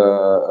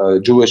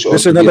the Jewish. Or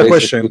this is not the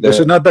question. This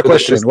is not the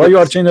question. Why you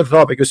are changing the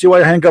topic? You see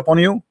why I hang up on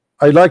you?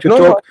 I like to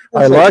talk.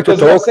 I like to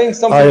talk.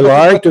 I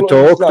like to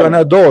talk to an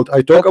adult.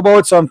 I talk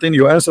about something.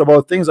 You answer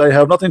about things. I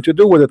have nothing to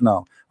do with it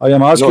now. I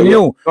am asking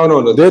you.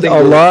 No. Did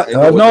Allah?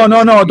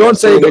 No. Don't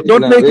say.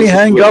 Don't make me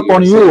hang up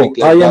on you.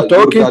 I am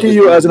talking to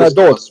you as an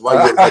adult.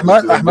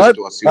 Ahmad.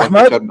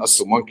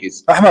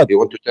 You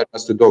want to turn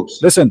us to dogs.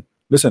 Listen.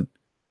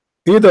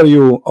 Either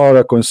you are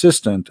a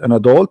consistent an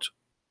adult,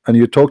 and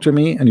you talk to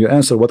me and you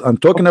answer what I'm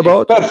talking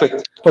about.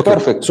 Perfect. Okay.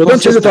 Perfect. So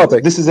don't change the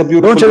topic. This is a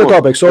beautiful. Don't change the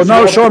topic. So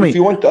now show me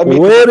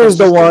where is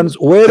the ones.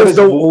 Where is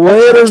the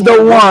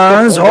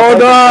ones?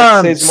 Hold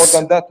on. Says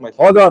more than that, my friend.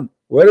 Hold on.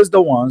 Where is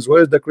the ones?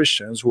 Where is the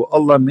Christians who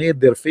Allah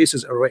made their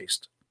faces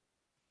erased?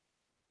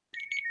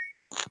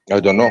 I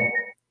don't know.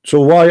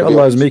 So why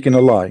Allah is making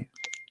a lie?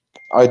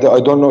 I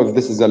don't know if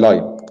this is a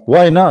lie.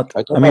 Why not?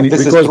 I mean,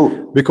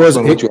 because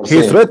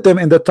he threatened them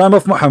in the time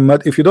of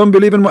Muhammad. If you don't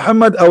believe in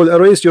Muhammad, I will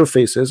erase your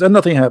faces, and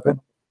nothing happened.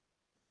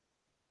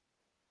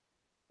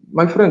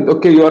 My friend,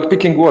 okay, you are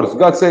picking words.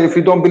 God say, if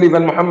you don't believe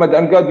in Muhammad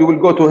and God, you will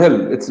go to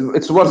hell. It's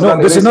worse. No,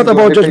 this is not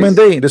about Judgment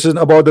Day. This is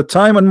about the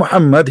time when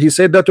Muhammad, he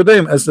said that to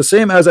them, as the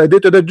same as I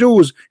did to the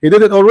Jews. He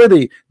did it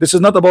already. This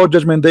is not about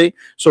Judgment Day.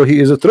 So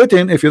he is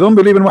threatening, if you don't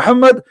believe in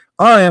Muhammad,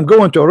 I am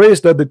going to erase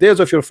the details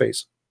of your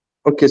face.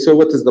 Okay, so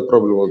what is the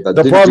problem with that?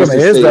 The problem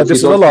is that this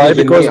is a lie,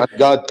 because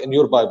God in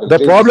your Bible. The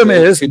problem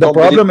is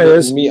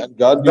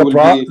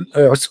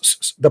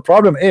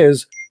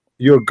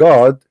your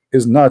God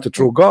is not a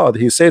true God.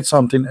 He said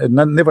something and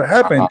that never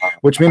happened,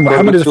 which means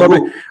Muhammad is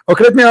probably.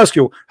 Okay, let me ask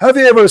you: have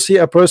you ever seen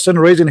a person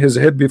raising his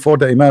head before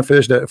the Imam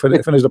finished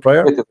the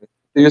prayer?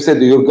 You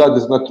said your God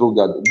is not true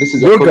God. This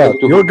is your God.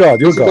 Your God.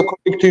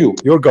 To you.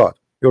 Your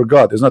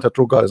God is not a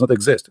true God. Does not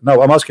exist.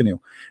 Now I'm asking you.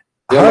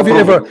 Have you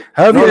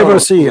ever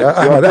seen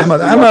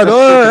Ahmad?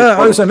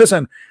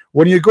 Listen.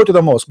 When you go to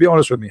the mosque, be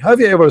honest with me.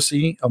 Have you ever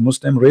seen a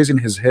Muslim raising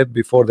his head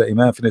before the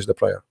Imam finished the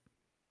prayer?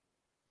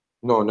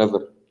 No,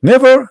 never.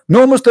 Never?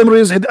 No Muslim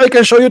raised head. I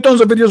can show you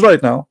tons of videos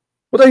right now.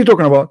 What are you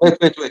talking about? Wait.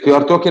 You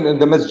are talking in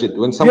the masjid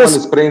when someone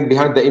is praying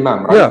behind the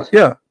Imam, right?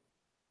 Yeah.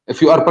 If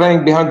you are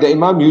praying behind the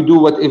Imam, you do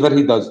whatever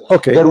he does.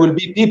 Okay. There will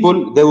be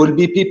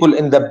people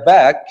in the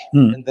back,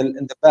 in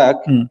the back,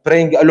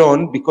 praying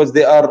alone because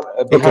they are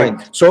behind.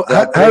 Okay. So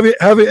have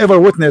you ever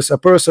witnessed a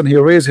person, he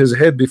raised his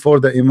head before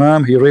the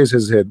Imam, he raised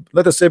his head,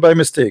 let us say by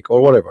mistake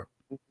or whatever?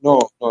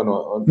 No.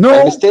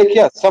 By mistake,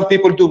 yes. Some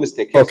people do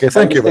mistake. Yes. Okay,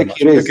 thank you very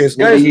much. Okay, guys,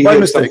 by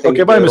mistake.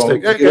 Okay, by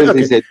mistake.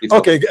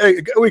 Okay,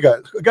 we got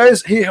it.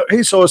 Guys,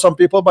 he saw some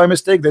people by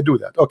mistake, they do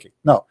that. Okay,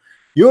 now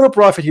your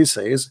prophet, he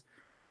says,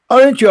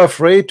 aren't you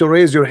afraid to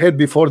raise your head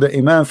before the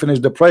Imam finish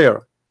the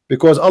prayer,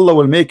 because Allah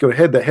will make your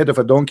head the head of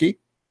a donkey?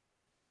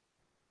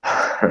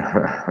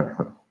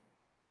 Are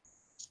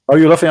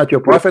you laughing at your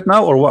prophet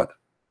now or what?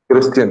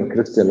 Christian,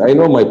 I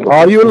know my prophet.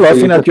 Are you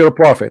laughing at your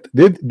prophet?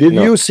 Did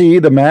no. You see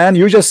the man?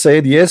 You just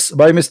said yes,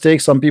 by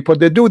mistake some people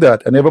they do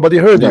that and everybody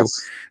heard you.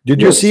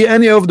 Did you see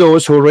any of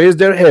those who raised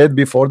their head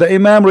before the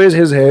Imam raised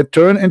his head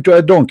turn into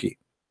a donkey?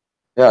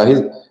 Yeah,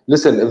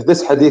 listen, if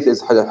this hadith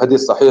is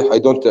hadith sahih, I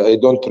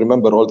don't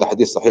remember all the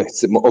hadith sahih,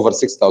 it's over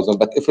 6,000,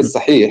 but if it's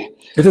sahih,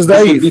 it is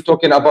da'if. He will be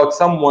talking about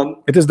someone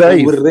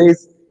who will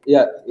raise,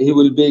 he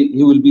will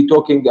be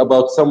talking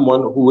about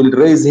someone who will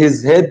raise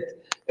his head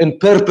in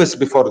purpose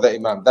before the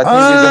Imam. That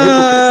means he's a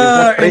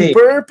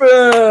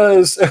hypocrite.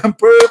 He's not praying. In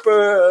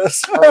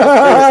purpose.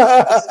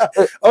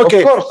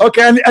 Okay,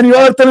 and you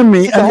are telling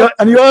me,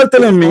 and you are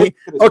telling me,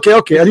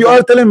 and you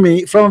are telling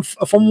me from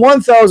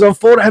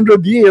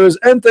 1,400 years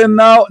until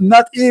now,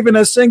 not even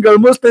a single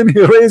Muslim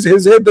he raised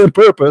his head on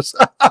purpose.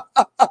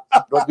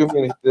 What do you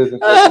mean?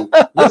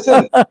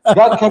 Listen,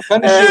 God can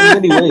punish you in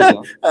many ways.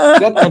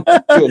 God can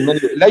punish you in many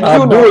ways. Like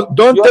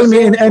don't tell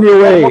me in any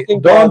way.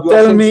 Don't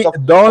tell me.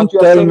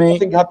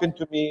 Nothing happened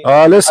to me.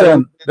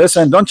 Listen.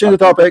 Don't change the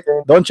topic.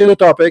 Don't change the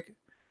topic.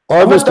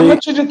 Obviously,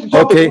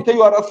 okay.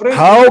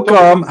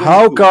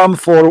 How come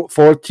for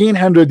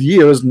 1,400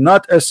 years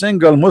not a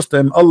single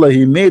Muslim Allah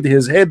he made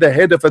his head the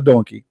head of a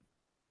donkey?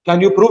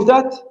 Can you prove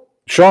that?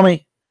 Show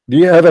me. Do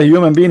you have a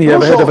human being? He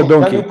have a head of a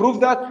donkey. Can you prove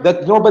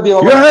that nobody?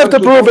 You have to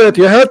prove it.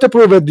 You have to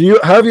prove it.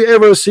 Have you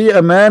ever seen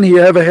a man? He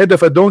have a head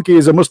of a donkey.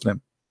 Is a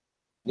Muslim?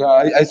 Yeah,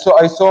 I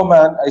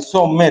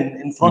saw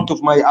men in front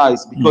of my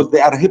eyes because they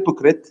are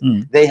hypocrite.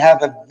 They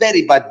have a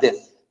very bad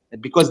death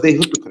because they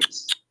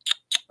hypocrites.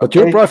 But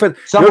your prophet,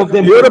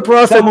 you're a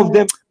prophet. Some of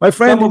them, my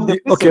friend.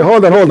 Okay,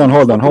 hold on.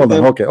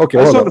 Okay,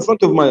 I saw in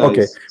front of my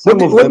eyes.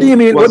 Okay, what do you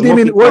mean?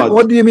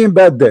 What do you mean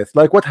bad death?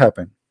 Like what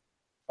happened?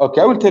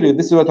 Okay, I will tell you.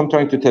 This is what I'm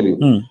trying to tell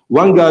you.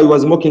 One guy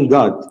was mocking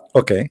God.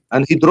 Okay.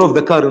 And he drove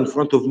the car in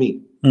front of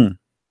me.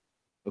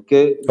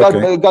 Okay.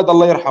 God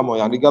Allah yarhamu,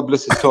 yani God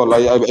bless his soul.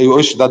 I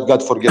wish that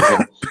God forgive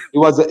him. He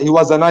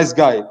was a nice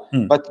guy,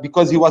 but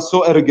because he was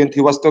so arrogant,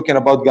 he was talking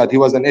about God. He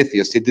was an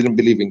atheist. He didn't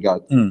believe in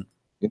God.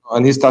 You know,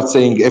 and he starts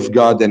saying if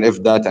God and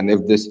if that and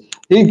if this.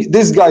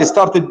 This guy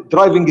started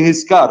driving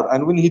his car,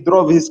 and when he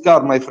drove his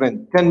car, my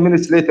friend, 10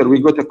 minutes later we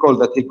got a call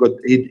that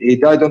he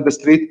died on the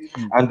street,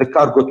 and the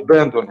car got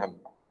burned on him.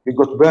 He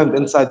got burned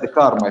inside the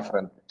car, my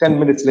friend. 10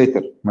 minutes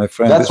later. My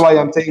friend, that's why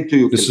I'm saying to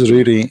you, this is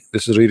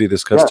really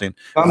disgusting.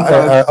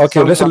 Yeah,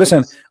 okay,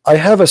 listen. I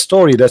have a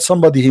story that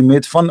somebody, he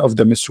made fun of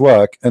the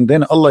miswak, and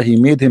then Allah, he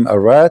made him a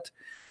rat,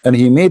 and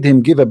he made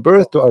him give a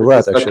birth to a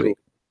rat. Actually,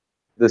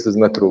 this is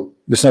not true.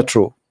 This is not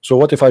true. So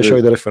what if I show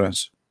you the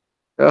reference?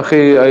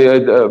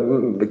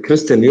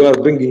 Christian, you are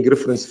bringing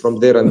reference from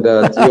there and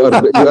that.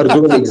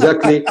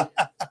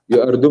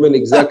 You are doing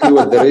exactly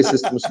what the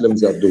racist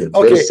Muslims are doing.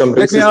 Okay,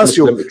 let me ask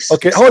you.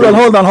 Okay, hold on.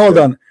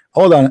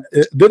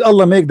 Did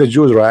Allah make the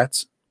Jews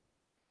rats?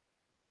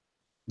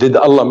 Did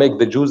Allah make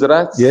the Jews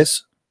rats?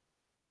 Yes.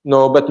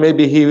 No, but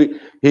maybe he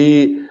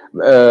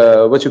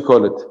what you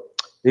call it?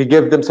 He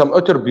gave them some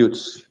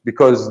attributes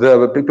because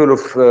the people of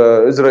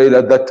Israel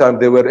at that time,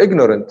 they were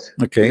ignorant.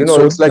 Okay, you know,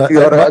 so it's like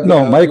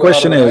my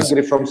question is,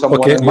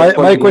 okay,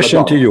 my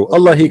question to you,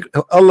 Allah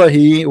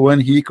he when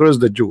he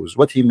cursed the Jews,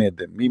 what he made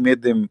them? He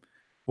made them,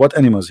 what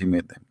animals he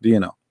made them? Do you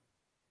know?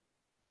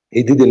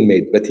 He didn't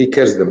make, but he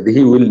cursed them.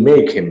 He will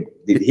make him.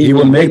 He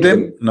will make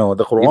them? No,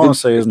 the Quran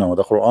says no.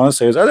 The Quran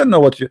says, I don't know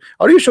what you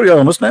are. You sure you're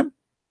a Muslim?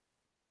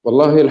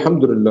 Wallahi,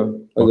 alhamdulillah.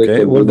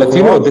 Okay, well, but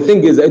you know, the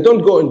thing is, I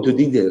don't go into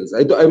details.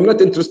 I'm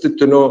not interested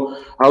to know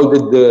how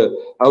did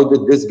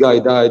this guy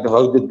died,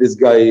 how did this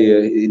guy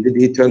did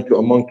he turn to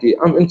a monkey.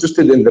 I'm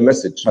interested in the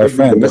message. My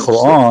friend, the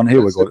Quran,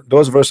 here we go.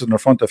 Those verses in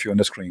front of you on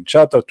the screen.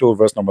 Chapter 2,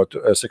 verse number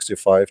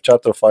 65.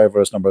 Chapter 5,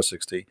 verse number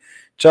 60.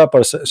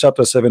 Chapter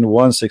 7,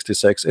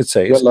 166. It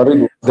says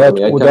that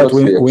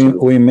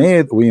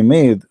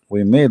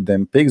we made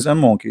them pigs and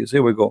monkeys.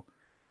 Here we go.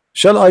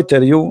 Shall I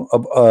tell you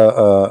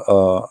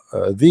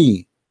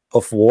the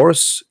of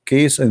worse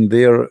case in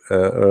their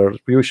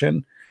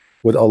retribution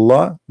with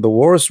Allah, the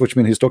worst, which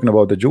means he's talking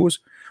about the Jews,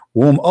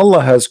 whom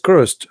Allah has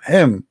cursed,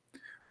 him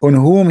on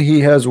whom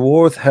he has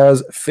worth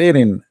has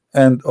failing,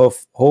 and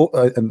of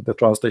and the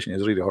translation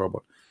is really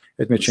horrible.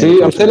 Let me change.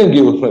 See, I'm telling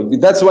you,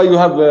 that's why you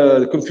have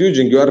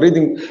confusion. You are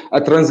reading a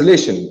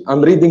translation.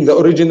 I'm reading the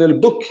original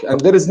book, and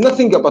there is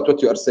nothing about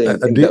what you are saying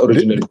in the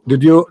original book.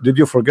 Did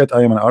you forget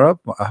I am an Arab,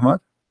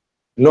 Ahmad?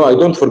 No, I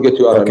don't forget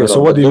you are. Okay,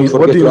 so what do you mean?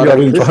 What do you mean you are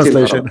reading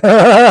translation?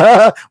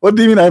 What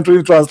do you mean I'm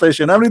reading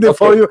translation? I'm reading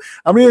for you.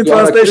 I'm reading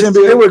translation.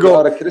 Here we go.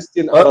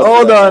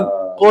 Hold on.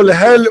 قل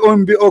هل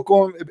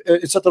أنبئكم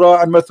etc.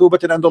 عن مثوبة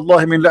عند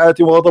الله من لعنة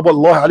وغضب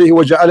الله عليه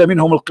وجعل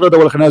منهم القردة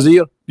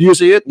والخنازير. Do you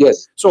see it?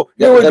 Yes. So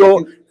here we go.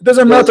 It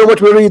doesn't matter what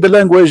we read the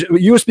language.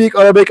 You speak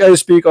Arabic, I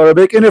speak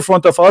Arabic. In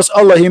front of us,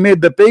 Allah, he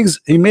made the pigs,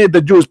 he made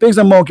the Jews, pigs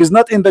and monkeys,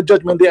 not in the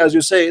judgment day as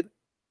you said.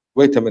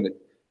 Wait a minute.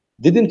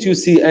 Didn't you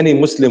see any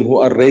Muslim who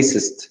are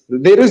racist?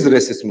 There is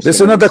racist Muslims. This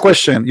is another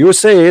question. You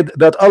said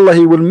that Allah,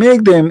 he will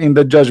make them in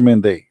the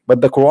judgment day,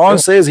 but the Quran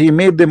says he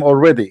made them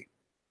already.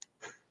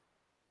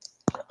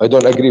 I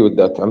don't agree with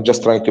that. I'm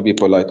just trying to be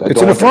polite.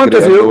 It's in front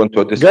of you.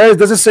 Guys,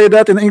 does it say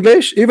that in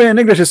English? Even in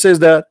English it says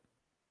that.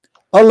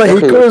 Allah,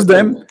 he cursed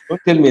them.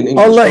 Don't tell me in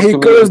English. Allah, he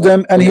cursed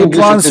them, and he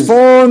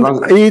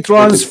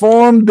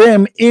transformed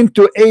them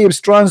into apes.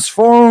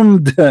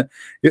 Transformed.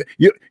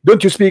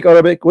 Don't you speak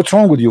Arabic? What's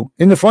wrong with you?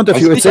 In the front of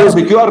you, it says.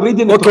 You are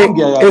reading it okay, wrong,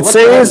 yeah. It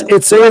says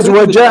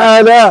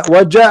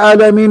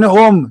وَجَعَلَ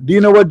مِنْهُمْ. Do you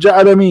know what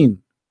جَعَلَ mean?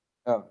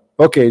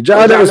 Okay,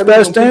 ja'ala is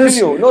past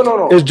tense.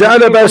 No. Is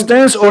ja'ala past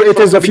tense or it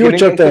is a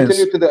future tense?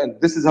 Continue to the end.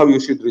 This is how you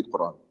should read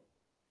Quran.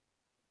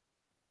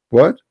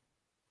 What?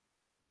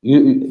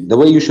 The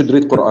way you should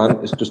read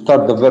Quran is to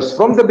start the verse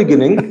from the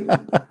beginning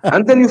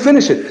and then you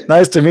finish it.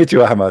 Nice to meet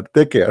you, Ahmad.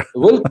 Take care.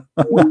 Well,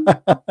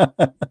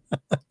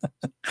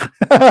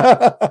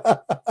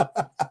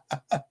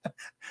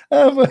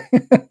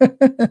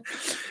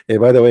 hey,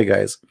 by the way,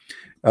 guys,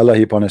 Allah,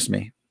 he punished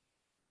me.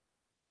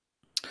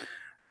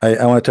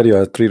 I want to tell you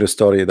a true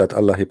story that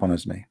Allah, he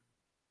punished me.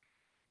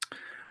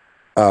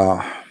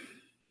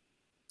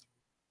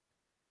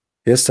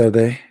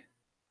 Yesterday,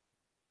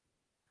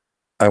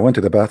 I went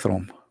to the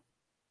bathroom.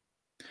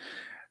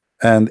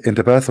 And in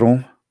the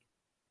bathroom,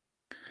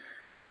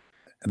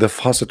 the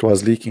faucet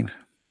was leaking.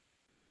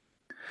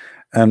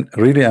 And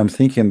really, I'm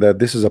thinking that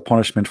this is a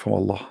punishment from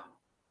Allah.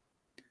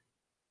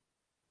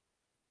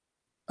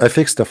 I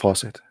fixed the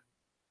faucet.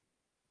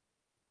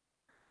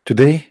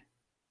 Today,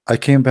 I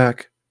came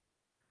back.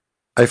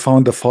 I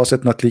found the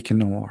faucet not leaking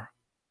no more.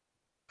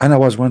 And I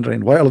was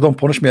wondering, why Allah don't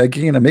punish me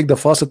again and make the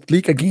faucet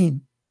leak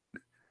again?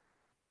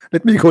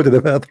 Let me go to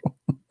the bathroom.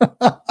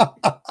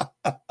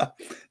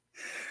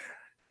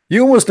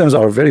 You Muslims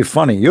are very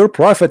funny. Your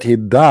prophet, he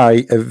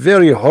died a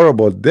very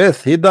horrible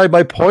death. He died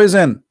by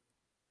poison.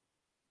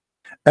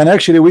 And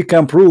actually we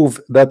can prove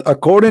that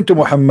according to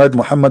Muhammad,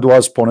 Muhammad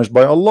was punished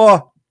by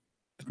Allah.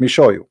 Let me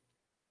show you.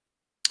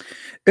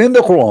 In the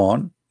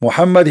Quran,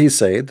 Muhammad, he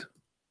said,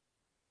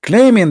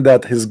 claiming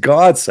that his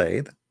God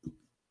said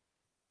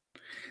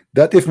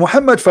that if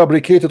Muhammad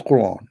fabricated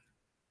Quran,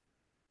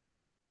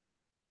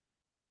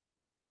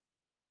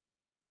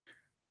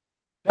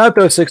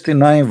 Chapter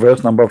 69,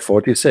 verse number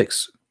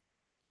 46.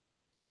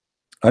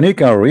 And you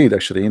can read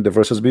actually in the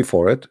verses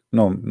before it,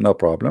 no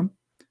problem.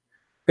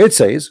 It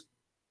says,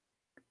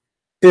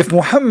 if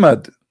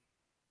Muhammad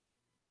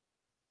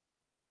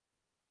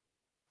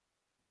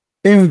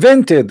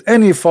invented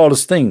any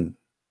false thing,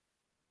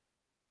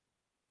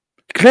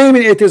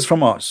 claiming it is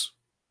from us,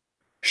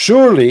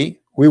 surely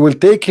we will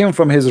take him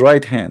from his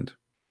right hand,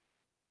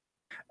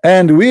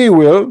 and we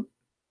will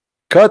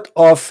cut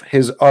off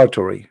his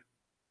artery.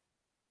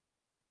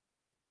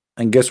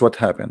 And guess what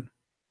happened?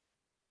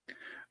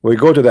 We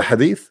go to the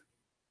hadith.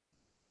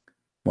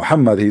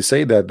 Muhammad, he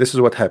said that this is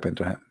what happened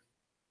to him.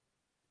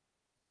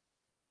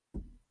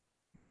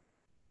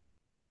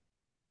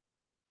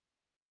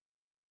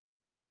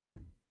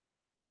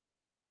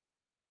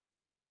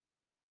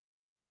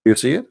 You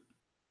see it?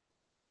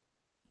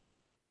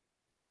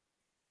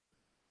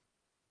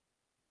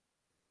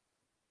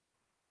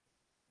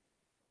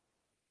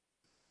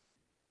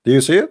 Do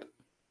you see it?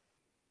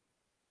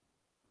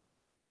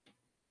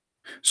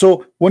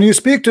 So when you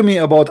speak to me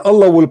about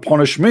Allah will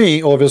punish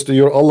me, obviously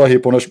your Allah, he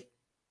punished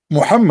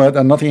Muhammad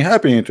and nothing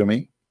happening to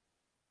me.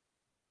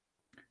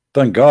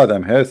 Thank God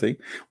I'm healthy.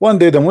 One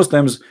day the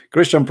Muslims,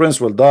 Christian prince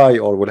will die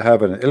or will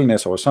have an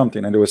illness or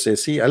something, and they will say,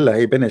 see, Allah,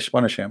 he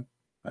punish him.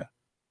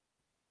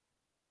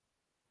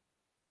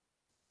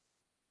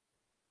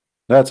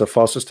 That's a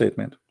false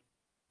statement.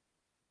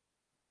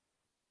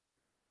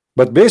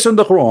 But based on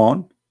the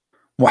Quran,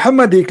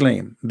 Muhammad he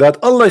claimed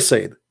that Allah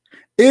said,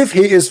 if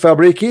he is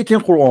fabricating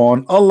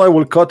Quran, Allah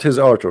will cut his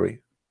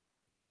artery.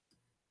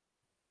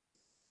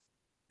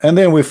 And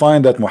then we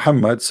find that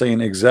Muhammad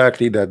saying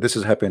exactly that this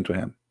is happening to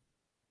him.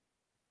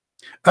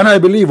 And I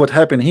believe what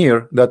happened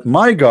here, that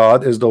my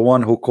God is the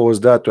one who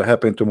caused that to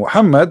happen to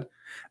Muhammad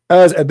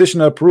as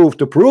additional proof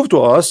to prove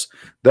to us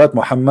that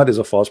Muhammad is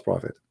a false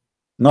prophet,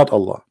 not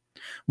Allah.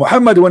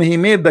 Muhammad, when he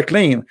made the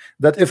claim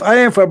that if I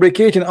am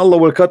fabricating, Allah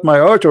will cut my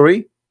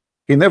artery,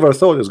 he never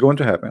thought it's going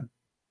to happen.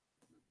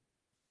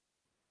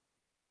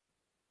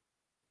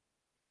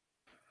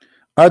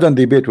 I don't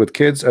debate with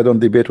kids, I don't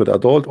debate with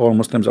adults. All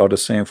Muslims are the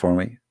same for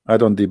me. I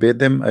don't debate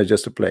them, I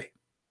just play.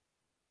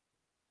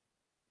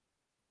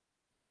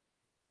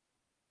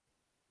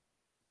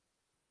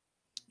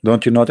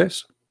 Don't you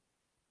notice?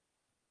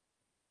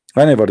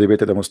 I never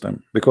debated a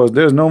Muslim because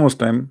there's no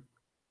Muslim.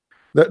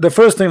 The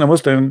first thing a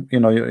Muslim,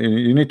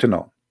 you need to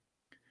know,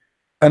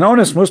 an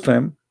honest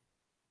Muslim,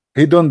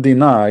 he don't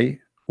deny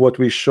what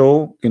we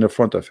show in the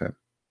front of him.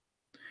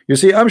 You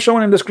see, I'm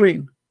showing him the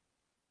screen.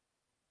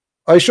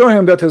 I show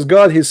him that his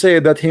God, he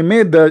said that he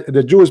made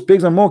the Jews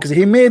pigs and monkeys.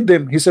 He made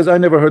them. He says, I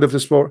never heard of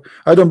this before.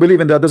 I don't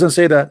believe in that. Doesn't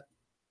say that.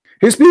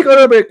 He speaks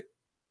Arabic.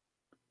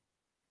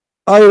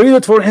 I read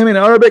it for him in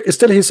Arabic.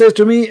 Still he says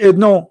to me,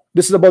 no,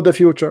 this is about the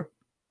future.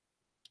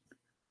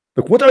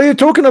 Look, what are you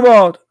talking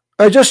about?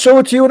 I just showed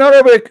it to you in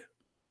Arabic.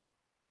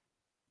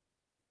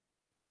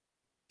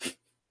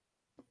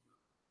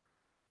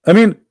 I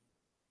mean,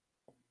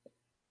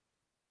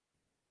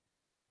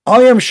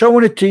 I am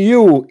showing it to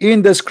you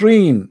in the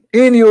screen,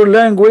 in your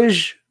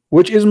language,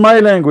 which is my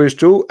language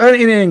too, and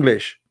in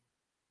English.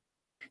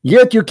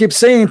 Yet you keep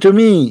saying to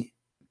me,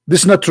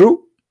 this is not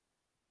true.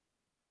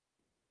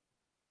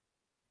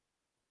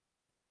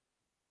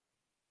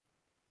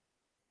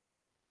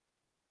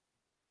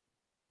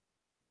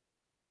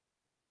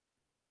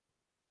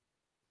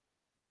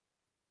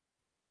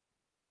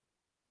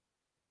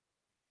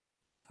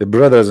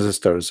 Brothers and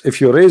sisters,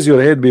 if you raise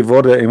your head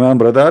before the Imam,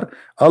 brother,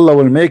 Allah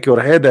will make your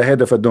head a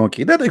head of a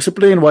donkey. That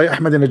explains why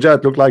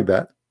Ahmadinejad looked like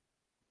that.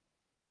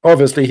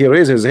 Obviously, he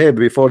raised his head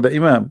before the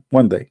Imam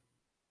one day.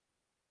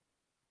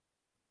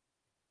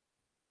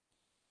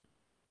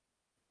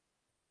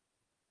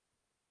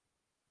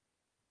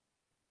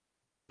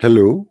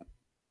 Hello?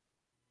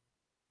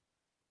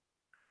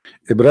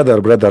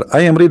 Brother,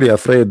 I am really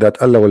afraid that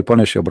Allah will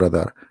punish you,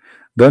 brother.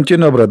 Don't you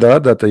know,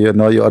 brother, that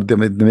you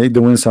are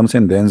doing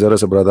something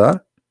dangerous,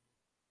 brother?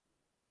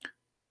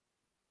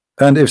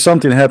 And if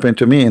something happened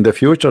to me in the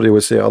future, you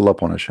will say Allah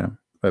punish him.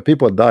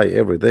 People die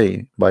every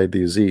day by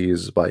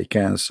disease, by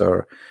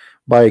cancer,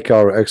 by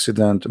car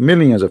accident.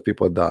 Millions of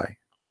people die,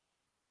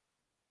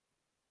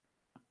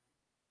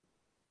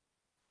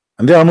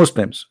 and they are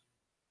Muslims.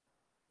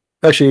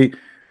 Actually,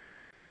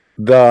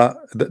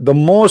 the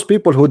most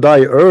people who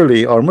die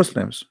early are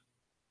Muslims,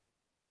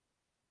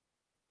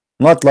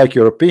 not like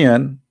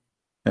European.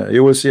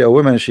 You will see a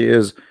woman, she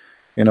is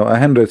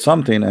 100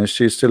 something and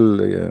she's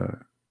still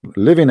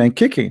living and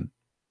kicking.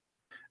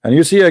 And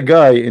you see a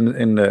guy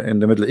in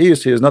the Middle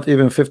East, he is not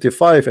even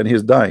 55 and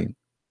he's dying.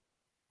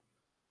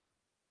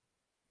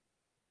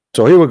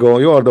 So here we go.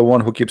 You are the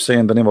one who keeps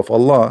saying the name of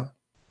Allah,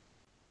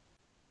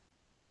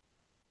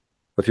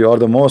 but you are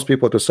the most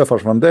people to suffer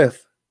from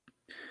death.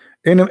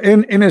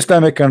 In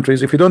Islamic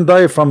countries, if you don't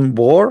die from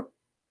war,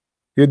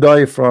 you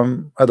die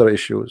from other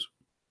issues.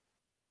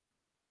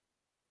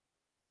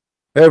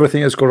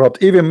 Everything is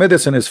corrupt. Even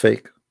medicine is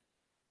fake.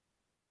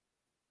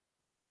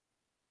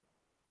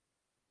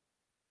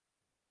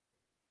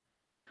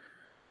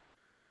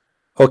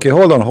 Okay,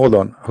 hold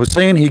on.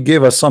 Hussein, he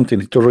gave us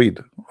something to read.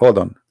 Hold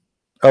on.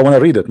 I want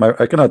to read it.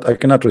 I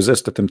cannot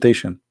resist the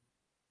temptation.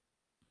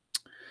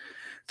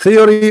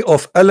 Theory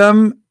of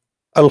Alam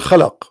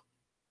al-Khalaq.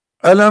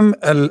 Alam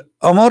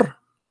al-Amr.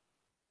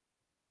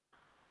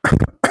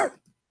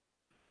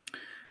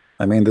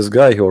 I mean, this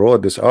guy who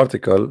wrote this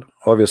article,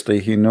 obviously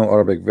he knew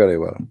Arabic very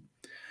well.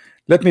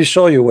 Let me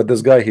show you what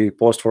this guy he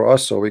posted for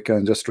us so we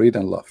can just read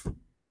and laugh.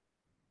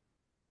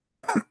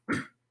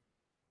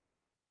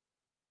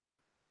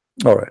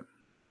 All right.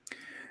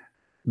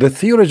 The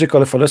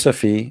theological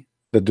philosophy,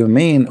 the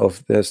domain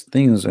of these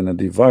things in a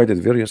divided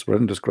various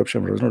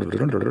description,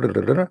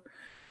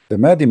 the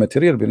Madi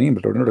material being,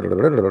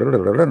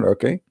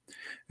 okay,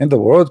 and the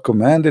world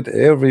commanded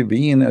every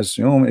being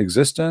assume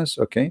existence,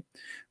 okay.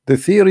 The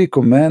theory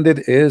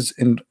commanded is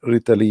in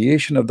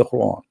retaliation of the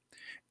Quran.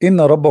 إن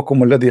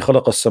ربكم الذي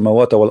خلق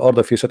السماوات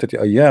والأرض في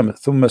 6 أيام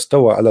ثم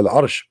استوى على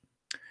العرش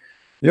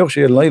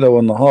يغشي الليل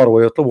والنهار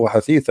ويطلبه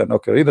حثيثا.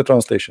 Okay, read the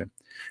translation.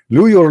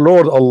 Your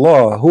Lord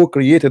Allah, who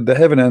created the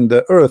heaven and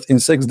the earth in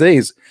 6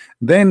 days,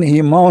 then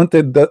he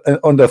mounted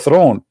on the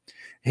throne.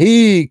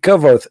 He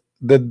covereth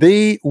the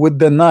day with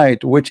the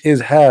night, which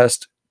is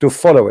haste to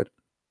follow it,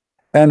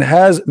 and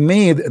has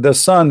made the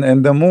sun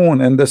and the moon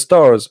and the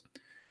stars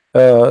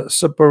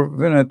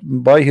supervenient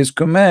by his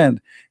command.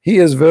 He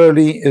is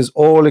verily is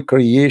all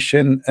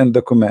creation and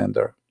the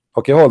commander.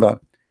 Okay, hold on.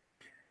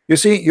 You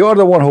see, you are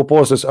the one who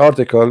posted this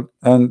article,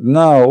 and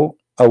now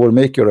I will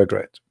make you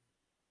regret.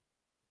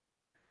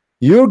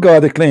 Your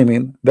God is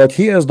claiming that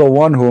he is the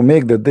one who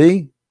make the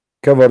day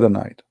cover the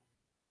night.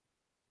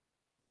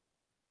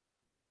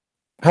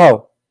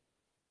 How?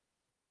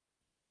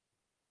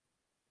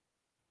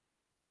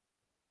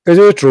 Is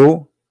it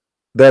true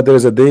that there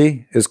is a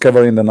day is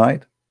covering the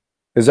night?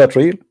 Is that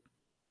real?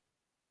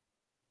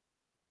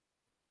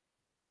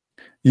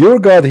 Your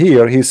God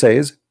here, he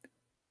says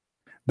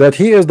that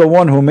he is the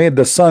one who made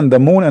the sun, the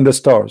moon, and the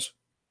stars.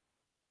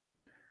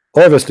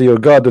 Obviously, your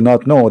God do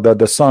not know that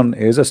the sun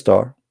is a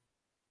star.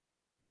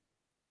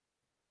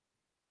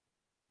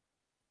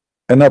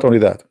 And not only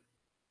that,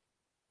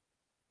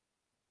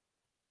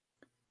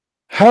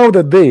 how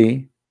the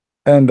day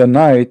and the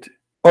night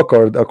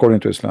occurred according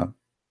to Islam.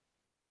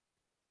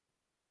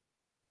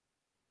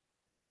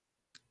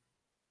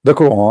 The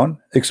Quran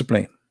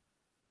explain.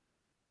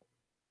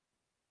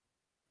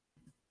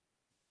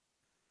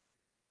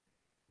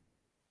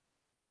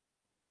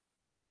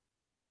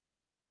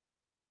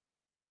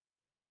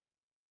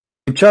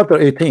 In chapter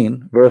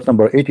 18, verse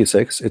number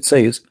 86, it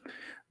says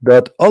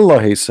that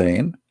Allah is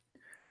saying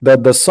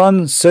that the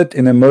sun set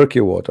in a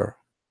murky water.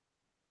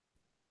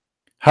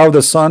 How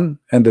the sun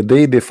and the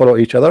day they follow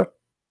each other?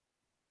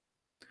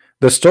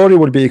 The story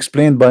will be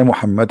explained by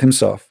Muhammad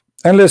himself.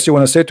 Unless you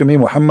want to say to me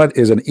Muhammad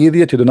is an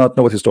idiot, you do not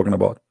know what he's talking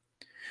about.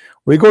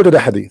 We go to the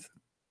hadith.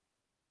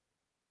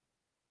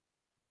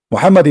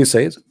 Muhammad, he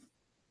says,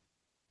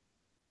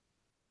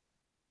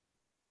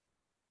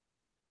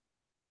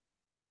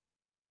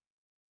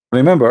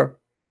 remember,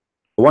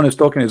 the one who's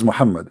talking is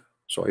Muhammad.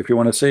 So if you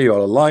want to say you are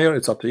a liar,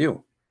 it's up to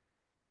you.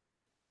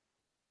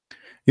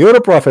 Your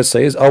prophet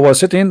says, I was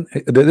sitting,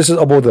 this is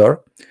Abu Dhar,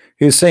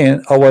 he's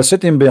saying, I was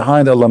sitting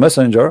behind Allah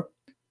Messenger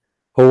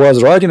who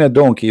was riding a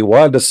donkey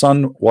while the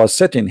sun was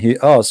setting. He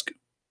asked,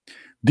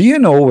 do you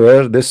know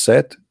where this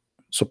set?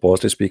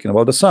 Supposedly speaking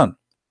about the sun.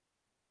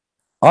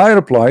 I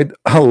replied,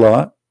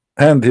 Allah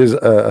and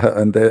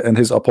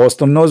his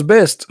apostle knows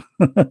best.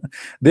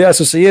 They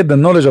associate the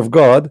knowledge of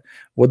God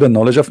with the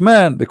knowledge of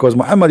man, because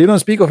Muhammad, you don't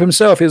speak of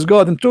himself, he's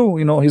God, and too,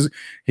 you know,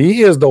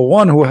 he is the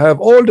one who have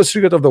all the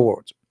secret of the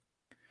words.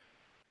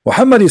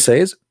 Muhammad, he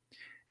says,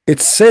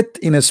 it's set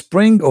in a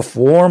spring of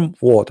warm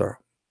water.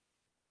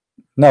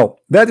 Now,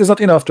 that is not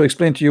enough to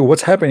explain to you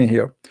what's happening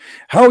here.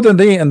 How the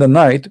day and the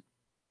night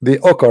they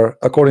occur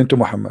according to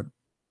Muhammad.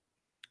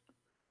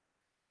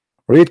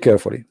 Read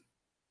carefully.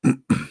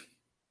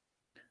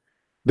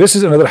 This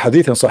is another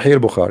hadith in Sahih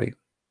Bukhari.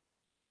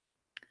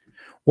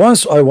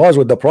 Once I was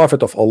with the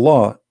Prophet of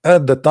Allah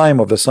at the time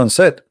of the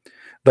sunset.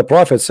 The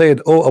Prophet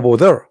said, "O Abu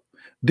Dhar,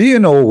 do you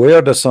know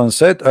where the sun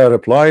set?" I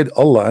replied,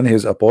 Allah and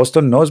his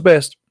apostle knows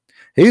best.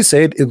 He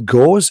said, it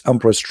goes and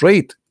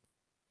prostrate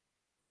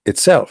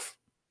itself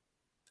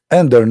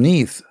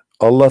underneath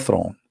Allah's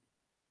throne,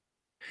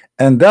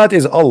 and that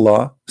is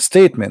Allah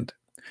statement,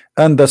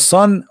 and the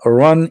sun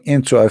run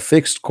into a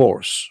fixed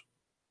course.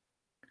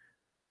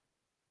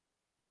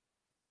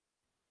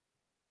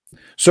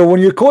 So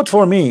when you quote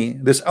for me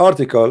this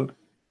article,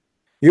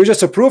 you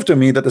just prove to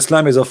me that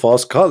Islam is a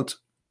false cult.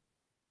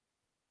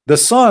 The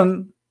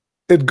sun,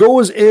 it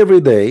goes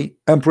every day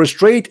and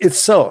prostrate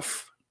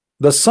itself.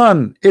 The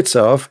sun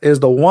itself is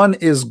the one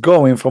is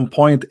going from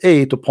point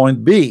A to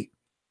point B.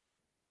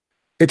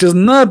 It is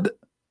not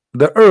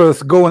the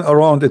earth going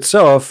around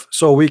itself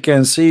so we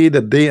can see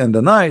the day and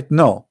the night.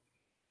 No.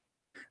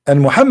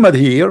 And Muhammad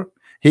here,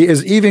 he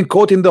is even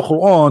quoting the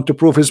Quran to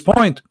prove his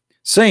point,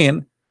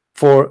 saying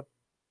for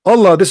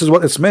Allah, this is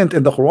what it's meant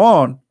in the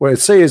Quran, where it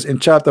says in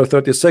chapter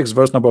 36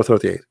 verse number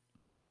 38.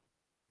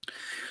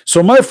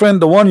 So my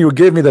friend, the one you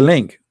gave me the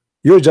link,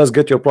 You just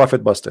get your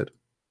prophet busted.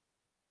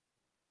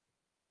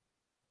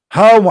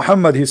 How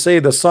Muhammad he say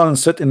the sun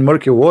set in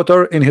murky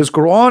water in his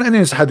Quran and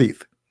in his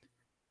hadith,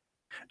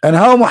 and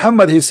how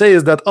Muhammad he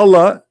says that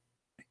Allah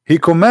he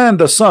command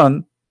the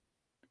sun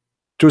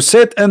to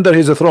sit under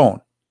his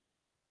throne,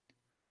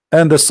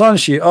 and the sun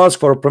she asks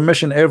for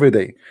permission every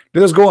day.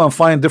 Let us go and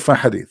find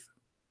different hadith.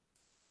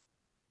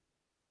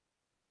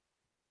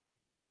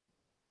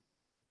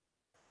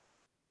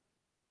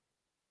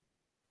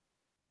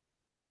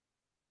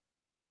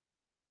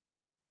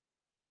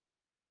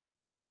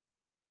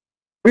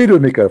 Read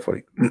with me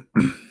carefully.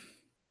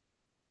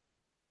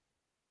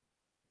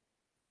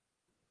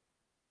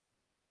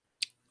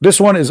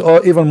 This one is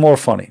even more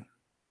funny.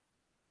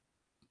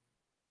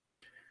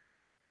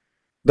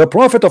 The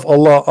Prophet of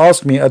Allah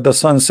asked me at the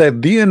sunset,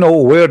 do you know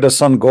where the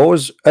sun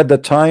goes at the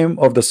time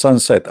of the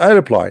sunset? I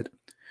replied,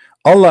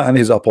 Allah and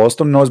his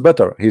apostle knows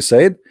better. He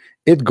said,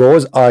 it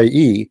goes,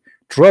 i.e.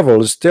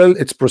 travels till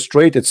it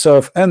prostrates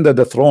itself under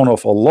the throne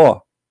of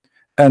Allah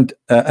and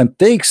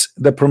takes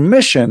the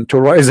permission to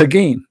rise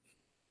again.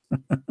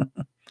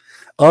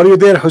 Are you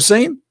there,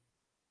 Hussein?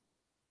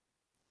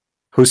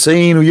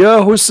 Hussein,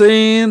 yeah,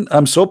 Hussein,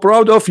 I'm so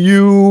proud of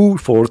you.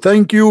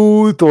 Thank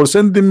you for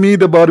sending me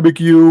the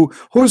barbecue.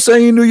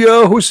 Hussein,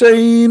 yeah,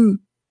 Hussein.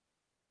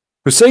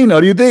 Hussein,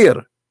 are you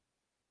there?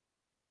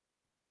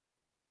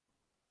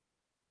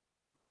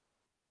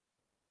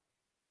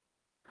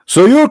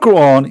 So your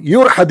Quran,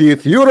 your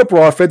hadith, your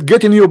prophet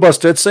getting you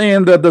busted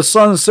saying that the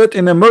sun set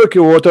in a murky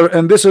water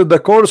and this is the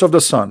course of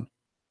the sun.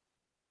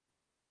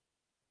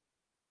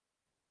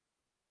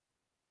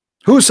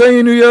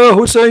 Hussein, yeah,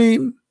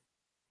 Hussein.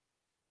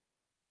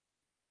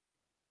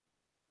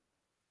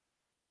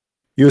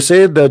 You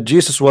said that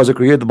Jesus was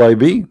created by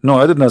B? No,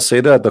 I did not say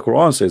that. The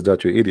Quran says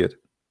that, you idiot.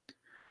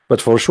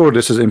 But for sure,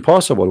 this is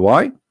impossible.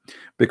 Why?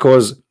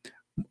 Because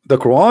the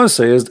Quran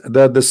says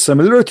that the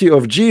similarity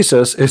of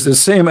Jesus is the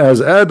same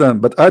as Adam,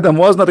 but Adam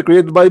was not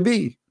created by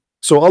B.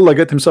 So Allah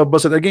get himself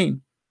busted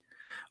again.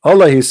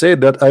 Allah, he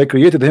said that I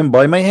created him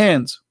by my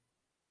hands.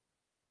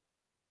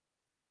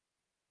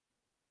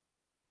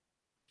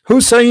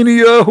 Hussein,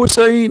 ya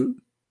Hussein.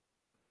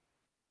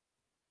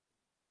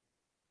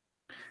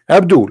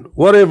 Abdul,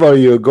 wherever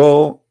you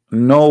go,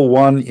 no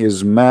one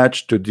is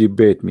matched to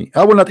debate me.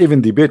 I will not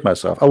even debate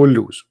myself. I will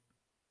lose.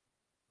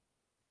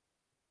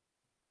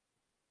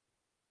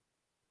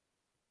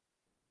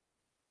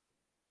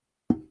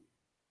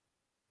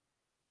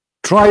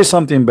 Try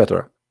something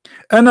better.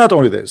 And not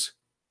only this,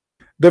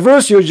 the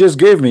verse you just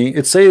gave me,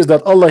 it says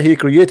that Allah he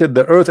created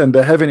the earth and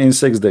the heaven in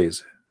 6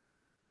 days.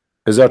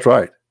 Is that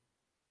right?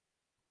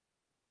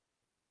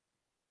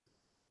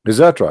 Is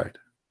that right?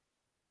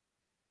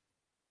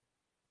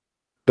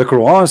 The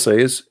Quran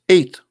says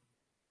 8.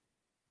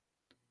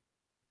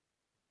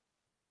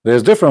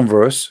 There's different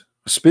verse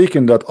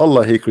speaking that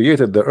Allah he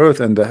created the earth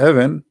and the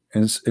heaven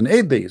in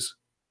 8 days.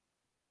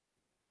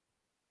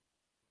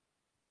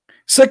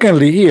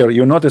 Secondly, here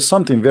you notice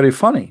something very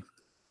funny.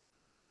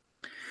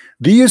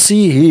 Do you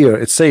see here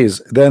it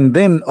says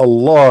then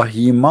Allah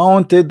he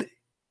mounted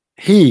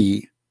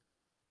he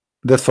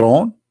the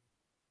throne?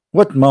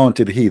 What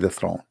mounted he the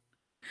throne?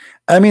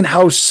 I mean,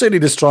 how silly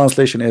this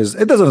translation is.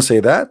 It doesn't say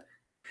that.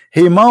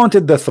 He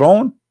mounted the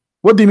throne.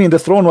 What do you mean the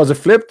throne was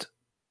flipped?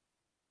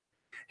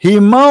 He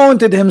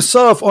mounted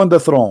himself on the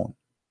throne.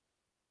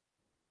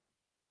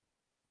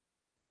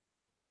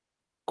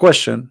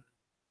 Question: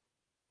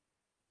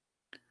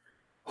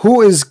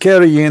 who is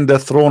carrying the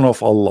throne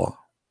of Allah?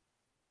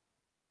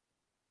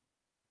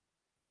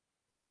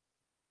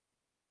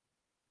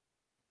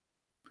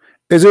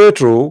 Is it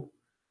true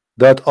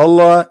that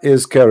Allah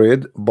is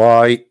carried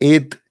by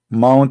 8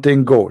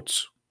 mountain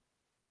goats?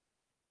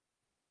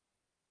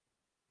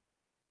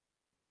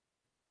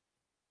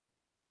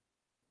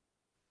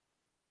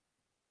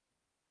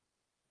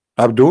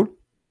 Abdul,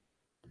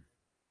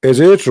 is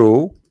it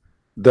true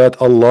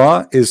that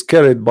Allah is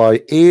carried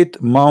by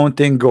 8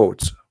 mountain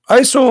goats?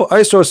 I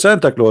saw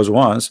Santa Claus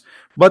once,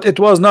 but it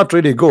was not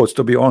really goats,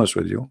 to be honest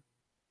with you.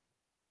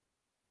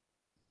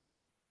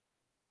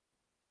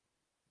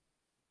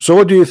 So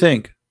what do you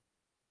think?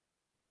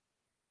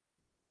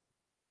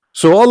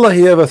 So Allah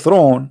he have a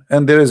throne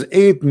and there is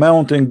 8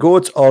 mountain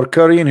goats are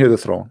carrying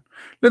his throne.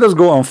 Let us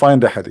go and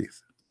find the hadith.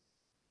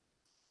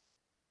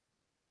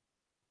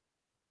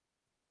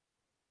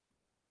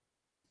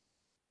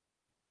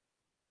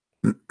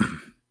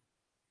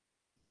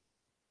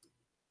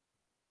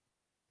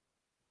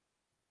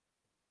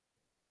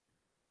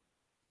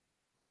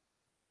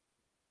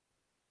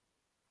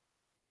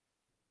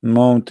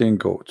 Mountain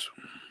goats.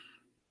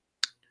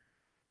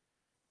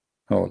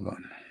 Hold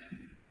on.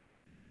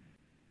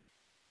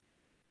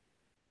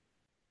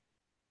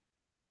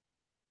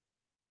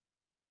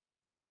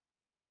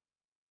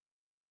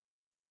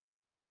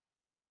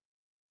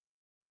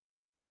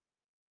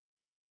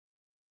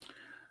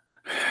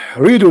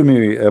 Read with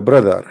me,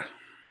 brother.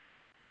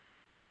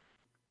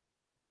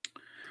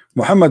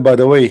 Muhammad, by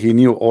the way, he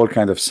knew all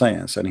kind of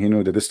science and he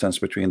knew the distance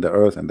between the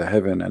earth and the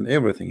heaven and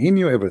everything. He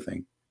knew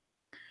everything.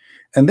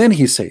 And then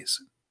he says,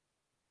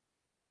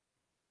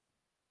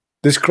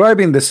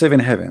 describing the seven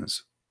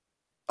heavens.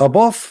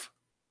 Above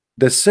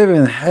the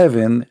seventh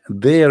heaven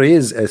there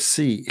is a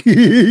sea.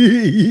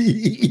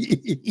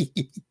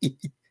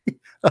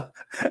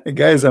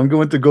 Guys, I'm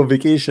going to go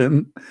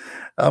vacation.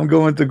 I'm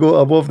going to go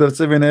above the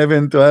seventh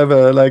heaven to have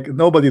a like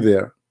nobody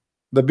there.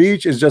 The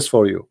beach is just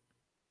for you.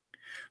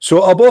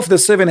 So above the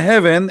seventh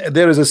heaven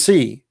there is a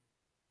sea.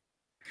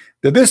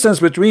 The distance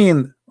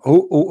between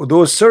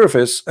those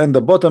surface and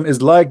the bottom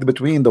is like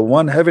between the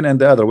one heaven and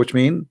the other, which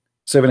mean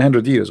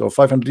 700 years or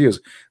 500 years.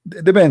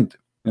 Depend,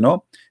 you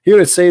know. Here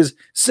it says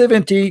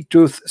 70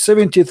 to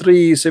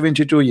 73,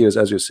 72 years,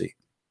 as you see.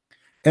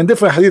 In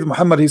different hadith,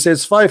 Muhammad, he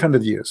says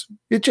 500 years.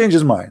 He changed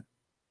his mind.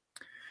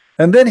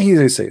 And then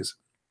he says,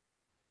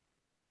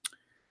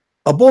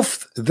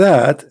 above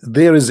that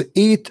there is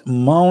 8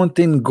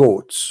 mountain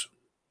goats.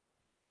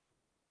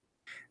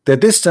 The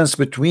distance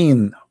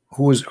between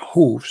whose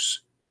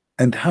hoofs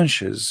and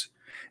hunches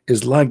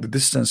is like the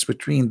distance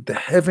between the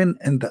heaven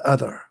and the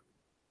other.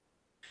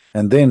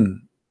 And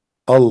then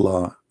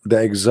Allah,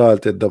 the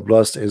exalted, the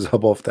blessed, is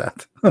above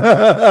that.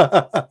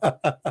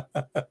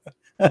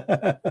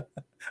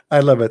 I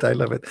love it. I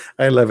love it.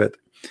 I love it.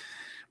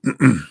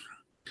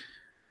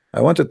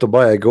 I wanted to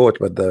buy a goat,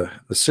 but the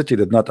city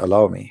did not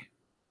allow me.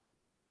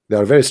 They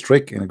are very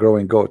strict in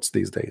growing goats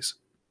these days.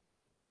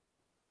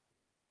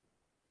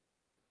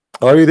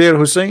 Are you there,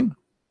 Hussein?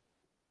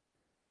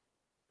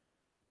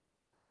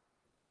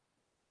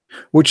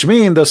 Which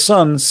means the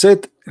sun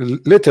sit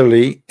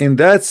literally in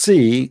that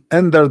sea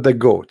under the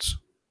goats,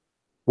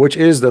 which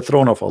is the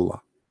throne of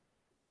Allah.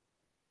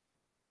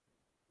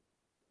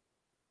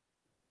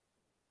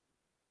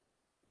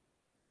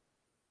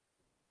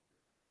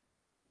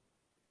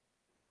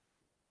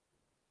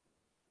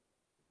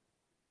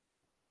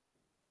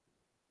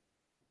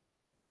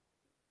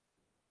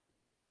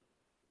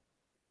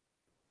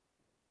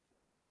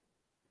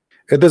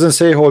 It doesn't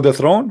say hold the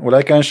throne. Well,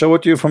 I can show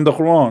it to you from the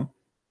Quran.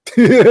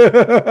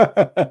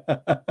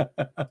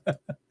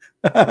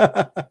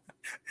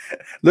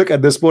 Look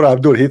at this poor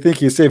Abdul. He think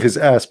he saved his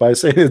ass by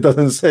saying it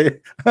doesn't say.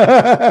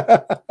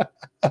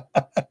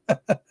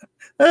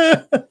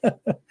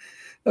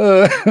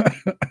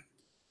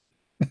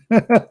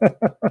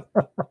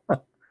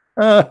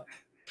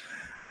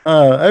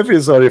 I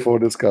feel sorry for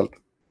this cult.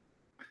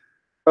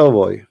 Oh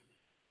boy.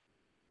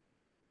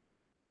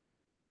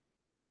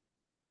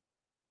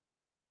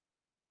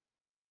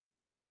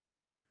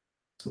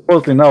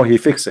 Supposedly now he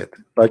fixed it.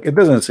 Like it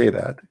doesn't say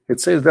that.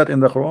 It says that in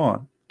the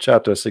Quran,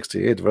 chapter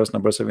 68, verse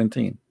number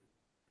 17.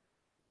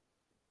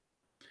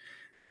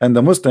 And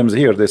the Muslims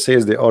here, they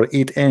says they are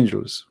 8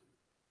 angels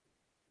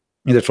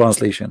in the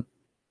translation.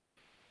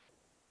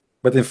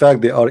 But in fact,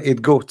 they are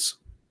 8 goats,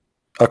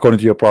 according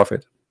to your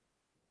prophet.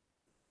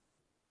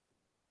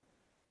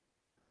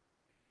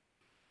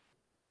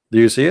 Do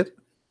you see it?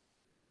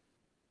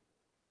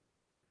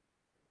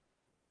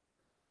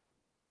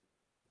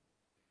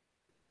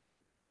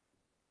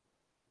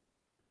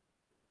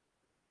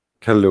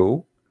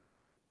 Hello.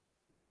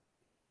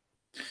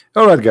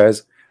 All right,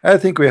 guys. I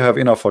think we have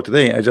enough for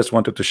today. I just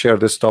wanted to share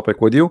this topic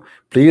with you.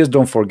 Please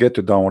don't forget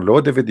to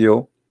download the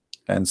video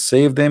and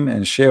save them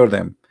and share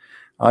them.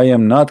 I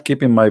am not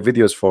keeping my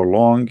videos for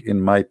long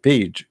in my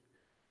page,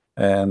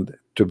 and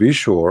to be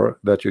sure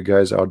that you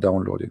guys are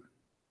downloading.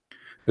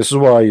 This is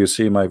why you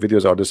see my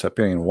videos are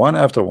disappearing one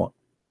after one.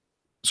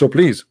 So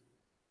please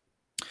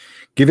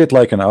give it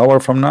like an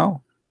hour from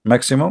now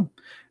maximum,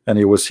 and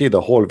you will see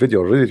the whole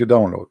video ready to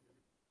download.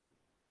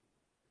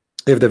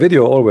 If the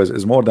video always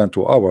is more than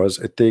 2 hours,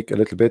 it take a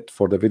little bit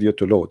for the video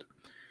to load.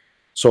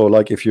 So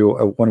like if you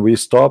when we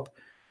stop,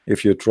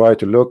 if you try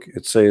to look,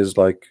 it says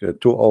like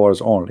 2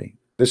 hours only.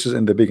 This is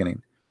in the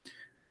beginning,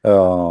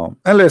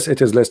 unless it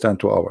is less than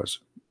 2 hours.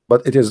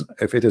 But it is,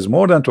 if it is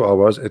more than 2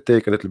 hours, it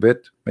take a little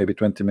bit, maybe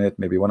 20 minutes,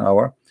 maybe 1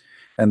 hour,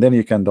 and then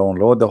you can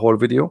download the whole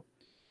video,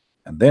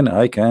 and then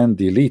I can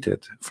delete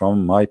it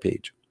from my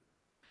page.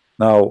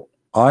 Now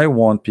I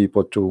want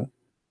people to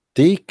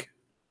take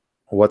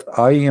what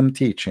I am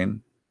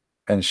teaching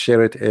and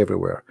share it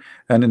everywhere,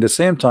 and in the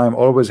same time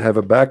always have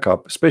a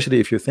backup,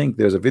 especially if you think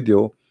there's a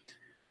video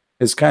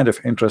is kind of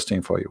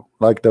interesting for you,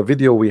 like the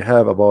video we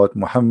have about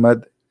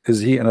Muhammad,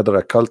 is he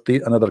another cult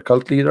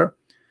leader,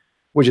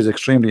 which is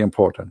extremely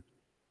important.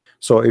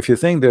 So if you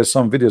think there's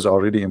some videos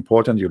are really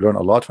important, you learn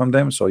a lot from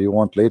them, so you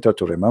want later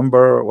to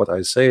remember what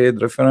I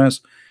said,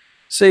 reference,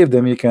 save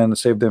them. You can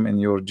save them in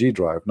your G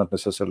drive, not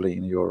necessarily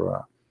in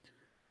your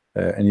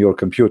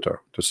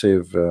computer to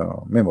save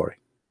memory.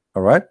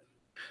 All right,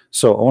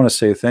 so I want to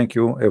say thank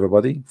you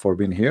everybody for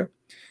being here,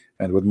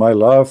 and with my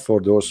love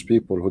for those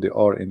people who they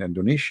are in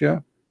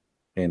Indonesia,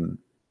 in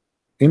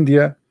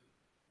India,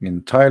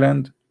 in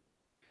Thailand,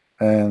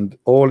 and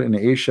all in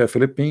Asia,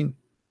 Philippines,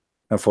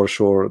 and for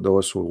sure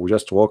those who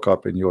just woke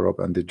up in Europe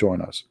and they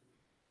join us.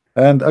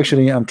 And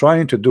actually I'm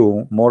trying to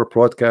do more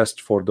broadcasts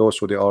for those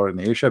who they are in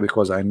Asia,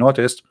 because I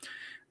noticed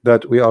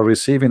that we are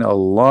receiving a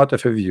lot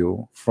of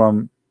view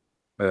from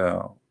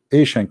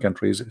Asian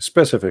countries,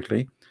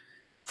 specifically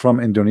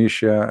from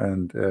Indonesia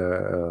and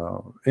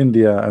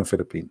India and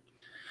Philippines.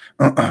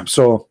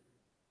 So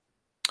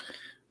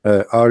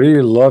I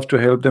really love to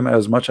help them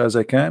as much as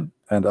I can,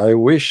 and I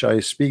wish I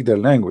speak their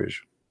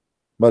language.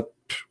 But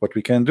what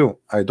we can do,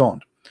 I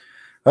don't.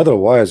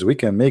 Otherwise, we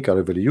can make a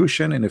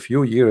revolution in a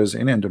few years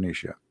in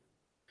Indonesia.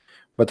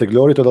 But the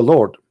glory to the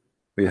Lord,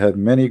 we have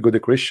many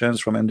good Christians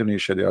from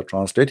Indonesia. They are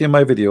translating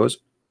my videos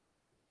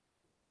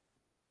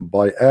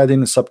by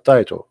adding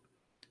subtitle,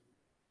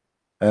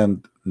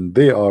 and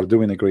they are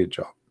doing a great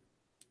job.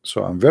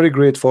 So I'm very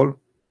grateful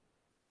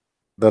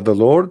that the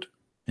Lord,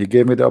 He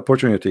gave me the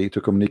opportunity to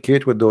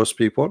communicate with those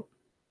people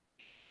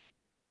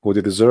who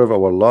they deserve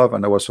our love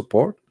and our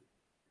support.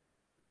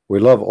 We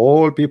love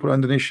all people in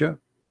Indonesia,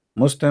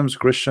 Muslims,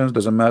 Christians,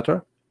 doesn't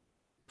matter,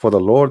 for the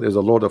Lord is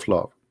a Lord of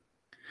love.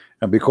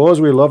 And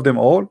because we love them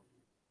all,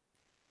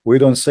 we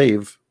don't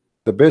save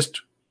the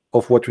best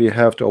of what we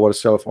have to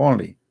ourselves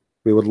only.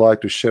 We would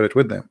like to share it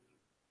with them.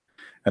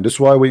 And that's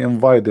why we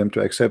invite them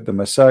to accept the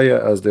Messiah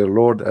as their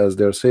Lord, as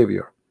their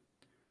Savior.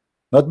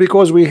 Not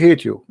because we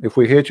hate you. If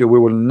we hate you, we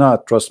will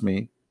not, trust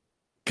me,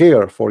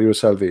 care for your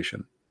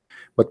salvation.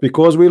 But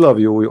because we love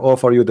you, we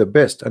offer you the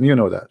best, and you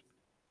know that.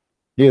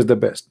 He is the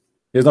best.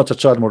 He is not a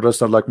child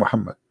molester like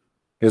Muhammad.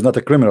 He is not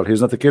a criminal. He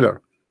is not a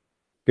killer.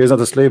 He is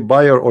not a slave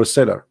buyer or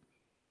seller.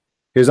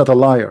 He is not a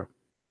liar.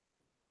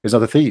 He is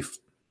not a thief.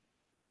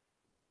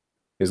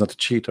 He is not a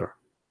cheater.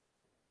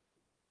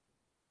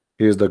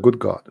 He is the good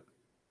God.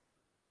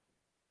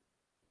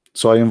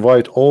 So I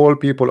invite all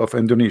people of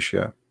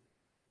Indonesia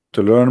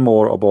to learn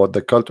more about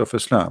the cult of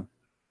Islam,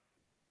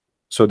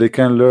 so they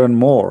can learn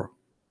more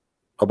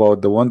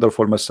about the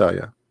wonderful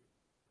Messiah.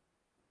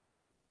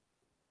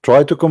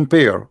 Try to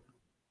compare,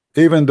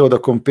 even though the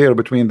compare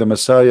between the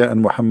Messiah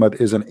and Muhammad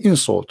is an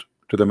insult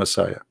to the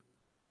Messiah.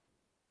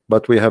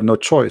 But we have no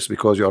choice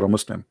because you are a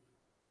Muslim.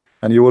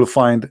 And you will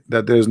find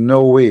that there is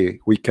no way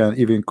we can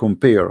even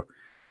compare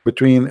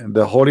between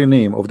the holy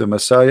name of the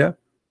Messiah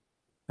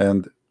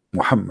and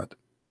Muhammad,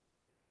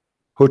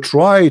 who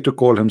tried to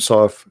call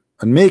himself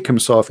and make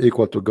himself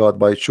equal to God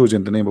by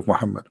choosing the name of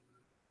Muhammad,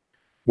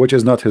 which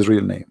is not his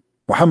real name.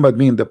 Muhammad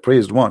means the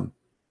praised one.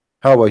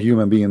 How a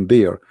human being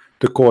dare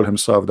to call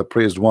himself the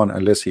praised one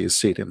unless he is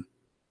Satan?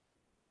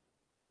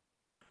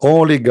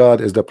 Only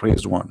God is the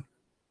praised one,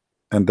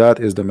 and that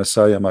is the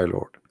Messiah, my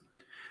Lord.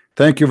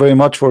 Thank you very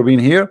much for being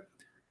here.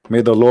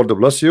 May the Lord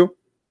bless you,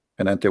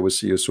 and until we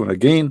see you soon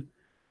again,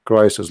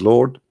 Christ is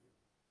Lord,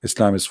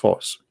 Islam is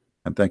false,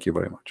 and thank you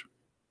very much.